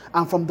earth,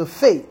 and from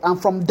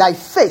thy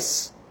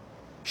face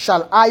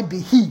shall I be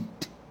hid."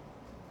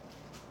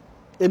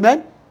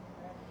 Amen.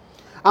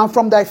 And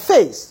from thy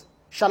face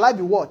shall I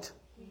be what?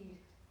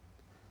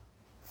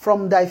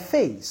 From thy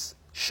face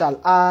shall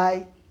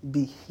I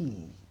be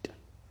hid.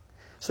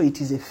 So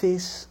it is a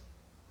face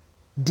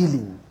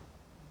dealing.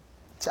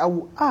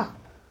 So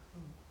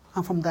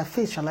and from thy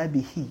face shall I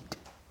be hid.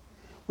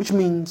 Which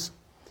means,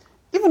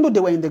 even though they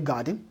were in the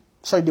garden,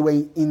 they were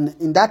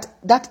in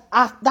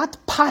that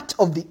part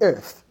of the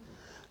earth,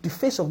 the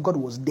face of God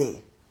was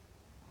there.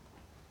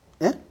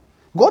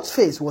 God's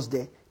face was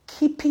there,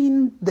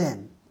 keeping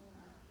them,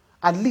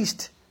 at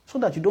least, so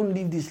that you don't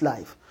live this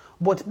life.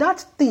 But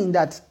that thing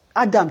that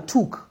Adam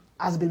took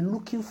has been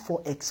looking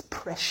for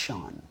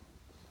expression.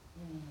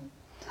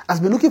 Has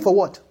been looking for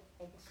what?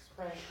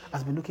 Expression.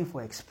 Has been looking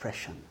for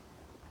expression.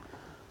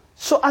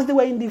 So as they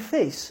were in the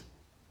face,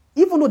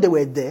 even though they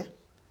were there,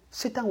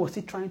 Satan was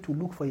still trying to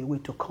look for a way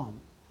to come.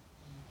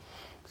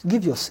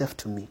 Give yourself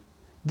to me.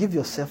 Give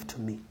yourself to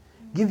me.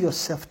 Give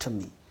yourself to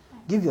me.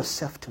 Give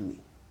yourself to me.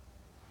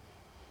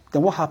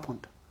 Then what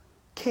happened?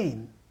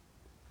 Cain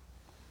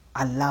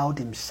allowed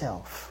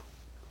himself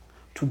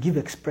to give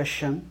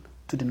expression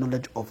to the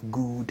knowledge of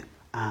good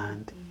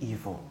and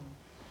evil.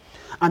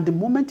 And the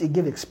moment he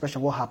gave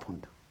expression, what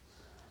happened?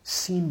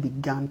 Sin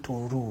began to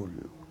rule.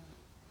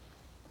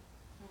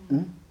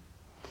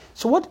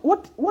 So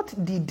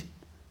what did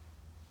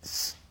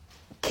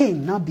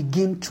Cain now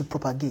begin to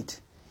propagate?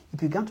 He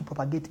began to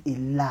propagate a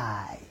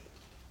lie.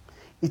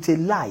 It's a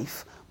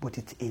life, but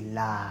it's a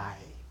lie.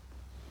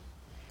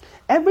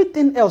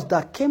 Everything else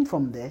that came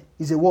from there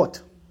is a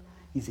what?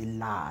 Is a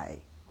lie.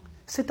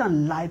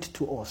 Satan lied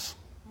to us.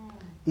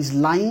 He's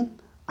lying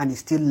and he's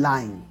still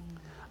lying.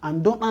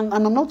 And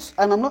I'm not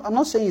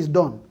saying he's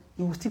done.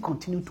 He will still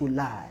continue to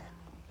lie.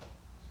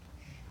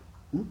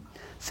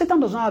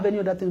 Satan does not have any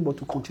other thing but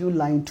to continue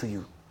lying to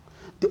you.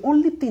 The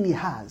only thing he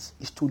has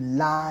is to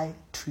lie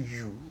to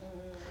you.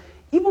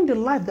 Even the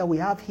life that we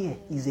have here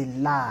is a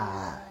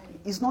lie.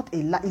 It's not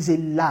a lie, it's a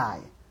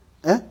lie.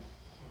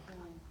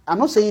 I'm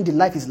not saying the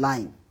life is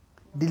lying.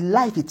 The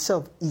life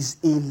itself is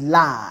a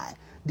lie.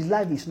 The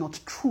life is not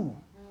true.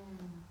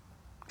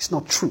 It's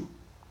not true.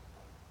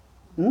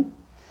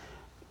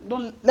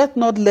 Let's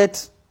not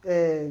let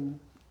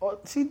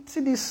see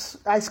this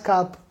ice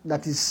cap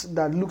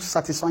that looks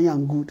satisfying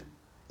and good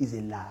is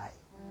a lie.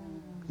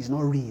 It's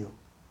not real.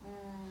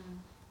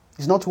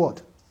 It's not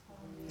what?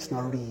 It's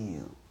not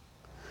real.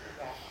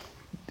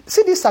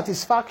 See this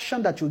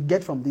satisfaction that you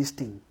get from this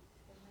thing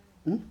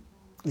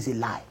is a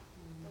lie.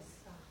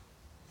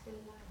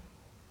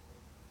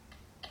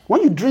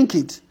 When you drink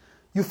it,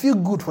 you feel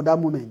good for that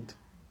moment.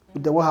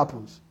 But then what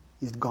happens?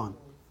 It's gone.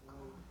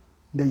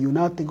 Then you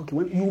now think, okay,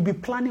 you will be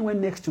planning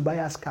when next to buy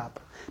a scarf.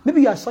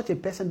 Maybe you are such a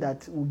person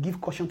that will give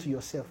caution to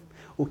yourself.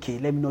 Okay,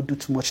 let me not do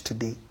too much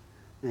today.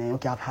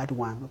 Okay, I've had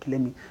one.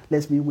 Okay,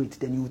 let me wait.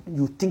 Then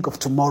you think of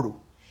tomorrow.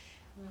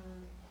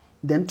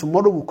 Then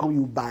tomorrow will come,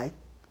 you buy.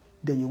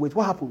 Then you wait.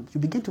 What happens? You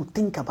begin to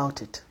think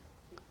about it.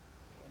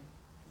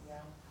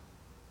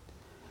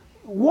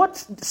 What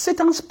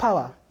Satan's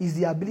power is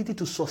the ability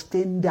to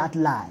sustain that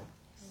lie.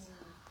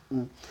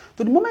 So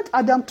the moment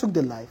Adam took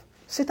the life,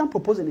 Satan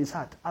proposed in his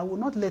heart, I will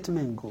not let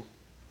men go.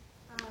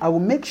 I will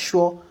make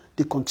sure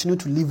they continue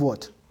to live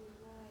what?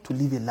 To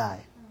live a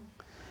lie.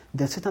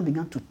 Then Satan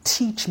began to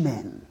teach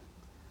men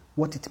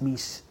what it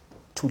means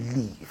to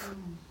live.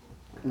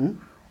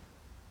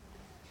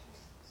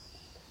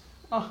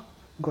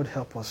 God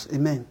help us.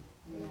 Amen.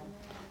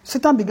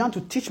 Satan began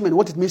to teach men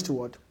what it means to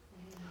what?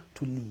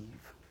 To live.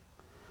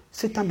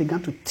 Satan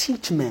began to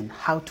teach men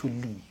how to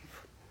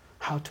live.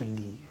 How to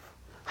live.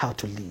 How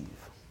to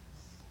live.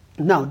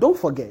 Now, don't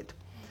forget,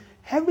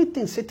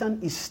 everything Satan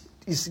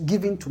is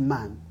giving to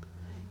man,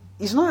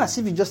 it's not as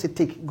if he just say,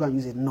 take, go and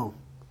use it. No.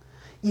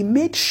 He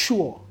made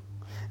sure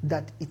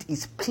that it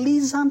is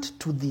pleasant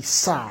to the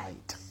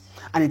side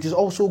and it is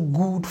also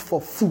good for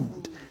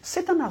food.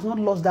 Satan has not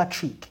lost that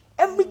trick.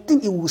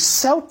 Everything he will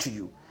sell to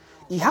you,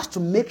 he has to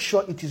make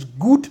sure it is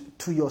good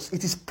to yours.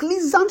 It is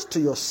pleasant to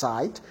your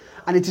sight,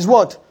 and it is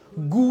what?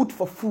 Good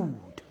for food.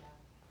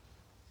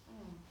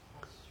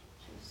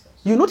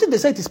 You notice they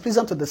say it is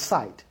pleasant to the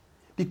sight,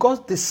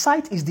 because the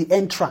sight is the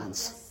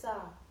entrance. Yes,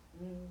 sir.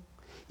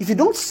 If you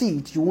don't see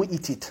it, you won't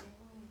eat it.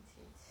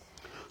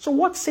 So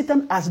what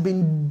Satan has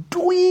been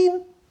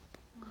doing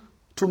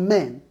to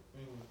men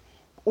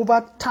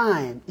over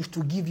time is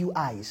to give you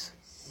eyes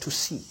to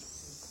see.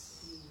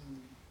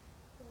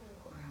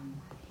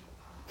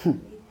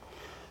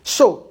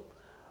 So,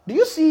 do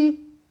you see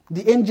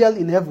the angel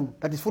in heaven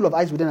that is full of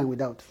eyes within and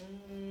without?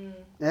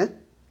 Eh?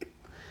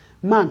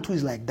 Man too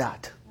is like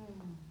that.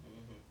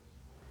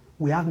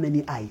 We have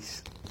many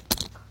eyes.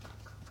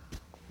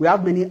 We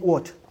have many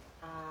what?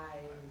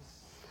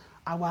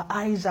 Our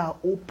eyes are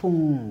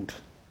opened.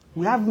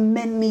 We have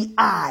many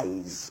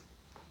eyes.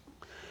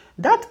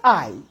 That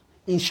eye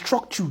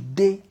instructs you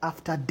day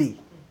after day.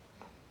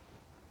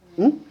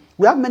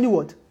 We have many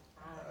what?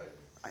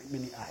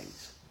 Many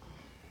eyes.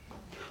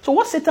 So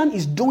what Satan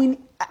is doing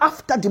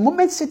after the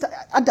moment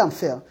Adam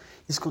fell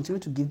is continuing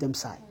to give them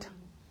sight.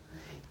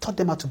 He taught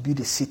them how to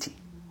build a city.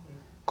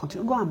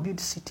 Continue, go and build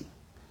a city.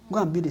 Go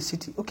and build a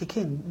city. Okay,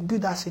 Cain,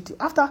 build that city.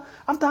 After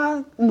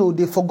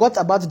they forgot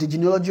about the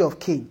genealogy of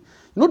Cain.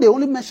 They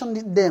only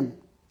mentioned them.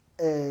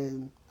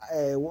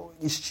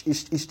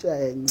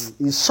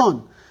 His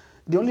son.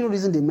 The only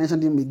reason they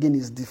mentioned him again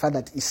is the fact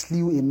that he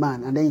slew a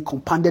man and then he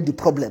compounded the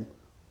problem.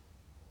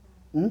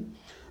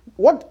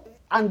 What?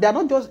 And they're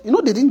not just, they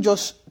didn't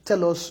just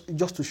tell us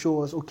just to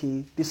show us,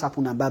 okay, this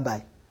happened and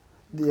bye-bye.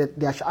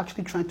 They are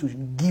actually trying to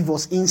give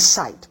us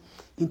insight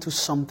into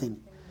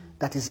something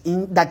that is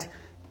that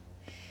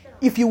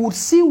if you would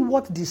see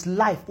what this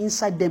life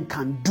inside them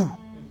can do,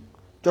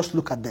 just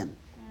look at them.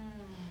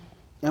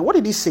 And what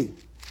did he say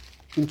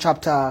in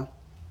chapter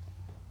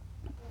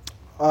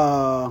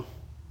 4?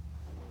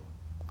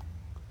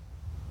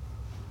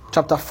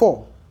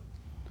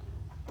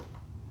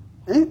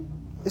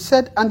 It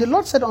said, and the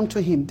Lord said unto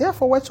him,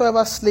 therefore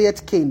whatsoever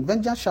slayeth Cain,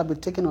 vengeance shall be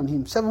taken on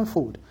him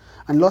sevenfold.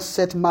 And Lord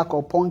set mark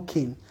upon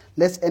Cain,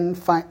 lest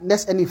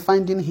any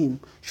finding him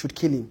should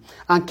kill him.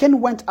 And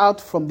Cain went out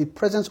from the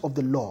presence of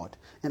the Lord.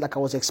 And like I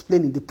was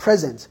explaining, the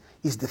presence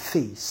is the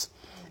face.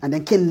 And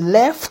then Cain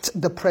left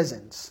the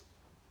presence.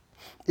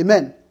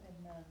 Amen.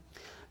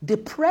 The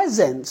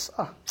presence,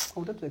 I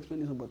wanted to explain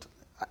this, but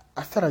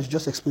I thought I should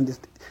just explain this.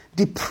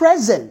 The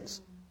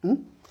presence,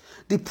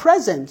 the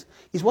presence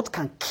is what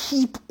can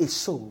keep a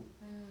soul.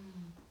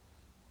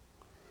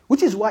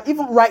 Which is why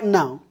even right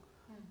now,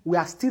 we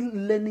are still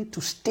learning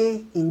to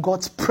stay in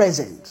God's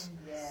presence.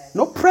 Yes.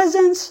 No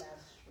presence.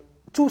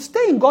 To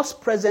stay in God's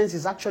presence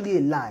is actually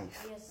a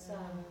life. Yes, sir.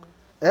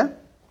 Yeah?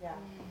 Yeah.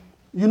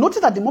 You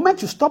notice that the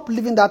moment you stop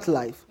living that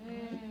life,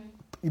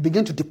 you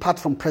begin to depart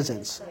from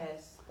presence.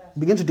 Yes. You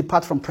begin to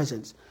depart from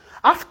presence.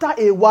 After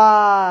a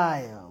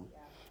while,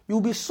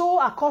 you'll be so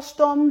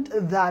accustomed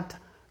that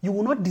you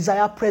will not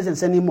desire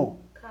presence anymore.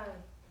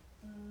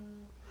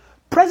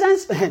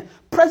 Presence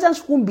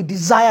won't be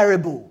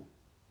desirable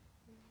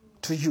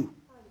to you.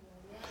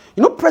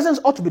 Presence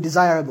ought to be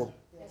desirable.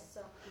 Yes,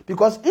 sir.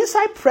 Because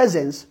inside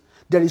presence,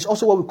 there is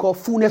also what we call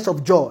fullness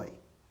of joy.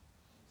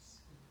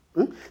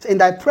 So in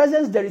thy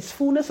presence, there is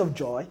fullness of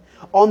joy.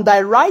 On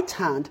thy right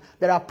hand,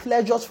 there are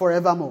pleasures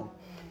forevermore.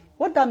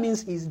 What that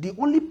means is the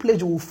only place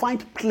you will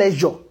find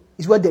pleasure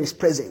is where there is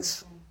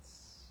presence.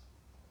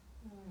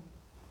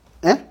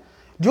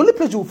 The only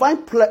place you will find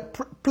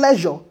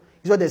pleasure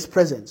is where there is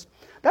presence.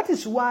 That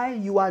is why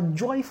you are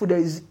joyful. There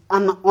is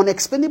an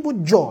unexplainable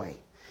joy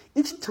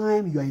each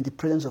time you are in the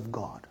presence of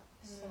God.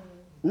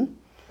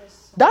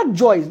 That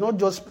joy is not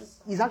just,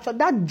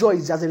 that joy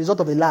is as a result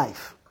of a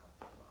life.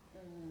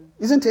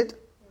 Isn't it?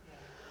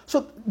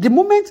 So the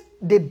moment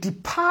they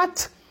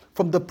depart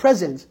from the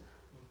presence,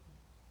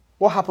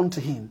 what happened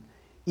to him?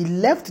 He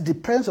left the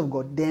presence of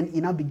God, then he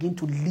now began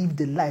to live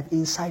the life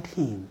inside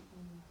him.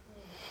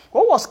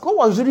 What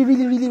was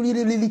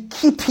really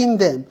keeping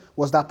them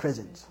was that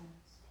presence.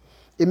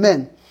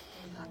 Amen.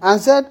 And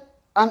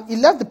he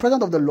left the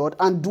presence of the Lord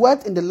and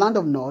dwelt in the land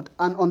of Nod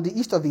and on the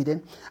east of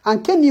Eden.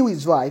 And Cain knew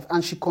his wife,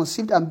 and she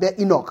conceived and bare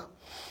Enoch.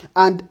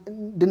 And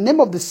the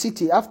name of the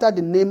city after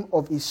the name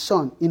of his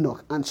son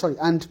Enoch.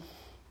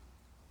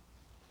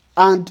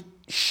 And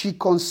she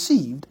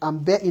conceived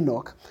and bare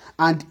Enoch,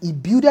 and he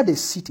builded a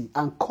city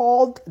and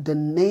called the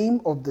name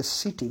of the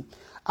city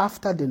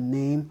after the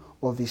name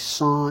of his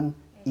son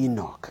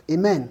Enoch.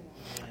 Amen.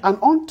 And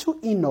unto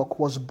Enoch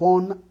was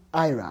born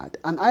Irad,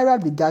 and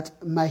Irad begat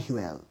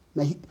Mehujael,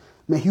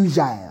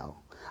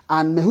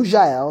 and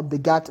Mehujael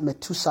begat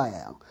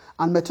Methusael,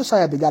 and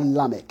Methusael begat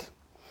Lamech.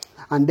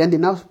 And then they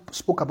now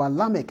spoke about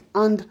Lamech.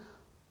 And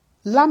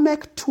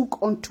Lamech took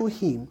unto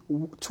him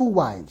 2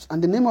 wives,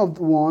 and the name of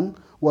one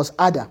was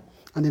Ada,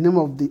 and the name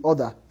of the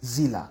other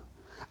Zillah.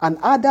 And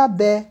Ada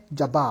bare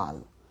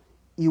Jabal.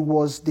 He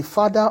was the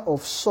father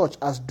of such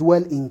as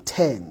dwell in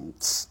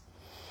tents,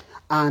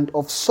 and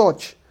of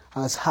such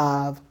as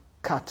have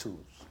cattle.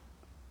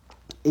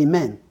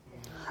 Amen.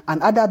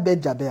 And other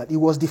Bet-Jabel, he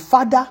was the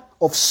father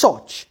of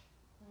such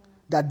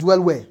that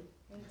dwell where?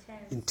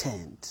 In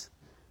tent.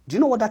 Do you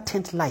know what that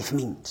tent life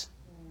means?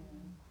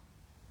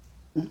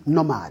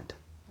 Nomad.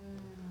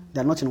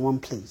 They are not in one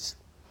place.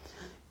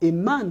 A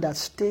man that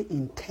stays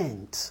in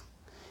tent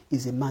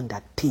is a man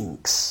that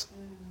thinks.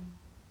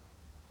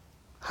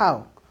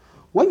 How?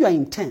 When you are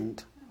in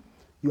tent,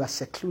 you are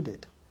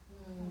secluded.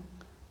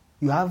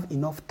 You have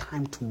enough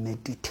time to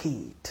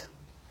meditate.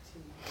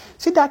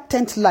 See that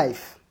tent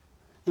life,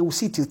 and we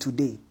see till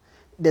today.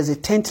 There's a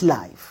tent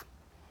life.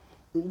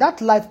 That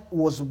life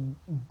was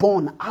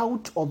born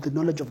out of the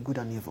knowledge of good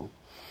and evil.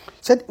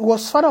 Said it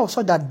was father of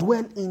such that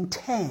dwell in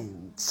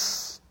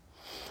tents,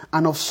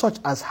 and of such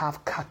as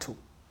have cattle.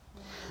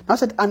 Now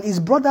said, and his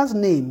brother's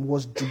name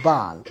was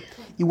Jubal.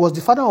 He was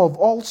the father of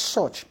all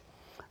such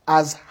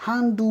as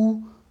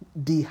handle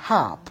the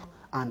harp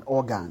and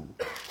organ.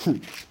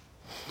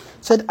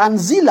 Said, and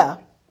Zillah,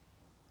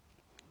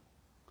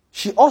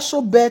 she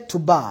also bare to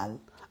Baal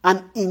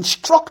an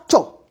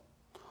instructor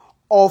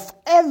of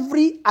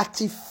every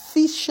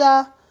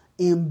artificer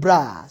in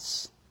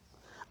brass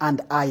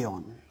and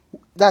iron.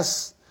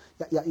 That's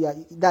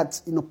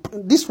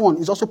this one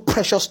is also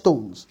precious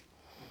stones,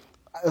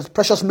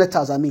 precious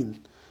metals,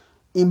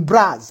 in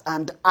brass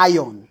and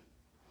iron.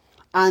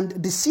 And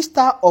the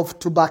sister of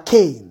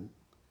Tubal-Cain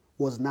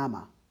was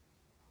Naamah.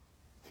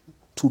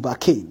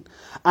 Tubal-Cain.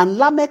 And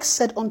Lamech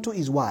said unto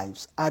his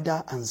wives,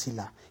 Ada and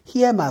Zillah,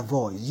 hear my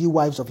voice, ye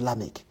wives of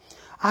Lamech.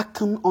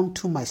 Hearken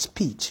unto my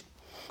speech.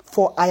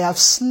 For I have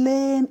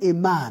slain a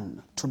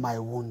man to my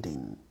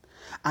wounding,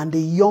 and a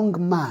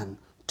young man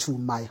to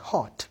my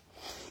hurt.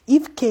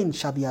 If Cain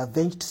shall be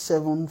avenged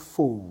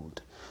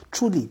sevenfold,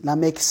 truly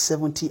Lamech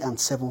 70 and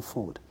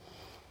sevenfold.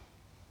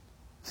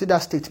 See that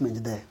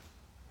statement there.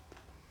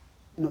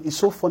 It's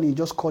so funny, you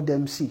just call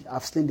them, see,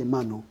 I've slain the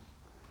man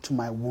to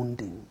my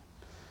wounding.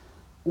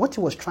 What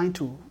he was trying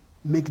to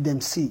make them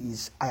see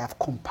is, I have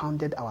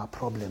compounded our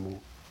problem.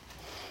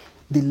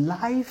 The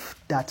life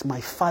that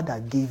my father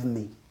gave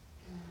me,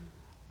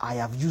 I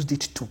have used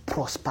it to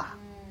prosper.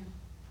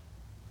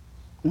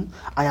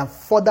 I have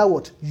further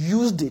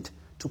used it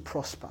to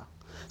prosper.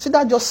 See,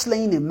 that just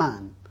slaying a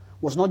man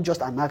was not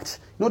just an act.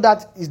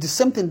 That is the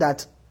same thing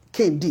that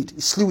Cain did.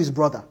 He slew his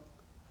brother.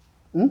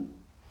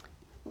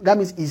 That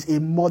means he's a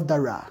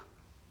murderer.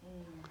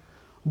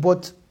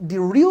 But the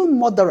real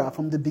murderer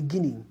from the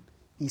beginning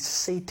is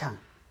Satan.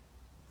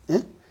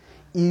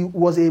 He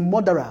was a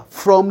murderer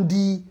from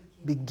the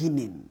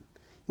beginning.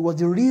 He was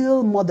the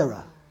real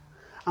murderer.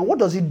 And what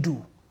does he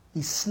do?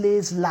 He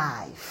slays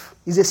life.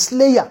 He's a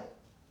slayer.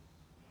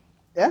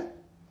 Yeah?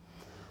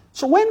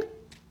 So when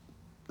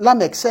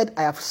Lamech said,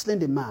 I have slain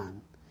the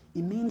man,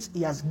 it means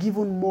he has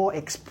given more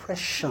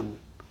expression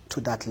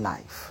to that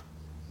life.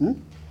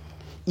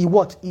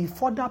 He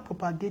further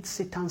propagates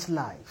Satan's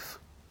life.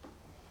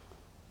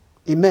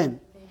 Amen.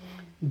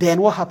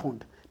 Then what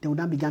happened? They would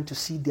now begin to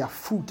see their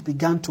fruit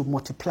began to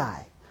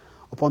multiply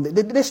upon them.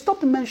 They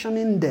stopped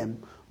mentioning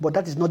them, but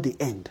that is not the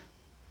end.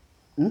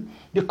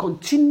 They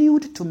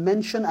continued to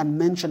mention and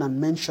mention and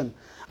mention.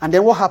 And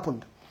then what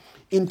happened?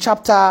 In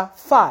chapter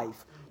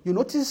 5, you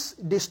notice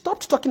they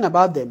stopped talking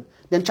about them.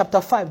 Then chapter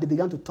 5, they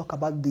began to talk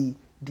about the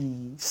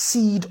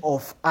seed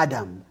of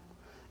Adam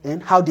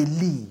and how they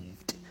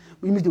lived.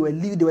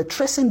 They were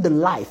tracing the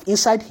life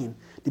inside him.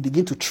 They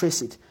begin to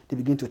trace it.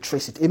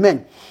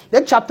 Amen.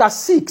 Then chapter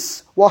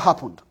 6, what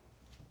happened?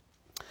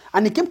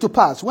 And it came to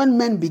pass, when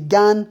men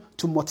began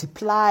to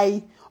multiply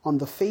on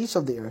the face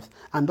of the earth,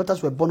 and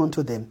daughters were born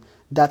unto them,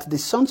 that the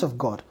sons of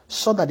God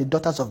saw that the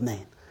daughters of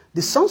men.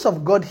 The sons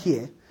of God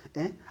here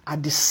are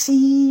the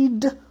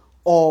seed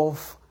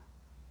of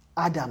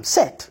Adam,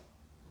 Seth.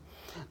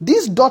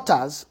 These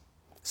daughters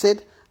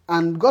said,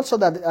 and God saw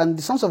that, and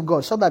the sons of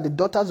God saw that the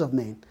daughters of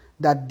men,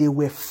 that they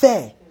were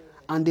fair,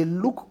 and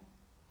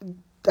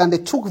they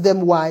took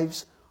them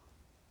wives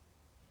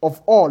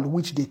of all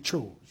which they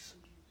chose.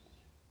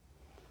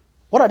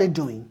 What are they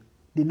doing?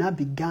 They now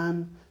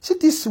began. See,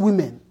 these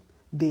women,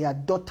 they are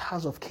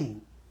daughters of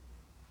Cain,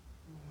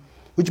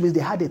 which means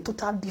they had a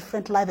total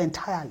different life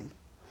entirely.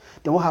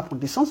 Then what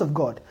happened? The sons of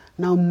God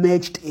now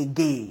merged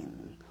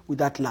again with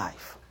that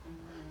life.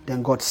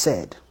 Then God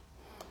said,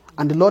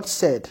 and the Lord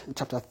said in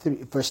chapter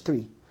 3, verse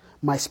 3,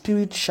 my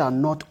spirit shall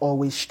not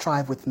always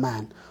strive with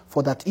man,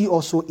 for that he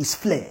also is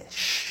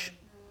flesh.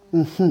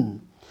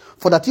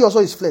 For that he also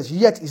is flesh,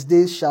 yet his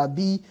days shall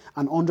be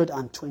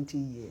 120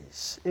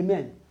 years.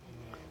 Amen.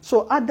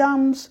 So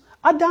Adam's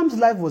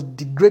life was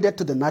degraded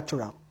to the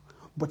natural,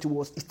 but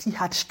it still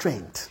had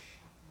strength.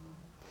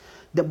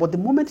 But the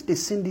moment they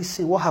sinned this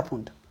sin, what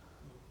happened?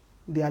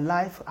 Their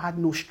life had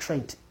no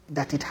strength.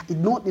 It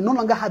no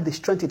longer had the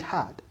strength it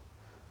had.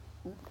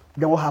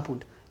 Then what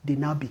happened? They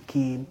now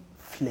became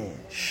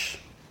flesh.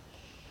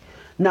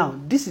 Now,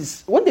 this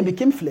is when they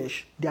became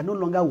flesh, they are no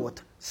longer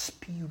what?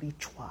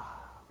 Spiritual.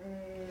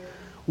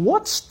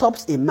 What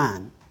stops a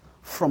man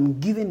from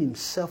giving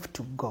himself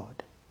to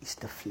God is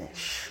the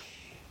flesh.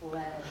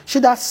 Wow. See,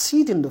 that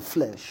seed in the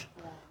flesh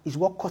is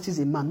what causes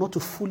a man not to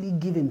fully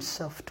give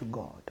himself to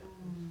God.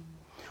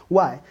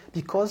 Why?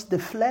 Because the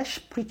flesh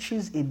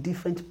preaches a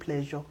different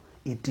pleasure,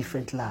 a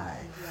different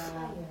life.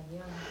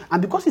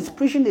 And because it's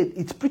preaching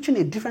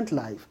a different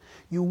life,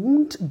 you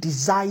won't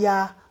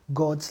desire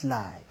God's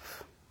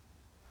life.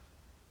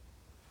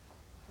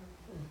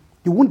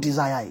 You won't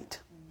desire it.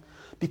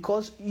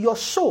 Because your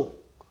soul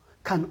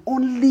can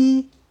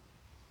only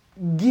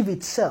give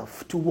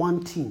itself to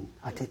one thing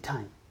at a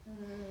time.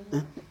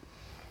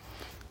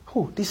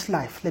 Oh, this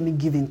life, let me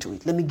give into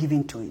it. Let me give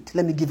into it.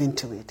 Let me give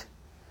into it.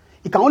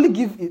 It can only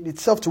give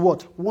itself to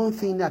what? One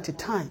thing at a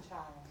time.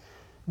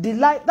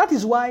 That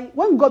is why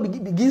when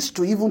God begins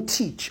to even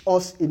teach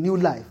us a new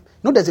life,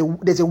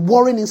 there's a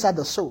warring inside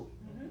the soul.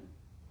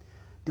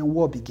 Then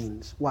war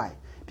begins. Why?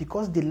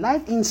 Because the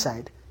life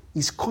inside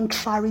is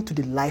contrary to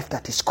the life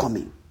that is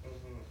coming.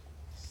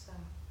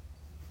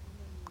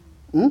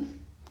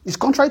 It's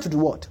contrary to the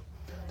what?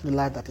 To the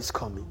life that is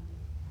coming.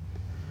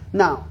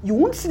 Now, you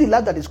won't see the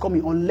life that is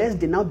coming unless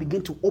they now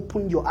begin to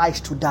open your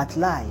eyes to that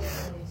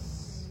life.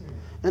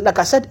 And like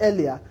I said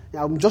earlier,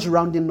 I'm just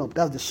rounding up.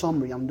 That's the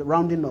summary. I'm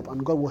rounding up,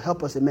 and God will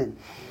help us. Amen.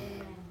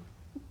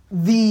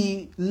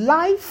 The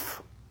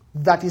life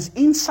that is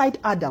inside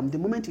Adam, the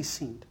moment he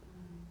sinned,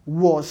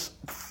 was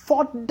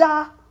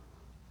further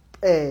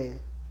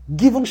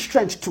given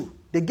strength to.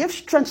 They gave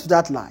strength to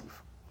that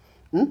life.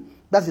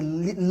 That's the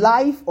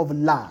life of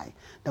lie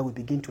that we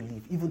begin to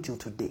live, even till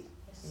today.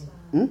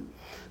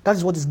 That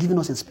is what is giving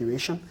us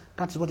inspiration.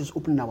 That is what is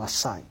opening our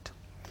sight.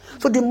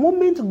 So the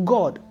moment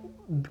God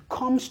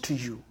comes to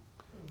you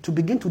to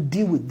begin to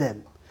deal with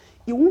them,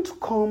 He won't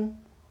come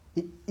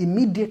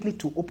immediately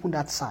to open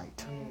that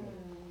sight.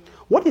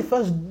 What He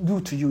first do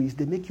to you is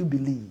they make you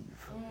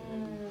believe.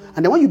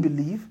 And then when you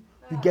believe,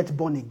 you get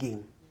born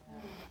again.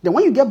 Then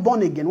when you get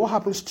born again, what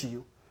happens to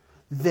you?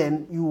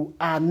 Then you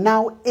are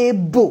now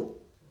able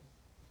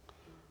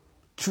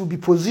to be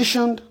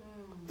positioned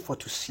for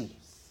to see.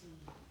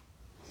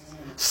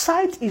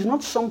 Sight is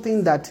not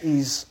something that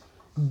is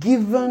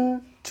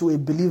given to a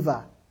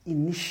believer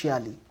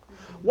initially.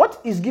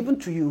 What is given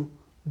to you,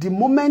 the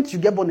moment you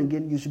get born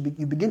again,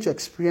 you begin to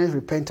experience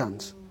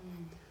repentance.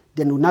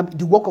 Then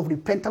the work of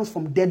repentance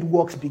from dead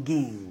works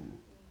begin.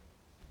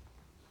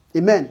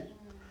 Amen.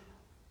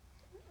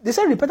 They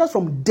say repentance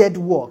from dead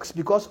works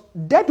because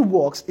dead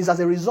works is as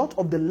a result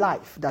of the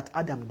life that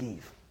Adam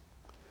gave.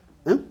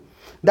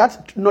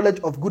 That knowledge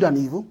of good and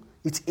evil,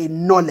 it's a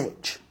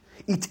knowledge.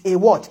 It's a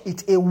what?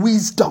 It's a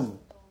wisdom.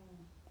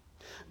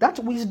 That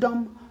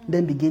wisdom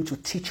then begin to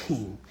teach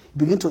him,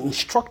 begin to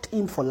instruct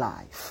him for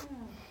life.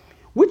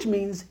 Which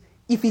means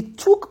if it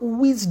took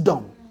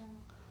wisdom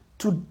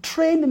to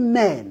train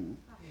men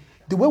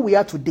the way we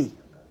are today,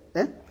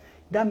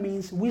 that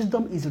means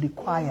wisdom is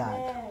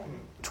required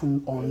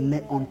to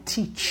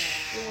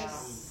unteach.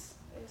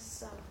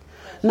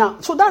 Now,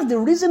 so that's the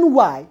reason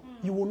why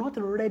you will not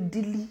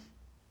readily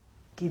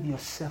give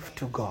yourself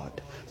to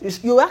God.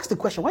 You ask the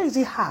question, why is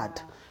it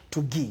hard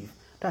to give?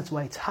 That's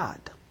why it's hard.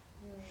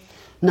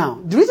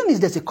 Now, the reason is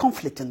there's a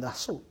conflict in that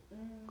soul.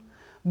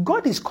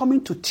 God is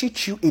coming to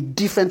teach you a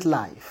different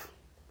life.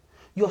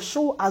 Your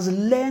soul has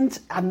learned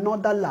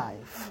another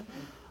life.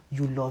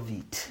 You love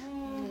it.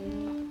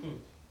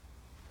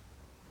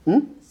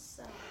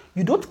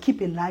 You don't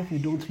keep a life you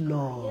don't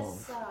love.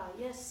 Yes, sir.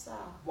 Yes, sir.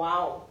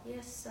 Wow.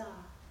 Yes, sir.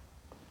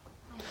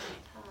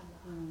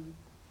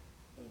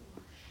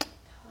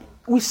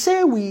 We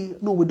say we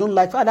don't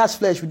like it. That's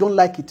flesh. We don't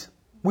like it.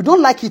 We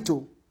don't like it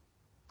too.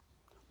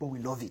 But we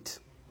love it.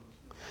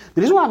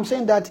 The reason why I'm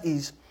saying that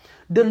is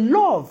the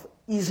love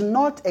is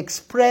not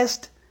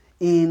expressed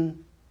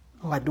in,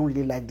 I don't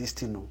really like this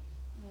thing. No.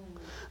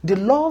 The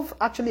love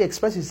actually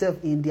expresses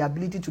itself in the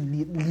ability to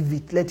leave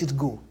it, let it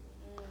go.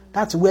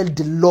 That's where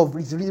the love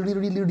is really,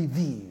 really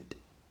revealed.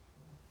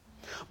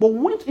 But we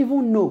won't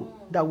even know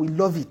that we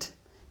love it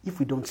if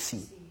we don't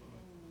see.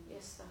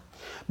 Yes, sir.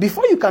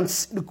 Before you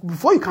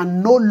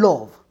can know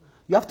love,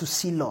 you have to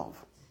see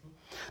love.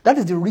 That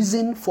is the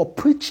reason for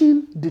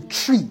preaching the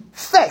tree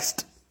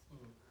first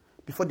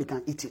before they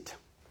can eat it.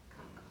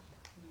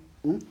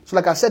 So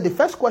like I said, the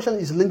first question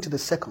is linked to the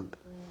second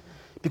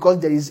because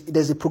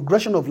there's a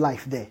progression of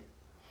life there.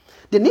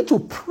 They need to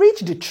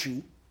preach the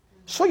tree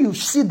so you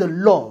see the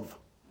love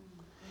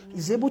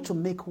is able to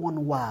make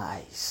one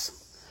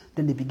wise.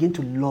 Then they begin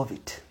to love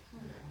it.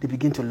 They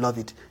begin to love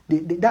it.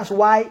 That's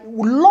why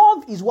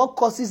love is what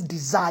causes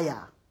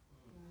desire.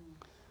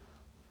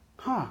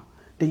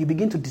 Then you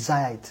begin to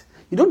desire it.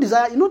 You don't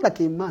desire, like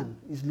a man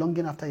is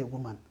longing after a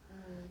woman.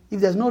 If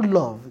there's no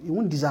love, you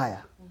won't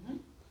desire.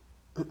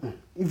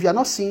 If you're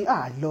not saying,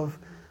 I love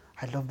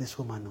this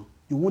woman, no,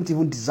 you won't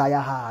even desire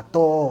her at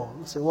all.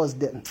 So what's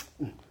that?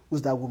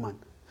 Who's that woman?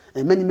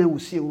 And many men will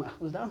say,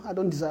 who's that? I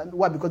don't desire.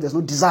 Why? Because there's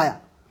no desire.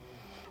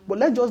 But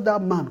let just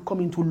that man come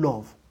into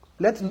love.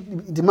 Let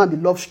the man be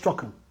love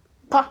stricken.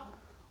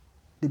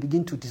 They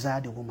begin to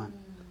desire the woman.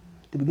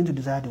 They begin to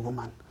desire the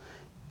woman.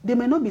 They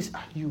may not be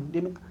you.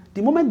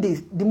 The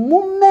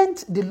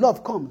moment the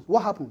love comes,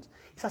 what happens?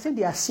 It's as if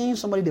they are seeing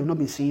somebody they've not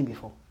been seeing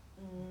before.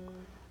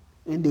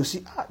 And they'll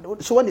see.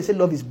 So when they say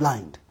love is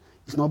blind,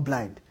 it's not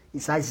blind.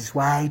 His eyes is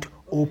wide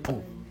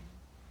open.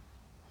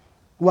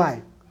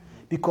 Why?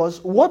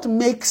 Because what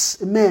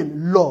makes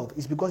men love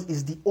is because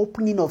it's the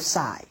opening of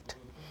sight.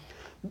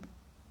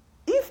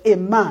 If a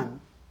man,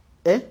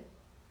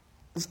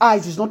 his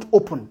eyes is not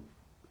open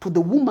to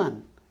the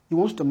woman he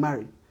wants to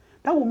marry,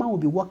 that woman will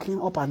be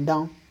walking up and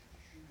down.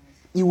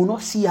 He will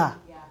not see her.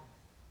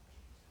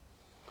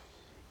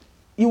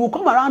 He will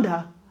come around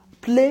her,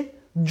 play,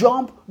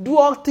 jump, do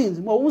all things.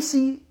 But won't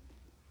see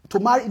to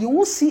marry. You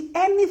won't see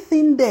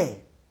anything there.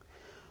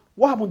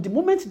 What happens? The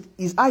moment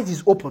his eyes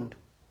is opened,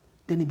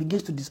 then he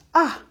begins to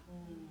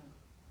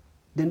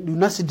then you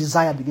now see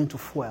desire begin to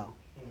fuel.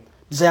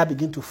 Desire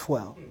begin to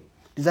fuel.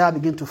 Desire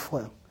begin to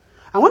fuel.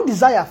 And when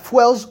desire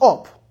fuels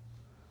up,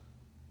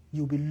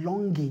 you'll be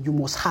longing. You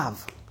must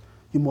have.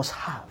 You must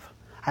have.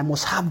 I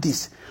must have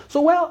this.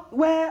 So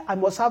where I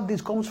must have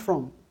this comes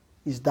from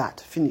is that.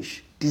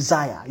 Finish.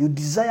 Desire. You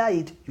desire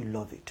it, you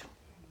love it.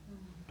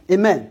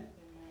 Amen.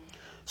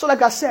 So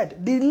like I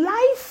said, the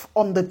life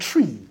on the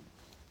tree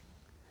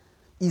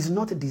is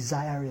not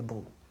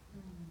desirable.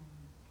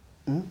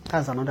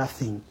 That's another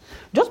thing.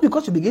 Just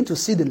because you begin to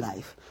see the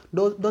life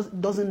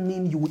doesn't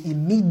mean you will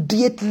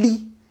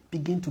immediately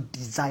begin to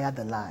desire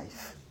the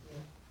life.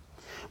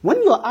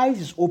 When your eyes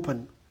is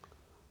open,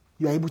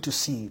 you are able to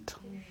see it.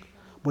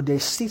 But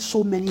there's still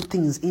so many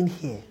things in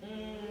here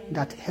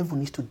that heaven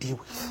needs to deal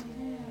with.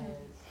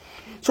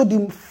 So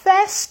the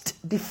first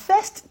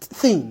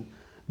thing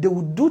they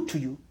will do to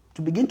you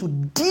to begin to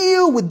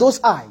deal with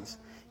those eyes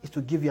is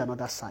to give you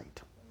another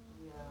sight.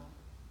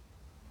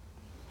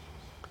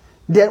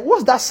 Then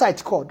what's that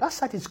sight called? That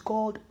sight is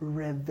called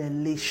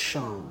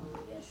revelation.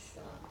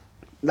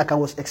 Like I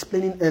was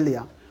explaining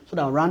earlier, so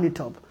that I'll round it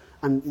up.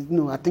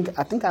 And I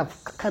think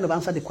I've kind of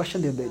answered the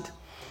question a bit.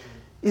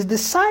 Is the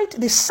sight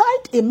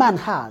a man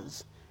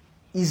has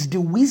is the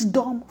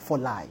wisdom for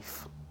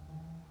life.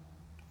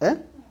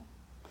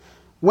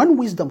 When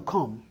wisdom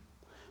comes,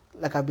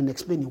 like I've been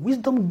explaining,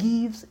 wisdom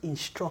gives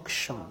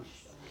instruction.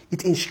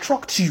 It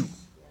instructs you.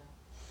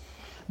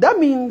 That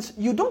means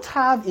you don't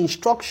have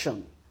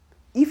instruction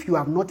if you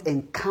have not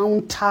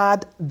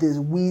encountered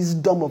the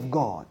wisdom of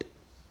God.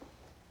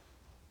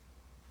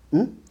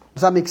 Does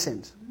that make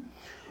sense?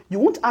 You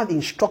won't have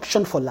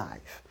instruction for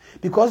life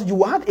because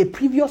you have a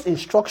previous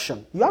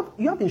instruction.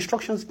 You have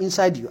instructions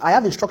inside you. I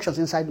have instructions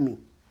inside me.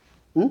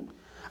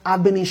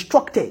 I've been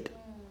instructed.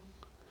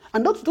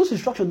 And those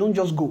instructions don't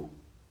just go.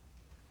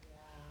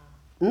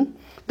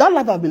 That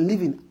life I've been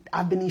living,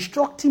 I've been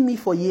instructing me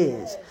for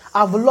years.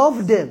 I've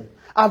loved them.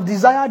 I've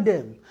desired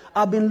them.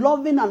 I've been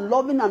loving and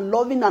loving and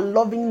loving and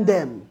loving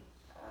them.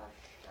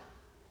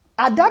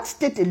 At that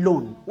state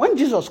alone, when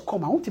Jesus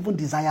comes, I won't even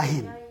desire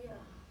him.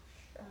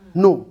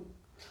 No.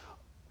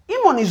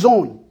 Him on his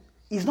own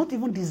is not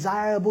even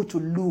desirable to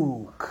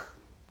look.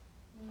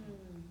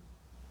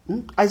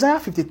 Isaiah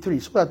 53,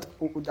 so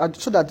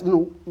that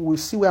we'll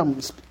see where I'm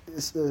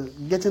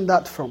getting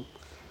that from.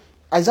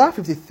 Isaiah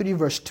 53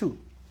 verse 2.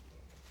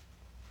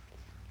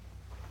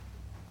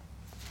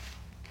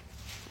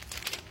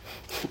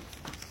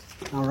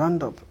 I'll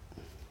round up.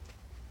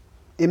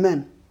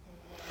 Amen.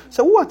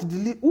 So who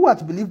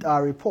hath believed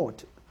our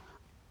report?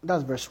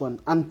 That's verse 1.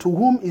 And to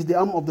whom is the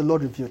arm of the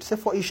Lord revealed? Say,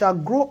 for it shall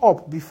grow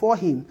up before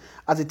him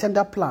as a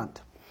tender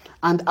plant,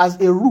 and as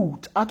a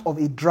root out of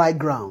a dry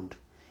ground.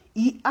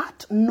 He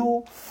hath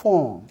no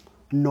form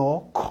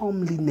nor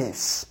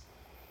comeliness.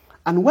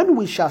 And when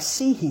we shall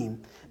see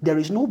him, there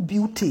is no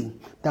beauty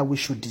that we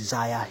should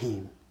desire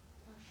him.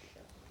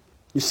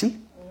 You see?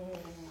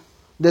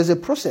 There's a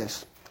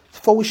process.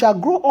 For we shall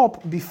grow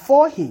up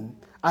before him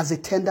as a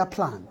tender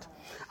plant,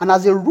 and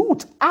as a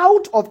root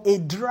out of a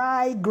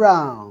dry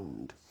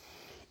ground.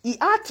 He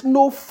hath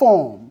no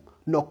form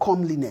nor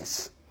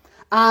comeliness.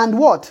 And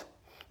what?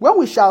 When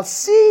we shall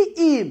see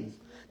him,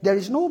 there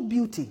is no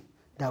beauty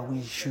that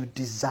we should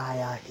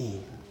desire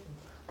him.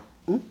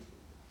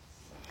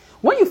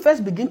 When you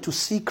first begin to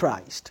see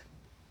Christ,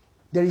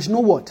 there is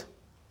no what?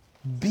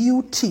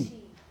 Beauty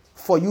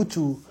for you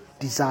to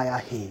desire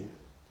him.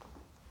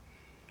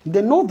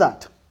 They know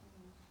that.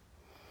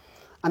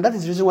 And that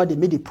is the reason why they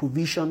made a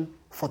provision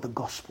for the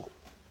gospel.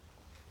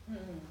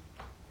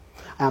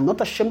 I am not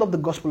ashamed of the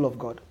gospel of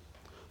God,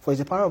 for it is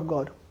the power of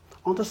God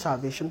unto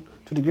salvation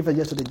to the Greek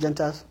to the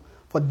Gentiles,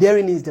 for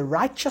therein is the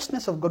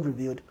righteousness of God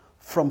revealed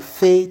from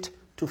faith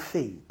to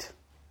faith.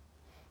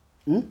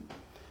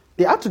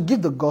 They have to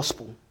give the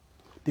gospel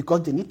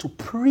because they need to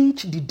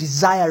preach the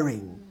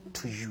desiring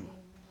to you.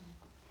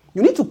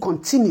 You need to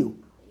continue.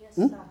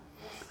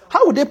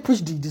 How would they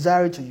preach the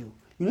desiring to you?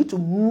 You need to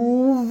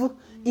move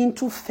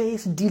into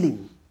faith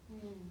dealing.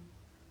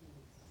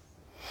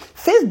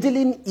 Faith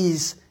dealing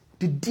is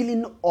the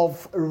dealing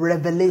of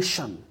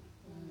revelation.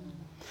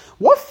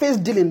 What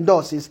faith dealing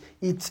does is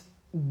it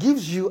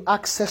gives you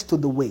access to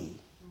the way.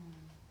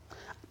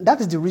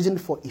 That is the reason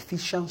for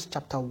Ephesians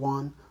chapter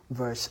 1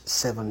 verse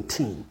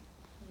 17.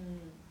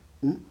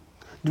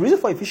 The reason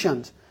for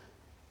Ephesians,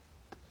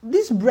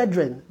 these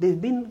brethren, they've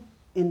been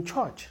in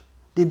church.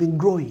 They've been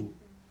growing.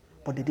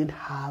 but they didn't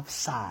have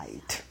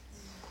sight.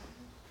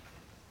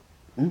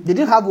 They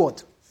didn't have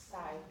what? Sight.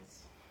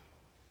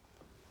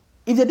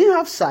 If they didn't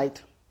have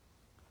sight,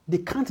 they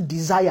can't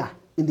desire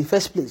in the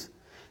first place.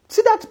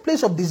 See, that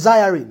place of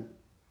desiring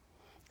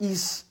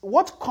is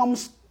what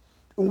comes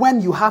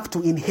when you have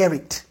to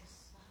inherit.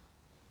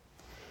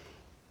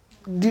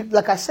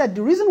 Like I said,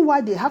 the reason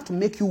why they have to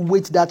make you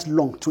wait that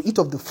long to eat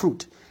of the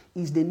fruit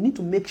is they need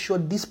to make sure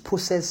this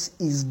process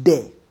is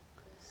there.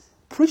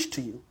 Preach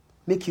to you,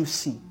 make you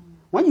see.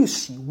 When you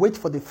see, wait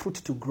for the fruit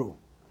to grow.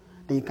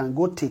 Then you can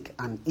go take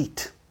and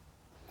eat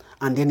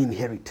and then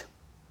inherit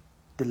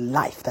the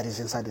life that is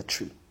inside the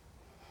tree.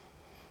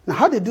 Now,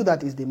 how they do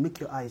that is they make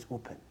your eyes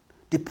open.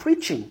 The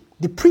preaching,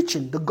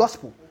 the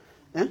gospel,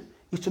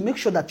 is to make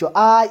sure that your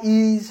eye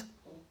is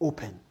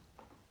open.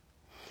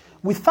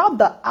 Without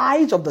the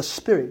eyes of the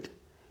Spirit,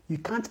 you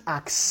can't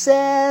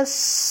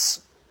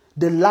access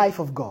the life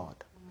of God.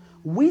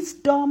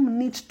 Wisdom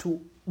needs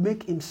to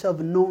make himself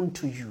known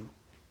to you.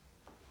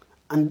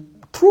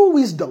 And through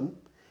wisdom,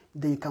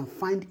 then you can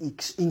find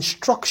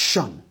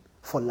instruction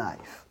for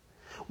life.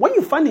 When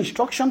you find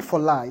instruction for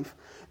life,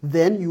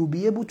 then you'll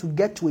be able to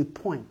get to a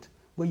point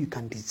where you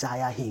can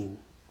desire him.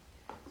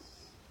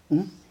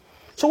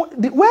 So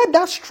where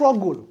that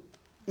struggle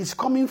is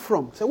coming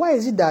from, so why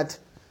is it that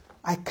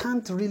I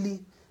can't really,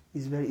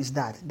 is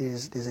that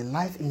there's a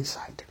life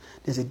inside.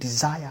 There's a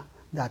desire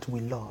that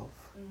we love.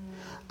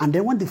 And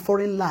then when the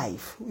foreign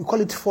life, we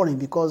call it foreign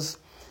because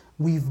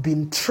we've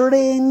been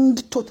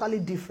trained totally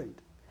different.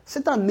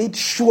 Satan made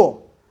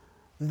sure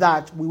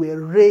that we were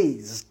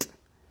raised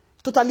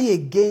totally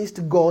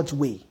against God's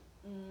way.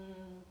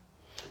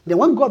 Then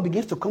when God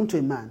begins to come to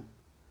a man,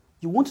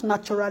 you won't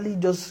naturally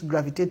just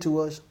gravitate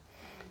towards.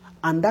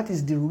 And that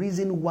is the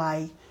reason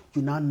why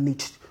you now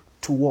need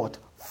to what?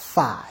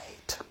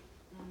 Fight.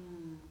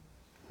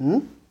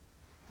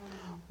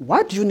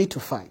 Why do you need to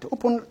fight?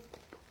 Open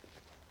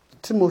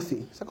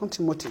Timothy, 2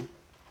 Timothy,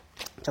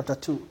 chapter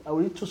 2. I will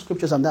read 2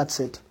 scriptures and that's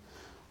it.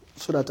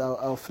 So that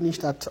I'll finish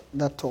that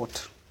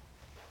thought.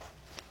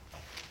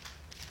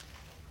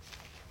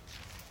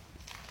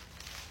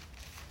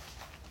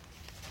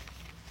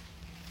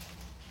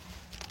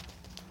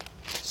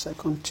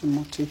 Second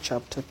Timothy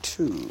chapter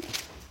 2.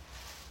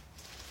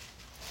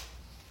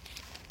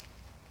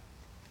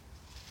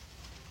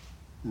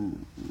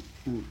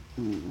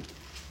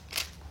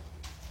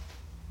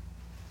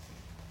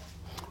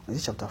 Is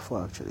it chapter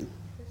 4 actually?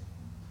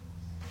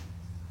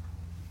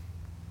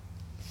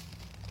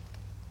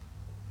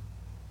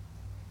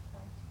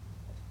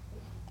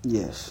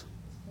 Yes.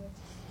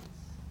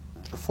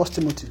 1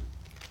 Timothy.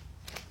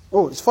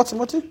 Oh, it's 4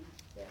 Timothy?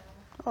 Yeah.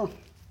 Oh.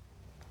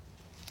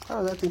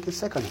 How did I think it's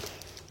second?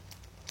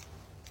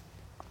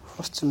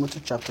 1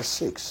 Timothy chapter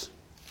 6.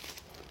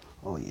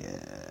 Oh, yeah.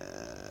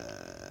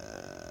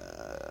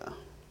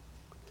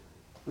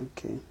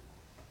 Okay.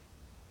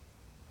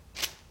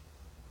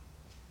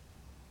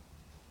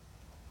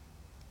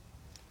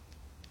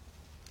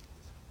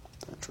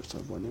 That trust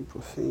avoiding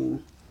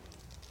profane.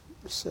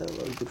 Serve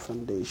a good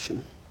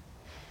foundation.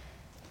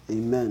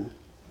 Amen.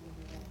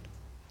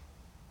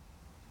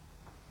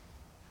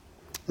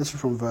 This is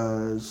from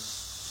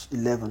verse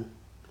 11.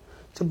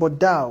 So, but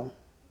thou,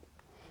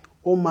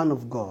 O man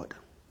of God,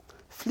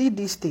 flee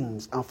these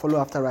things and follow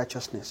after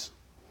righteousness,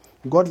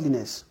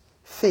 godliness,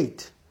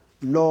 faith,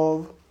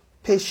 love,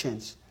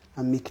 patience,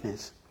 and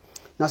meekness.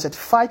 Now said,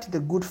 fight the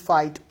good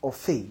fight of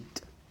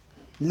faith.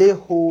 Lay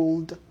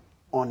hold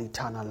on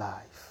eternal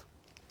life.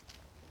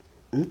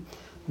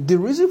 The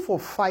reason for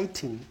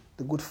fighting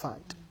the good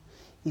fight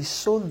is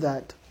so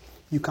that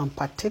you can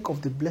partake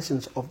of the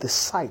blessings of the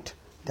sight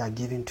they are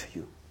given to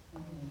you.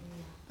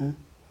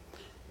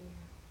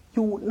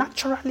 You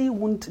naturally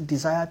won't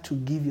desire to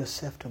give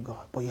yourself to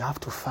God, but you have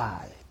to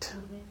fight.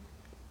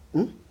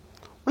 When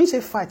you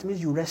say fight, it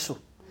means you wrestle.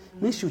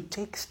 It means you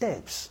take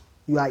steps.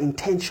 You are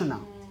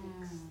intentional.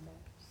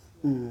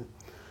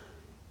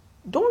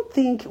 Don't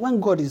think when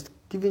God is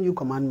giving you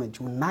commandments,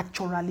 you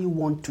naturally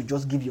want to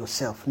just give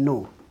yourself.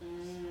 No.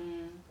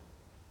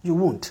 You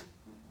won't.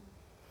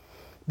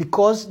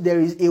 Because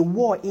there is a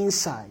war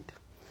inside.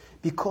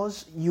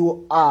 Because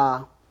you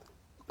are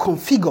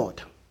configured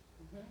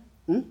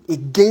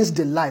against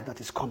the life that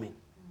is coming.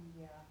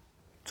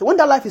 So when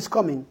that life is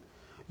coming,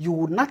 you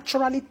will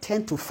naturally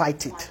tend to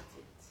fight it.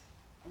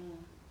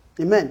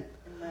 Amen.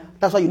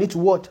 That's why you need to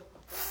what?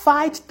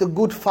 Fight the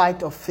good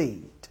fight of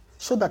faith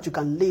so that you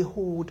can lay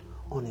hold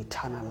on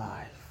eternal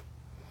life.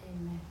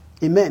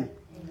 Amen.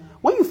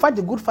 When you fight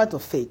the good fight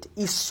of faith,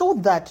 it's so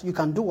that you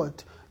can do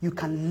what? You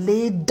can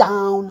lay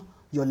down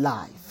your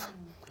life.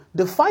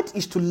 The fight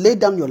is to lay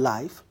down your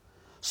life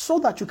so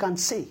that you can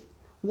say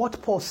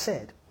what Paul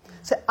said.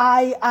 Say,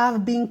 I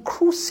have been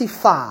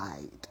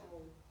crucified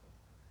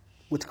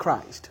with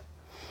Christ.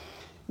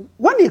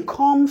 When it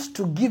comes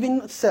to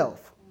giving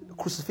self,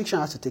 crucifixion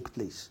has to take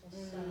place.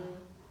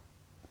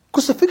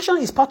 Crucifixion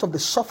is part of the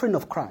suffering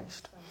of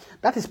Christ.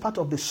 That is part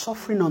of the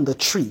suffering on the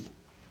tree.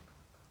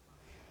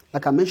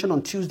 Like I mentioned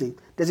on Tuesday,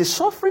 there's a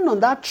suffering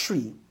on that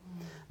tree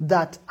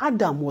that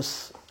Adam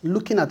was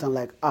looking at and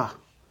like, I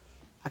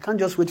can't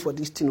just wait for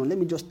this thing. Let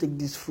me just take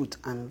this fruit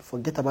and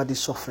forget about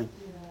this suffering.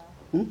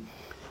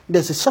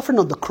 There's a suffering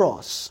of the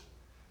cross.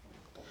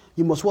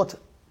 You must what?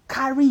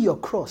 Carry your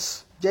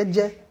cross.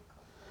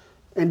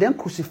 And then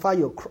crucify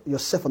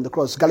yourself on the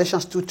cross.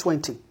 Galatians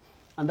 2:20.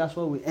 And that's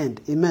where we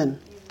end. Amen.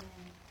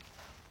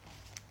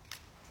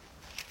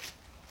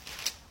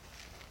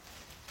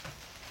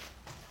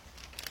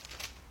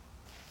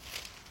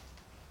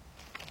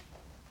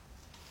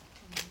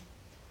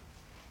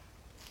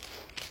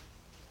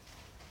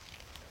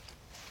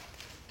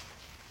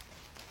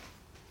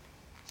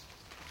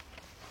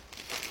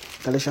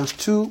 Galatians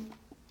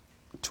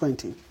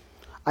 2:20.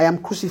 I am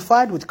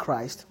crucified with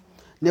Christ,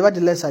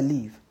 nevertheless I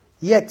live,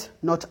 yet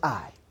not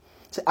I.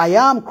 So I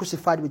am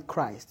crucified with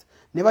Christ,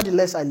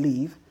 nevertheless I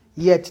live,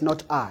 yet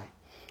not I.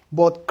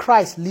 But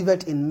Christ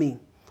liveth in me,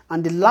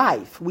 and the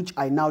life which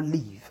I now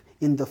live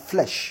in the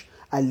flesh,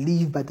 I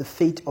live by the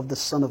faith of the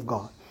Son of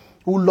God,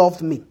 who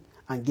loved me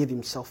and gave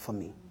himself for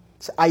me.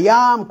 So I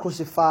am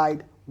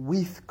crucified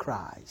with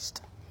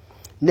Christ.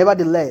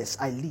 Nevertheless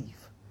I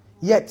live,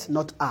 yet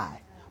not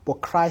I,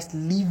 but Christ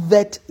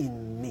liveth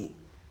in me.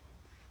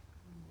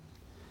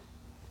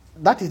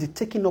 That is the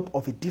taking up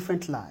of a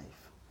different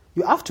life.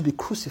 You have to be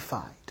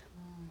crucified.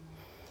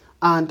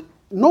 And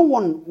no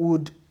one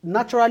would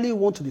naturally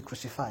want to be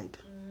crucified.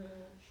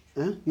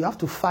 You have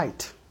to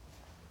fight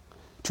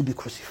to be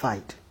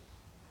crucified.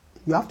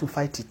 You have to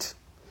fight it.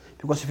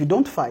 Because if you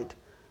don't fight,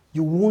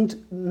 you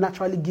won't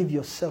naturally give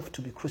yourself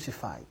to be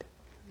crucified.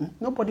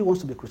 Nobody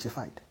wants to be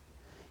crucified.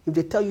 If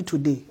they tell you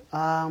today,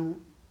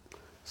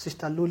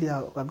 Sister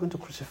Lulia, we are going to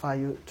crucify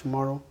you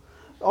tomorrow,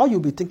 all you'll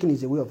be thinking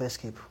is a way of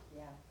escape.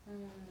 Yeah,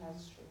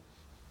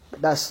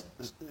 that's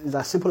true. It's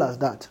as simple as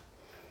that.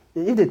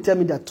 If they tell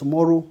me that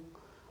tomorrow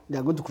they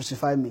are going to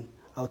crucify me,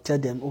 I'll tell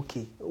them,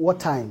 okay, what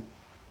time?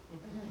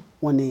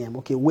 1 a.m.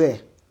 Okay, where?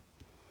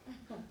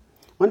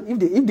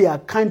 If they are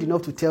kind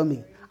enough to tell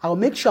me, I'll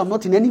make sure I'm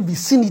not in any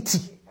vicinity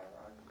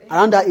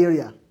around that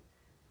area,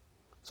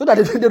 so that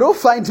they don't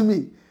find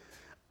me.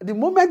 The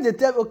moment they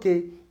tell,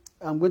 okay,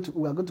 we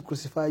are going to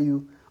crucify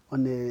you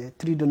on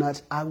 3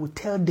 donuts, I will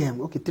tell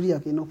them, okay, 3,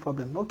 okay, no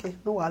problem. Okay,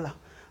 no wala.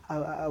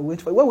 I'll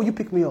wait for you. Where will you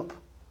pick me up?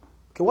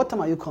 Okay, what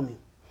time are you coming?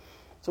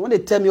 So when they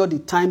tell me all the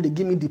time, they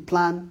give me the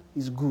plan,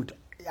 is good.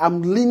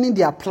 I'm leaning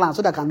their plan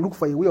so that I can look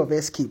for a way of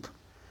escape.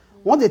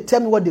 Once they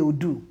tell me what they will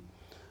do,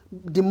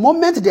 the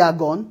moment they are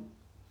gone,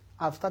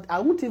 I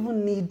won't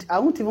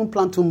even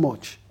plan too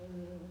much.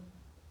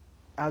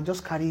 I'll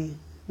just carry,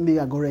 maybe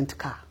I go rent a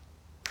car.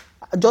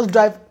 I just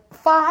drive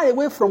far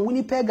away from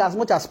Winnipeg as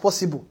much as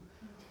possible.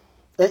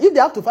 And if they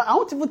have to fly, I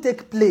won't even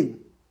take plane.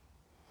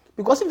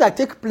 Because if I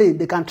take plane,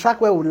 they can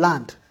track where we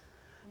land.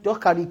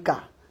 Just carry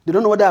car. They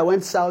don't know whether I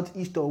went south,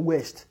 east, or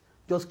west.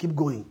 Just keep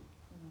going.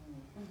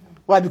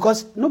 Why?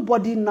 Because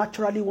nobody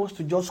naturally wants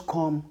to just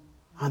come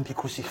and be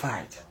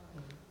crucified.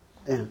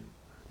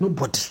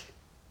 Nobody.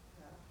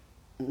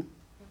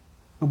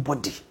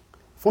 Nobody. If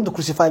you want to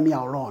crucify me,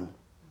 I'll run.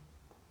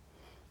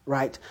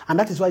 Right? And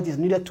that is why it is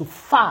needed to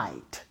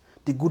fight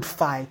the good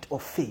fight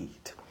of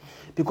faith.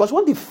 Because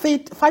when the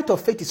fight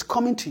of faith is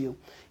coming to you,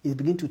 it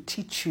begins to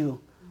teach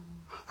you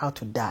how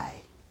to die.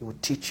 It will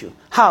teach you.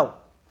 How?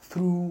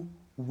 Through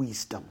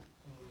wisdom.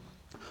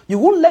 You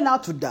won't learn how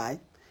to die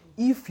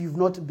if you've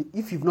not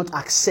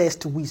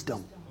accessed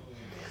wisdom.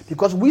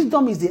 Because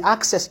wisdom is the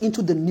access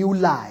into the new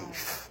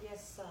life.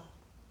 Yes, sir.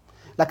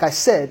 Like I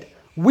said,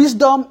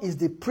 wisdom is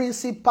the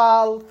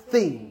principal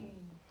thing.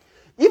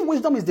 If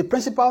wisdom is the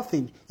principal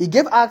thing, he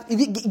gave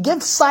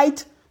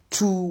sight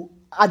to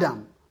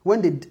Adam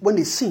when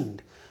they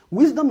sinned.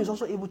 Wisdom is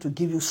also able to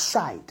give you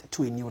sight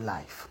to a new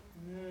life.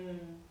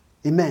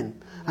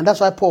 Amen. And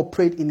that's why Paul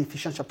prayed in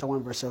Ephesians chapter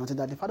 1 verse 17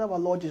 that the Father of our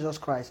Lord Jesus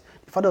Christ,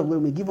 the Father of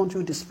glory, may give unto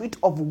you the spirit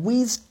of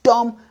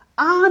wisdom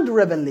and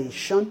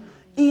revelation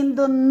in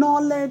the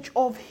knowledge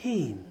of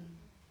him.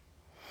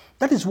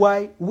 That is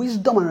why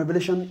wisdom and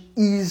revelation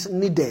is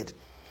needed.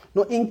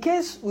 Now, in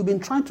case we've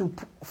been trying to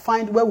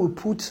find where we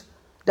put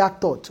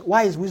that thought,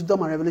 why is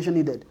wisdom and revelation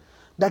needed?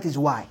 That is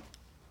why.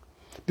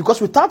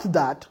 Because without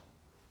that,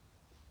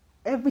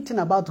 everything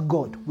about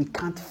God we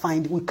can't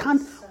find. We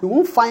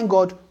won't find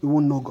God, we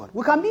won't know God.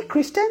 We can be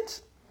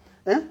Christians,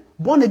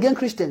 born again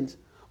Christians.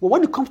 But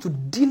when it comes to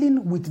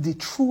dealing with the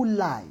true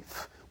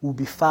life, we'll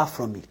be far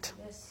from it.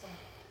 Yes, sir.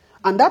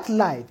 And that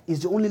life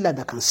is the only life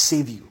that can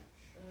save you.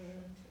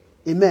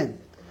 Amen.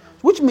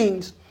 Which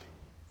means,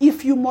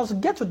 if you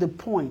must get to the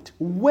point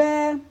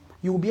where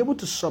you will be able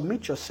to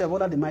submit yourself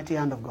under the mighty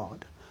hand of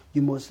God,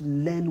 you must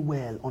learn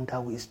well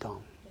under wisdom.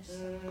 Yes,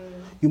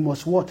 You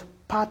must what?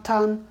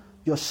 Pattern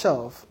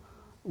yourself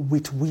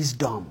with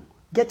wisdom.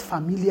 Get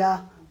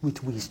familiar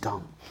with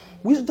wisdom.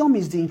 Wisdom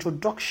is the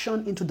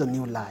introduction into the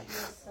new life.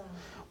 yes, sir.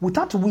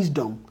 Without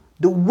wisdom,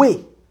 the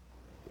way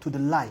to the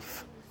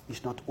life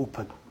is not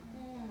open.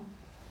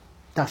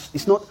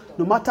 It's not,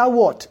 no matter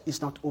what,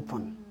 it's not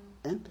open.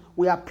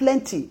 We are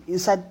plenty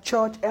inside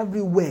church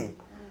everywhere.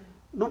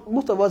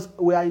 Most of us,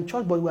 we are in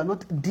church, but we are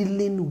not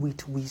dealing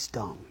with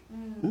wisdom.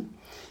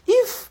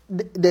 If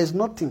there's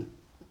nothing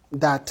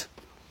that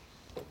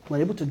we're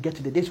able to get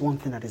today, there's one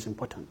thing that is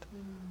important.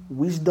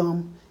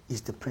 Wisdom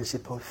is the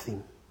principal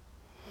thing.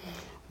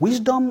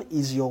 Wisdom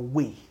is your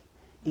way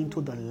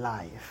into the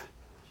life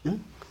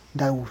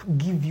that will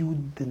give you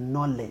the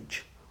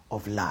knowledge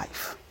of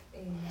life.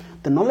 Amen.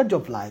 The knowledge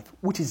of life,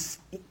 which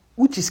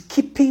is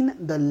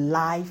keeping the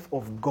life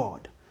of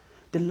God.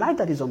 The life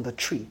that is on the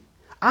tree,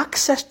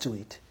 access to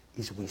it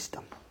is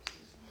wisdom.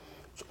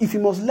 So if you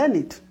must learn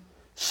it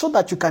so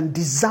that you can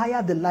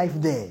desire the life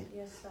there,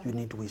 Yes, sir. you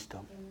need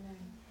wisdom. Amen.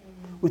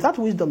 Amen. Without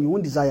wisdom, you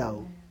won't desire.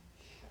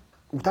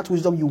 Without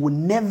wisdom, you will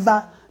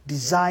never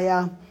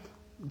desire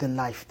the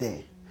life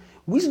there.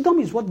 Wisdom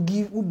is what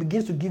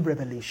begins to give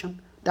revelation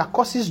that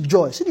causes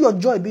joy. See your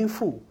joy being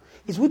full.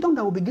 It's wisdom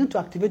that will begin to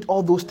activate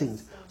all those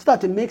things so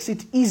that it makes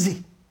it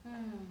easy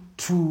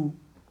to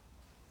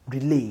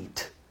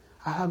relate.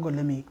 God,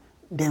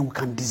 then we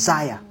can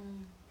desire.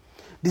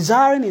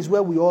 Desiring is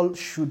where we all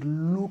should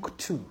look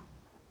to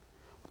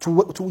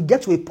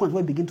get to a point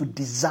where we begin to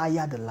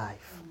desire the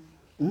life.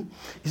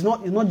 It's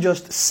not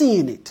just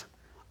seeing it,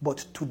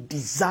 but to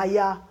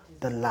desire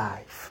the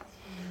life.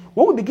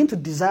 When we begin to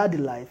desire the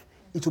life,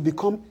 it will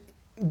become,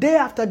 day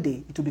after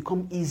day, it will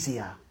become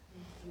easier.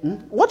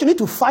 What you need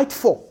to fight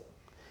for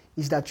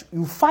is that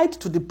you fight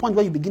to the point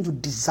where you begin to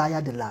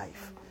desire the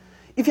life.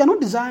 If you're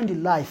not desiring the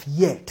life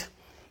yet,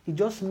 it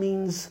just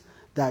means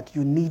that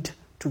you need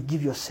to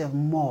give yourself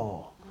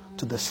more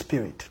to the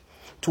Spirit,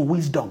 to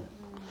wisdom.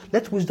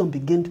 Let wisdom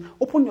begin.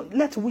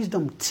 Let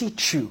wisdom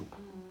teach you.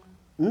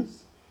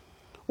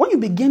 When you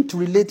begin to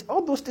relate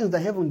all those things that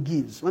heaven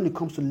gives when it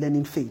comes to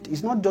learning faith,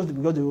 it's not just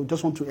because they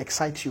just want to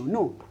excite you.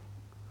 No.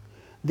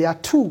 They are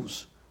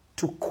tools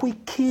to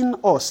quicken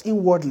us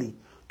inwardly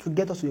to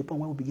get us to a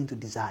point where we begin to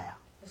desire.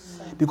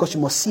 Because you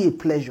must see a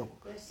pleasure.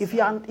 If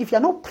you are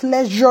not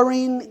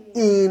pleasuring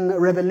in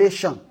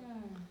revelation,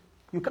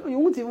 you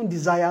won't even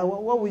desire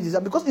what we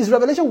desire. Because it's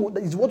revelation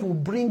is what will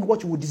bring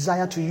what you will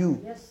desire to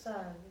you. Yes,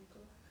 sir.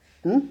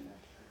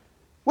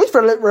 Which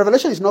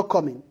revelation is not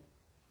coming,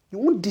 you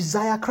won't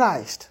desire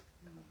Christ.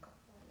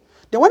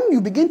 Then when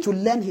you begin to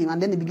learn him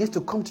and then he begins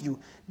to come to you,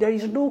 there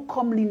is no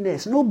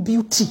comeliness, no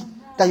beauty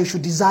that you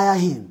should desire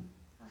him.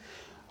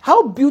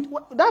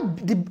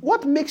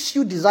 What makes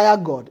you desire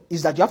God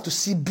is that you have to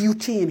see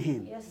beauty in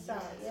him. Yes,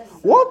 sir. Yes, sir.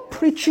 What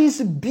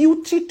preaches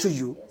beauty to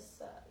you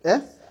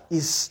Yes, sir.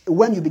 is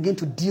when you begin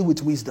to deal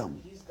with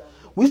wisdom.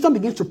 Wisdom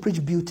begins to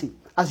preach beauty.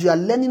 As you are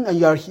learning and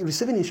you are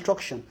receiving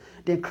instruction,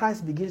 then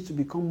Christ begins to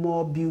become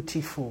more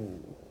beautiful.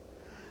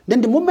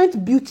 Then the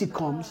moment beauty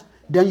comes,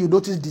 then you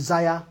notice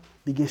desire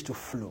begins to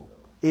flow.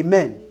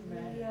 Amen.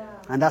 Yeah.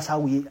 And that's how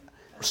we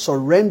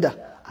surrender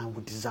and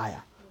we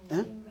desire.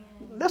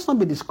 Let's not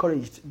be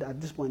discouraged at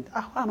this point.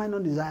 Why am I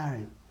not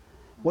desiring?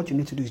 What you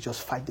need to do is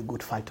just fight the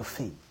good fight of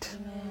faith.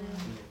 Amen.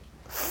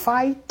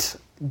 Fight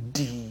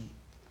the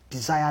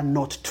desire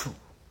not to.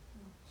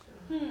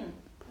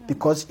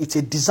 Because it's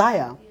a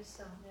desire Yes,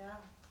 sir. Yeah.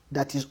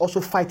 that is also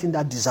fighting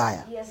that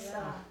desire. Yes,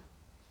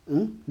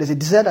 sir. There's a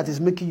desire that is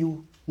making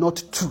you not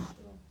to.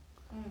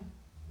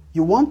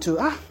 You want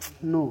to,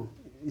 no,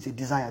 it's a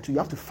desire too. You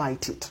have to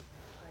fight it.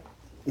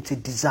 It's a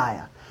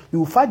desire. You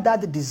will fight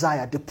that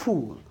desire, the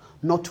pull,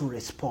 not to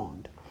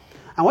respond.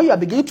 And when you are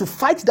beginning to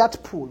fight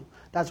that pull,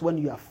 that's when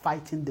you are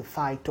fighting the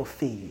fight of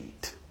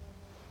faith.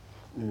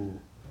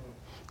 Amen.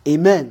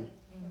 Amen.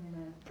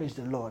 Praise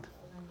the Lord.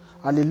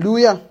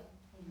 Hallelujah.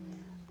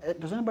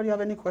 Does anybody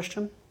have any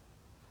question?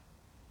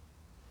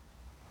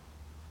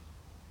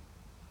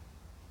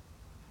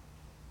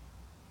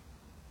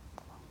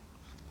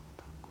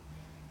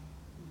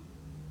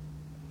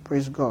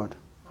 Praise God.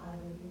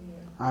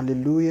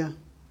 Hallelujah.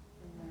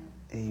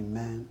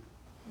 Amen.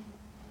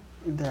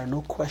 If there are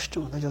no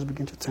questions, let's just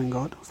begin to thank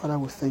God. Father,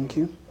 we thank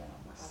you.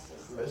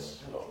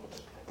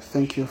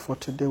 Thank you for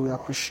today. We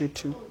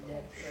appreciate you.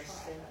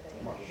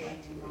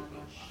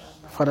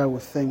 Father, we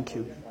thank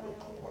you.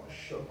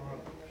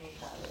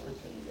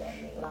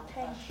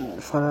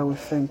 Father, we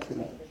thank you.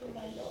 Thank you,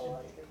 my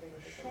Lord.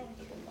 Thank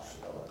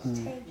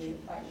you,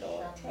 my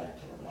Lord. Thank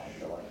you, my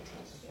Lord.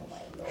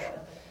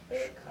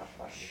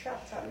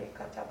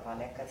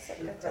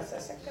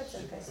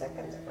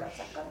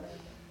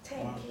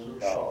 Thank you,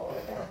 Lord.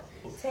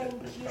 Thank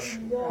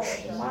you, Lord.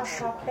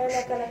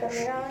 Makapela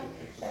kalakalian,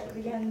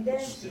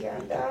 legrendencia,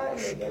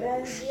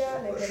 legrendencia.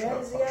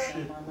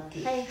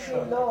 Thank you,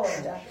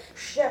 Lord.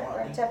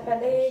 Shepherd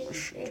tepele,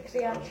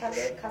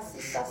 ikriantale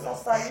kasisa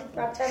sasali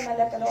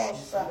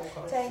pratemelekalosa.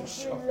 Thank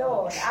you,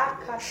 Lord.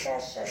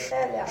 Akatesha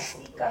telia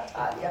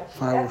sikatalia.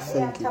 Father, we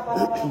thank you.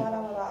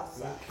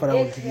 Father,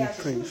 we give you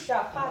praise.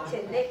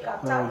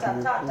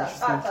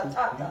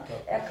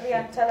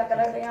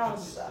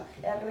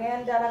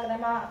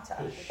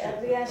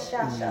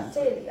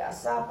 Shasha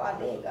Sapa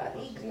Lega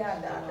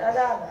Ligrianda da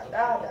da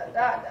da da da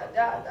da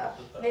da da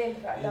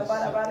Nebra da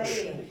Barabare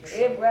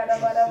Ebra da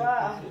Baraba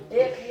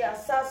Ekria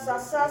sa sa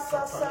sa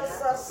sa sa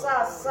sa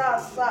sa sa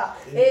sa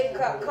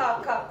Eka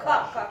ka ka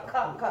ka ka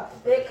ka ka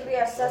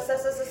Ekria sa sa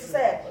sa sa sa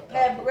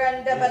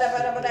Ebranda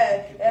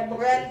Barabara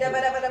Ebranda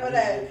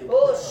Barabara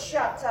Oh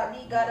Shata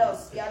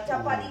Ligados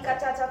Yatapalika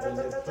ta ta ta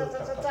ta ta ta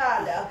ta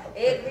ta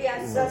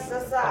Ekria sa sa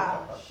sa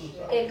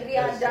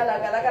Ekrianda la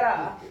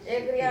galagara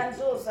Ekrian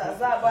Zusa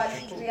Zaba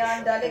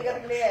Ligrianda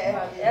Legare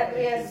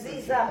Ekria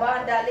Ziza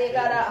Banda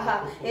Legara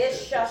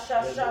Esha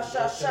sha sha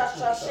sha sha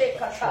sha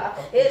shekata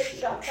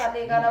Esha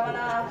Talegara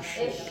Mana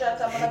Esha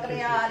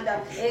Tamalagrianda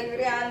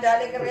Egrianda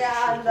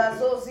Legrianda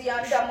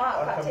Zozianda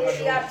Maka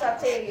Telia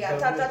Tatelia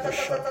Tata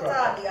Tata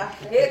Tatalia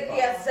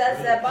Egria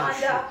Zaza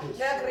Banda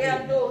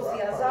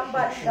Egriandozia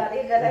Zamba Liga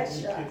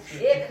Legaresha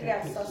Egria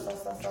Sasa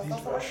Sasa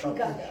Sasa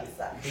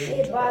Ligadasa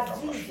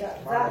Ebaziza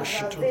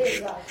Zaza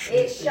Zeza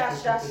Esha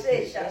Sha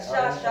Sha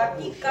Sha Sha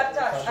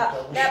Kikata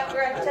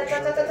Napra Tata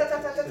Tata Tata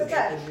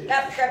Tata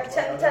Napra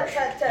Tata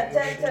Tata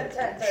Tata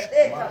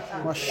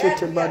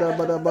Mashete bada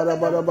bada bada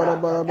bada bada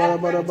bada bada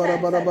bada bada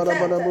bada bada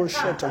bada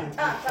bushata.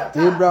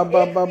 Ibra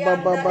baba baba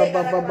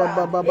baba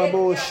baba baba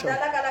busha.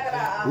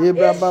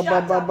 Ibra baba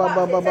baba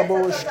baba baba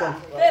busha.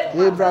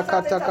 Ibra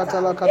kata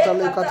kata la kata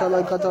la kata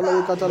la kata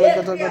la kata la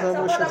kata kata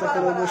bushata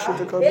kata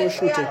bushata kata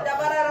bushata.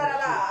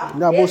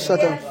 Na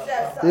bushata.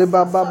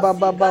 Ibra baba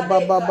baba baba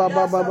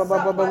baba baba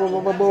baba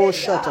baba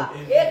bushata.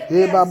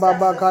 Ibra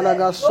baba kala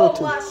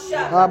gasote.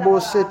 Abo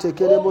sete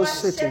kere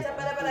busete.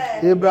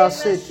 Hebra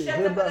City,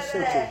 Hebra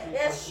City,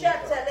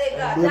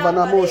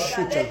 Hebra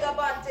Moshita,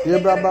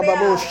 Hebra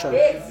Bababosha,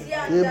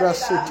 Hebra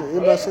City,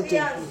 Hebra City,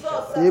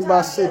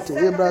 Hebra City,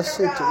 Hebra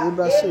City,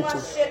 Hebra City.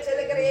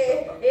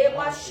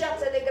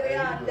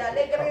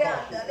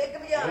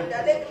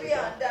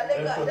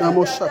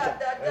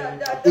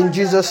 In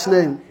Jesus'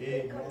 name,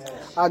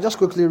 I'll just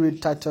quickly read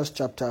Titus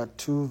chapter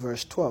 2,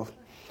 verse 12.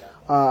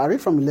 I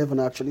read from 11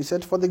 actually. It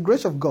said, "For the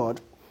grace of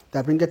God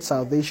that bringeth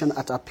salvation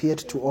hath appeared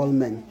to all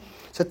men."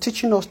 So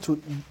teaching us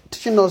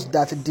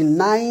that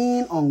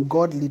denying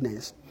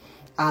ungodliness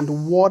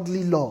and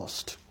worldly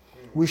lust,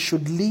 we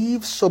should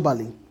live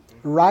soberly,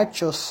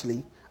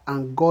 righteously,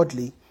 and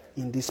godly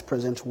in this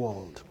present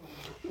world.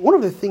 One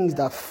of the things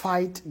that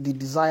fight the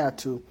desire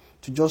to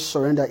just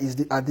surrender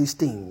are these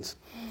things,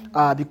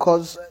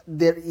 because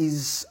there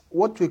is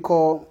what we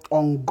call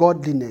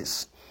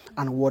ungodliness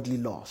and worldly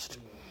lust.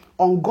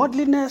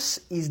 Ungodliness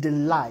is the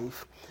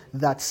life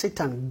that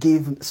Satan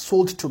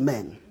sold to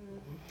men.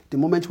 The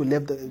moment we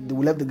left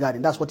the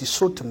garden, that's what he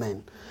sold to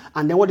men.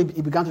 And then what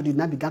he began to do,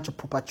 he began to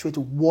perpetuate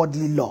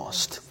worldly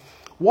lust.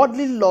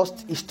 Worldly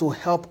lust is to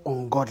help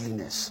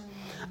ungodliness.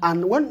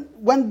 And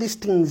when these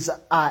things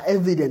are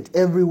evident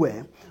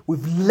everywhere,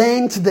 we've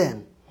learned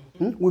them.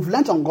 We've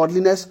learned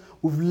ungodliness,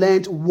 we've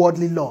learned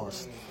worldly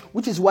lust,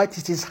 which is why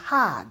it is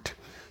hard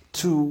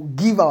to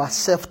give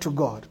ourselves to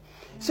God.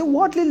 See,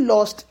 worldly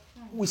lust,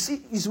 we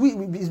see, is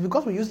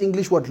because we use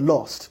English word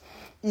lust.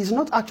 It's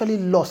not actually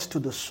lust to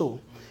the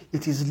soul.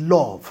 It is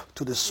love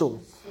to the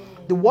soul.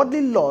 The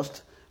worldly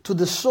lust to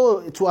the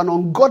soul, to an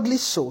ungodly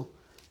soul,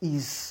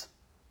 is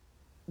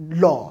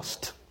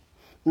lust.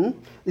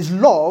 It's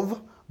love,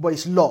 but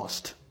it's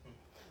lust.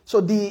 So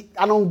an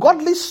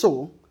ungodly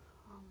soul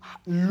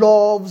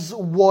loves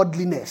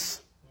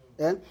worldliness.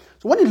 Yeah?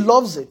 So when it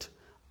loves it,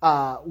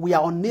 we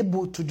are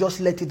unable to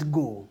just let it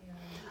go.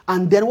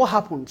 And then what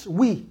happens?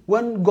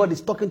 When God is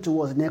talking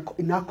to us, it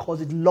now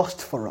calls it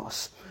lust for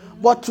us.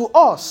 But to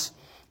us,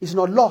 it's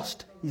not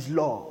lust, it's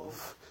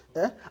love.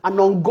 An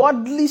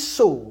ungodly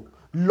soul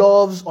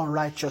loves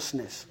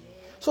unrighteousness.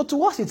 So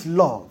to us, it's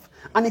love.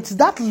 And it's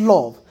that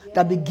love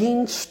that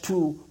begins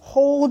to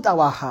hold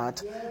our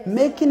heart,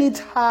 making it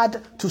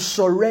hard to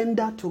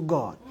surrender to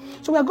God.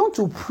 So we are going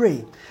to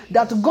pray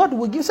that God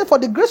will give, say, for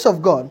the grace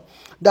of God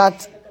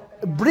that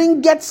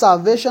bringeth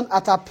salvation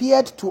hath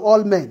appeared to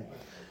all men.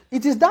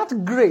 It is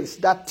that grace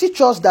that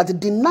teaches us that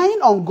denying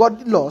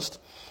ungodliness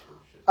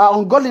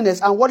and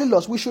worldly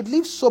lust, we should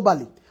live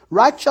soberly,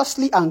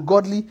 righteously, and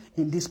godly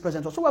in this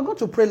present world. So we're going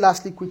to pray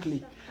lastly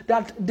quickly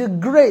that the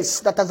grace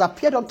that has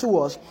appeared unto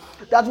us,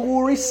 that we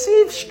will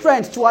receive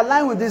strength to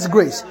align with this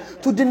grace,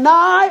 to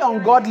deny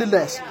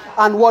ungodliness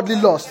and worldly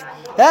lust.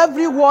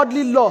 Every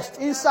worldly lust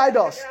inside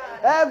us,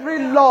 every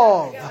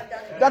lust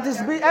that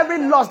is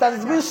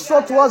being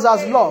sold to us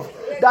as love,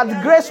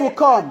 that grace will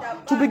come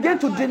to begin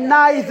to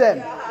deny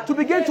them, to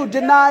begin to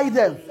deny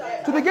them,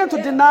 to begin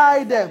to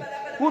deny them.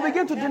 We'll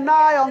begin to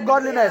deny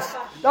ungodliness.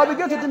 They'll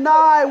begin to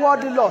deny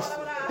worldly lust.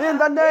 In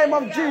the name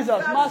of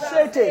Jesus.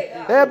 Masete.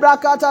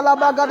 Ebrakata la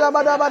bagada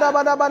bada bada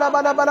bada bada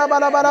bada bada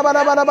bada bada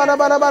bada bada bada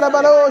bada bada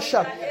bada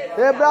osha.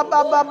 Ebra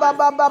ba ba ba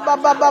ba ba ba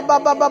ba ba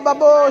ba ba ba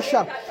ba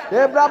osha.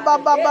 Ebra ba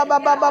ba ba ba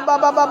ba ba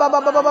ba ba ba ba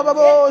ba ba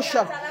ba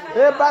osha.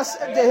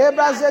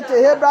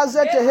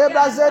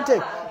 Hebrazete.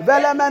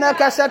 Velemene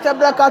kasete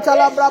brakata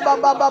la bra ba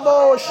ba ba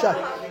osha.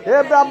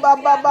 Ebra ba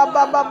ba ba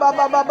ba ba ba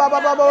ba ba ba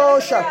ba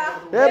osha.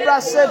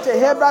 Hebrazete.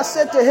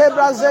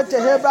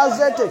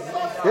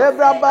 The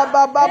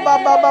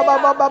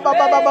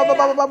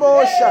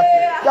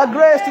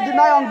grace to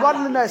deny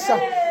ungodliness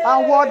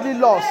and worldly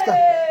lust.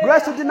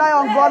 Grace to deny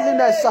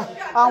ungodliness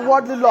and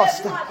worldly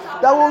lust.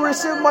 That we will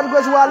receive more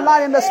grace. We are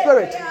aligned in the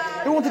spirit.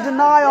 We want to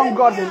deny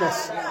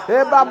ungodliness.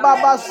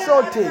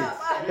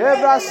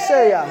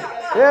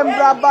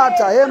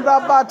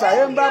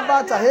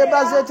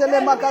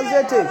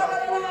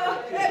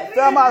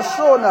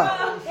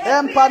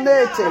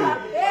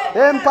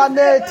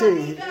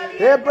 Empanete,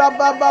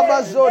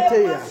 Ebrababa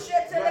Zotea,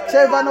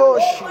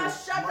 Tevanoshi,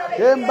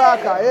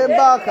 Embaka,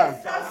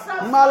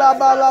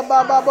 Malabala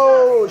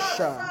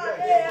Bababosha,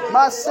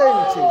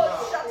 Masente.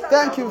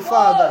 Thank you,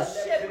 Father.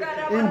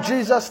 In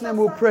Jesus' name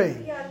we pray.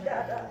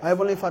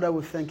 Heavenly Father,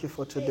 we thank you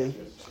for today.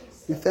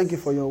 We thank you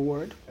for your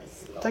word.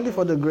 Thank you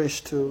for the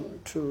grace to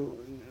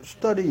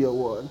study your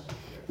word.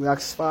 We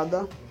ask,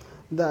 Father,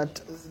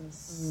 that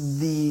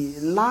the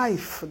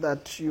life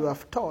that you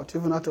have taught,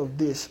 even out of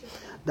this,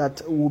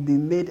 that will be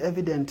made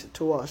evident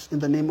to us in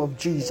the name of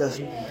Jesus.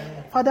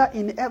 Father,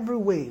 in every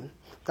way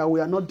that we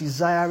are not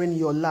desiring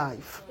your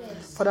life,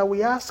 Father,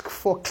 we ask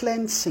for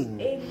cleansing,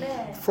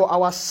 for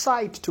our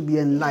sight to be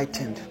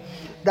enlightened,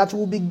 that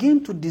we'll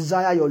begin to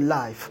desire your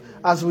life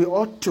as we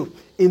ought to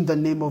in the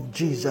name of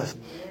Jesus.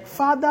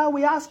 Father,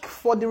 we ask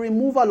for the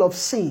removal of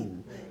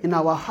sin in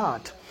our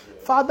heart.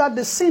 Father,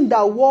 the sin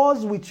that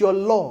was with your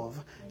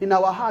love in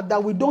our heart,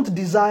 that we don't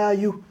desire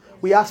you,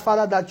 we ask,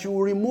 Father, that you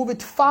will remove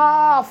it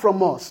far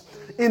from us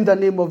in the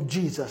name of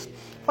Jesus.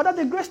 Father,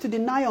 the grace to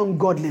deny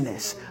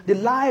ungodliness, the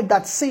life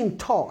that sin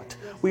taught,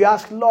 we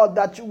ask, Lord,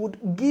 that you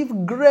would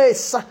give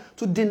grace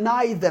to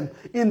deny them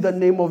in the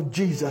name of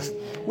Jesus.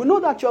 We know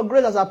that your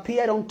grace has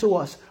appeared unto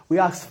us. We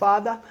ask,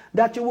 Father,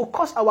 that you will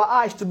cause our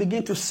eyes to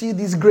begin to see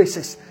these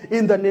graces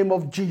in the name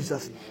of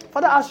Jesus.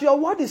 Father, as your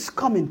word is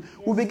coming,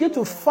 we begin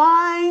to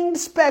find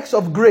specks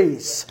of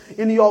grace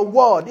in your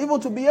word, even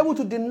to be able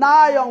to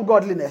deny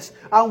ungodliness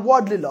and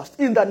worldly lust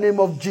in the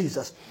name of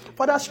Jesus.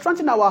 Father,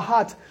 strengthen our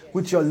heart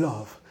with your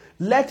love.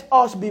 Let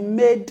us be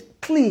made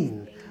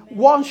clean.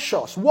 Wash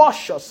us,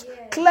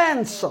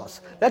 cleanse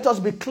us. Let us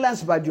be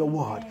cleansed by your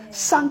word.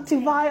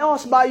 Sanctify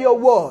us by your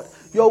word.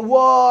 Your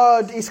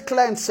word is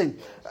cleansing.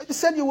 You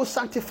said you will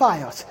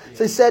sanctify us.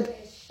 So he said,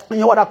 in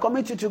your word, I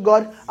commit you to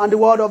God and the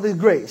word of his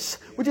grace,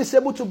 which is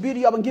able to build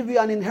you up and give you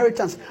an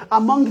inheritance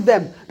among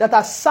them that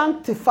are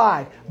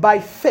sanctified by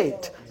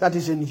faith that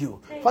is in you.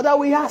 Father,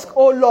 we ask,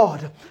 oh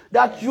Lord,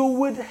 that you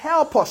would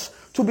help us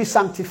to be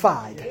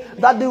sanctified,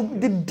 that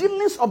the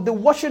dealings of the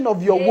washing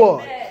of your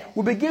word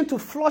will begin to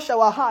flush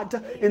our heart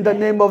in the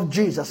name of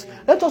Jesus.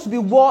 Let us be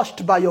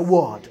washed by your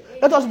word.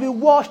 Let us be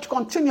washed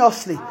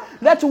continuously.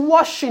 Let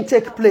washing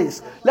take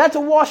place. Let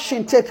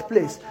washing take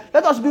place.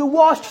 Let us be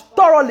washed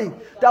thoroughly,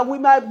 that we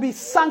might be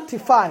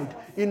sanctified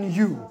in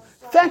you.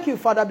 Thank you,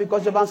 Father,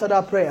 because you've answered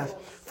our prayers.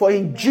 For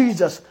in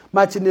Jesus'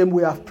 mighty name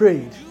we have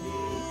prayed. You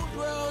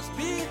dwells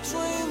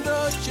between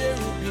the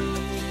cherubim,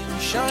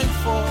 shine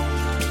forth.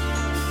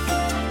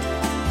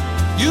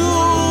 You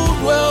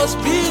dwells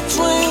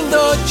between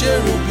the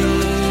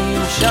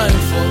cherubim, shine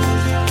forth.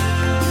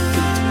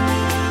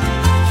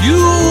 You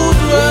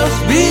dwells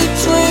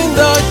between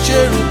the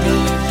cherubim.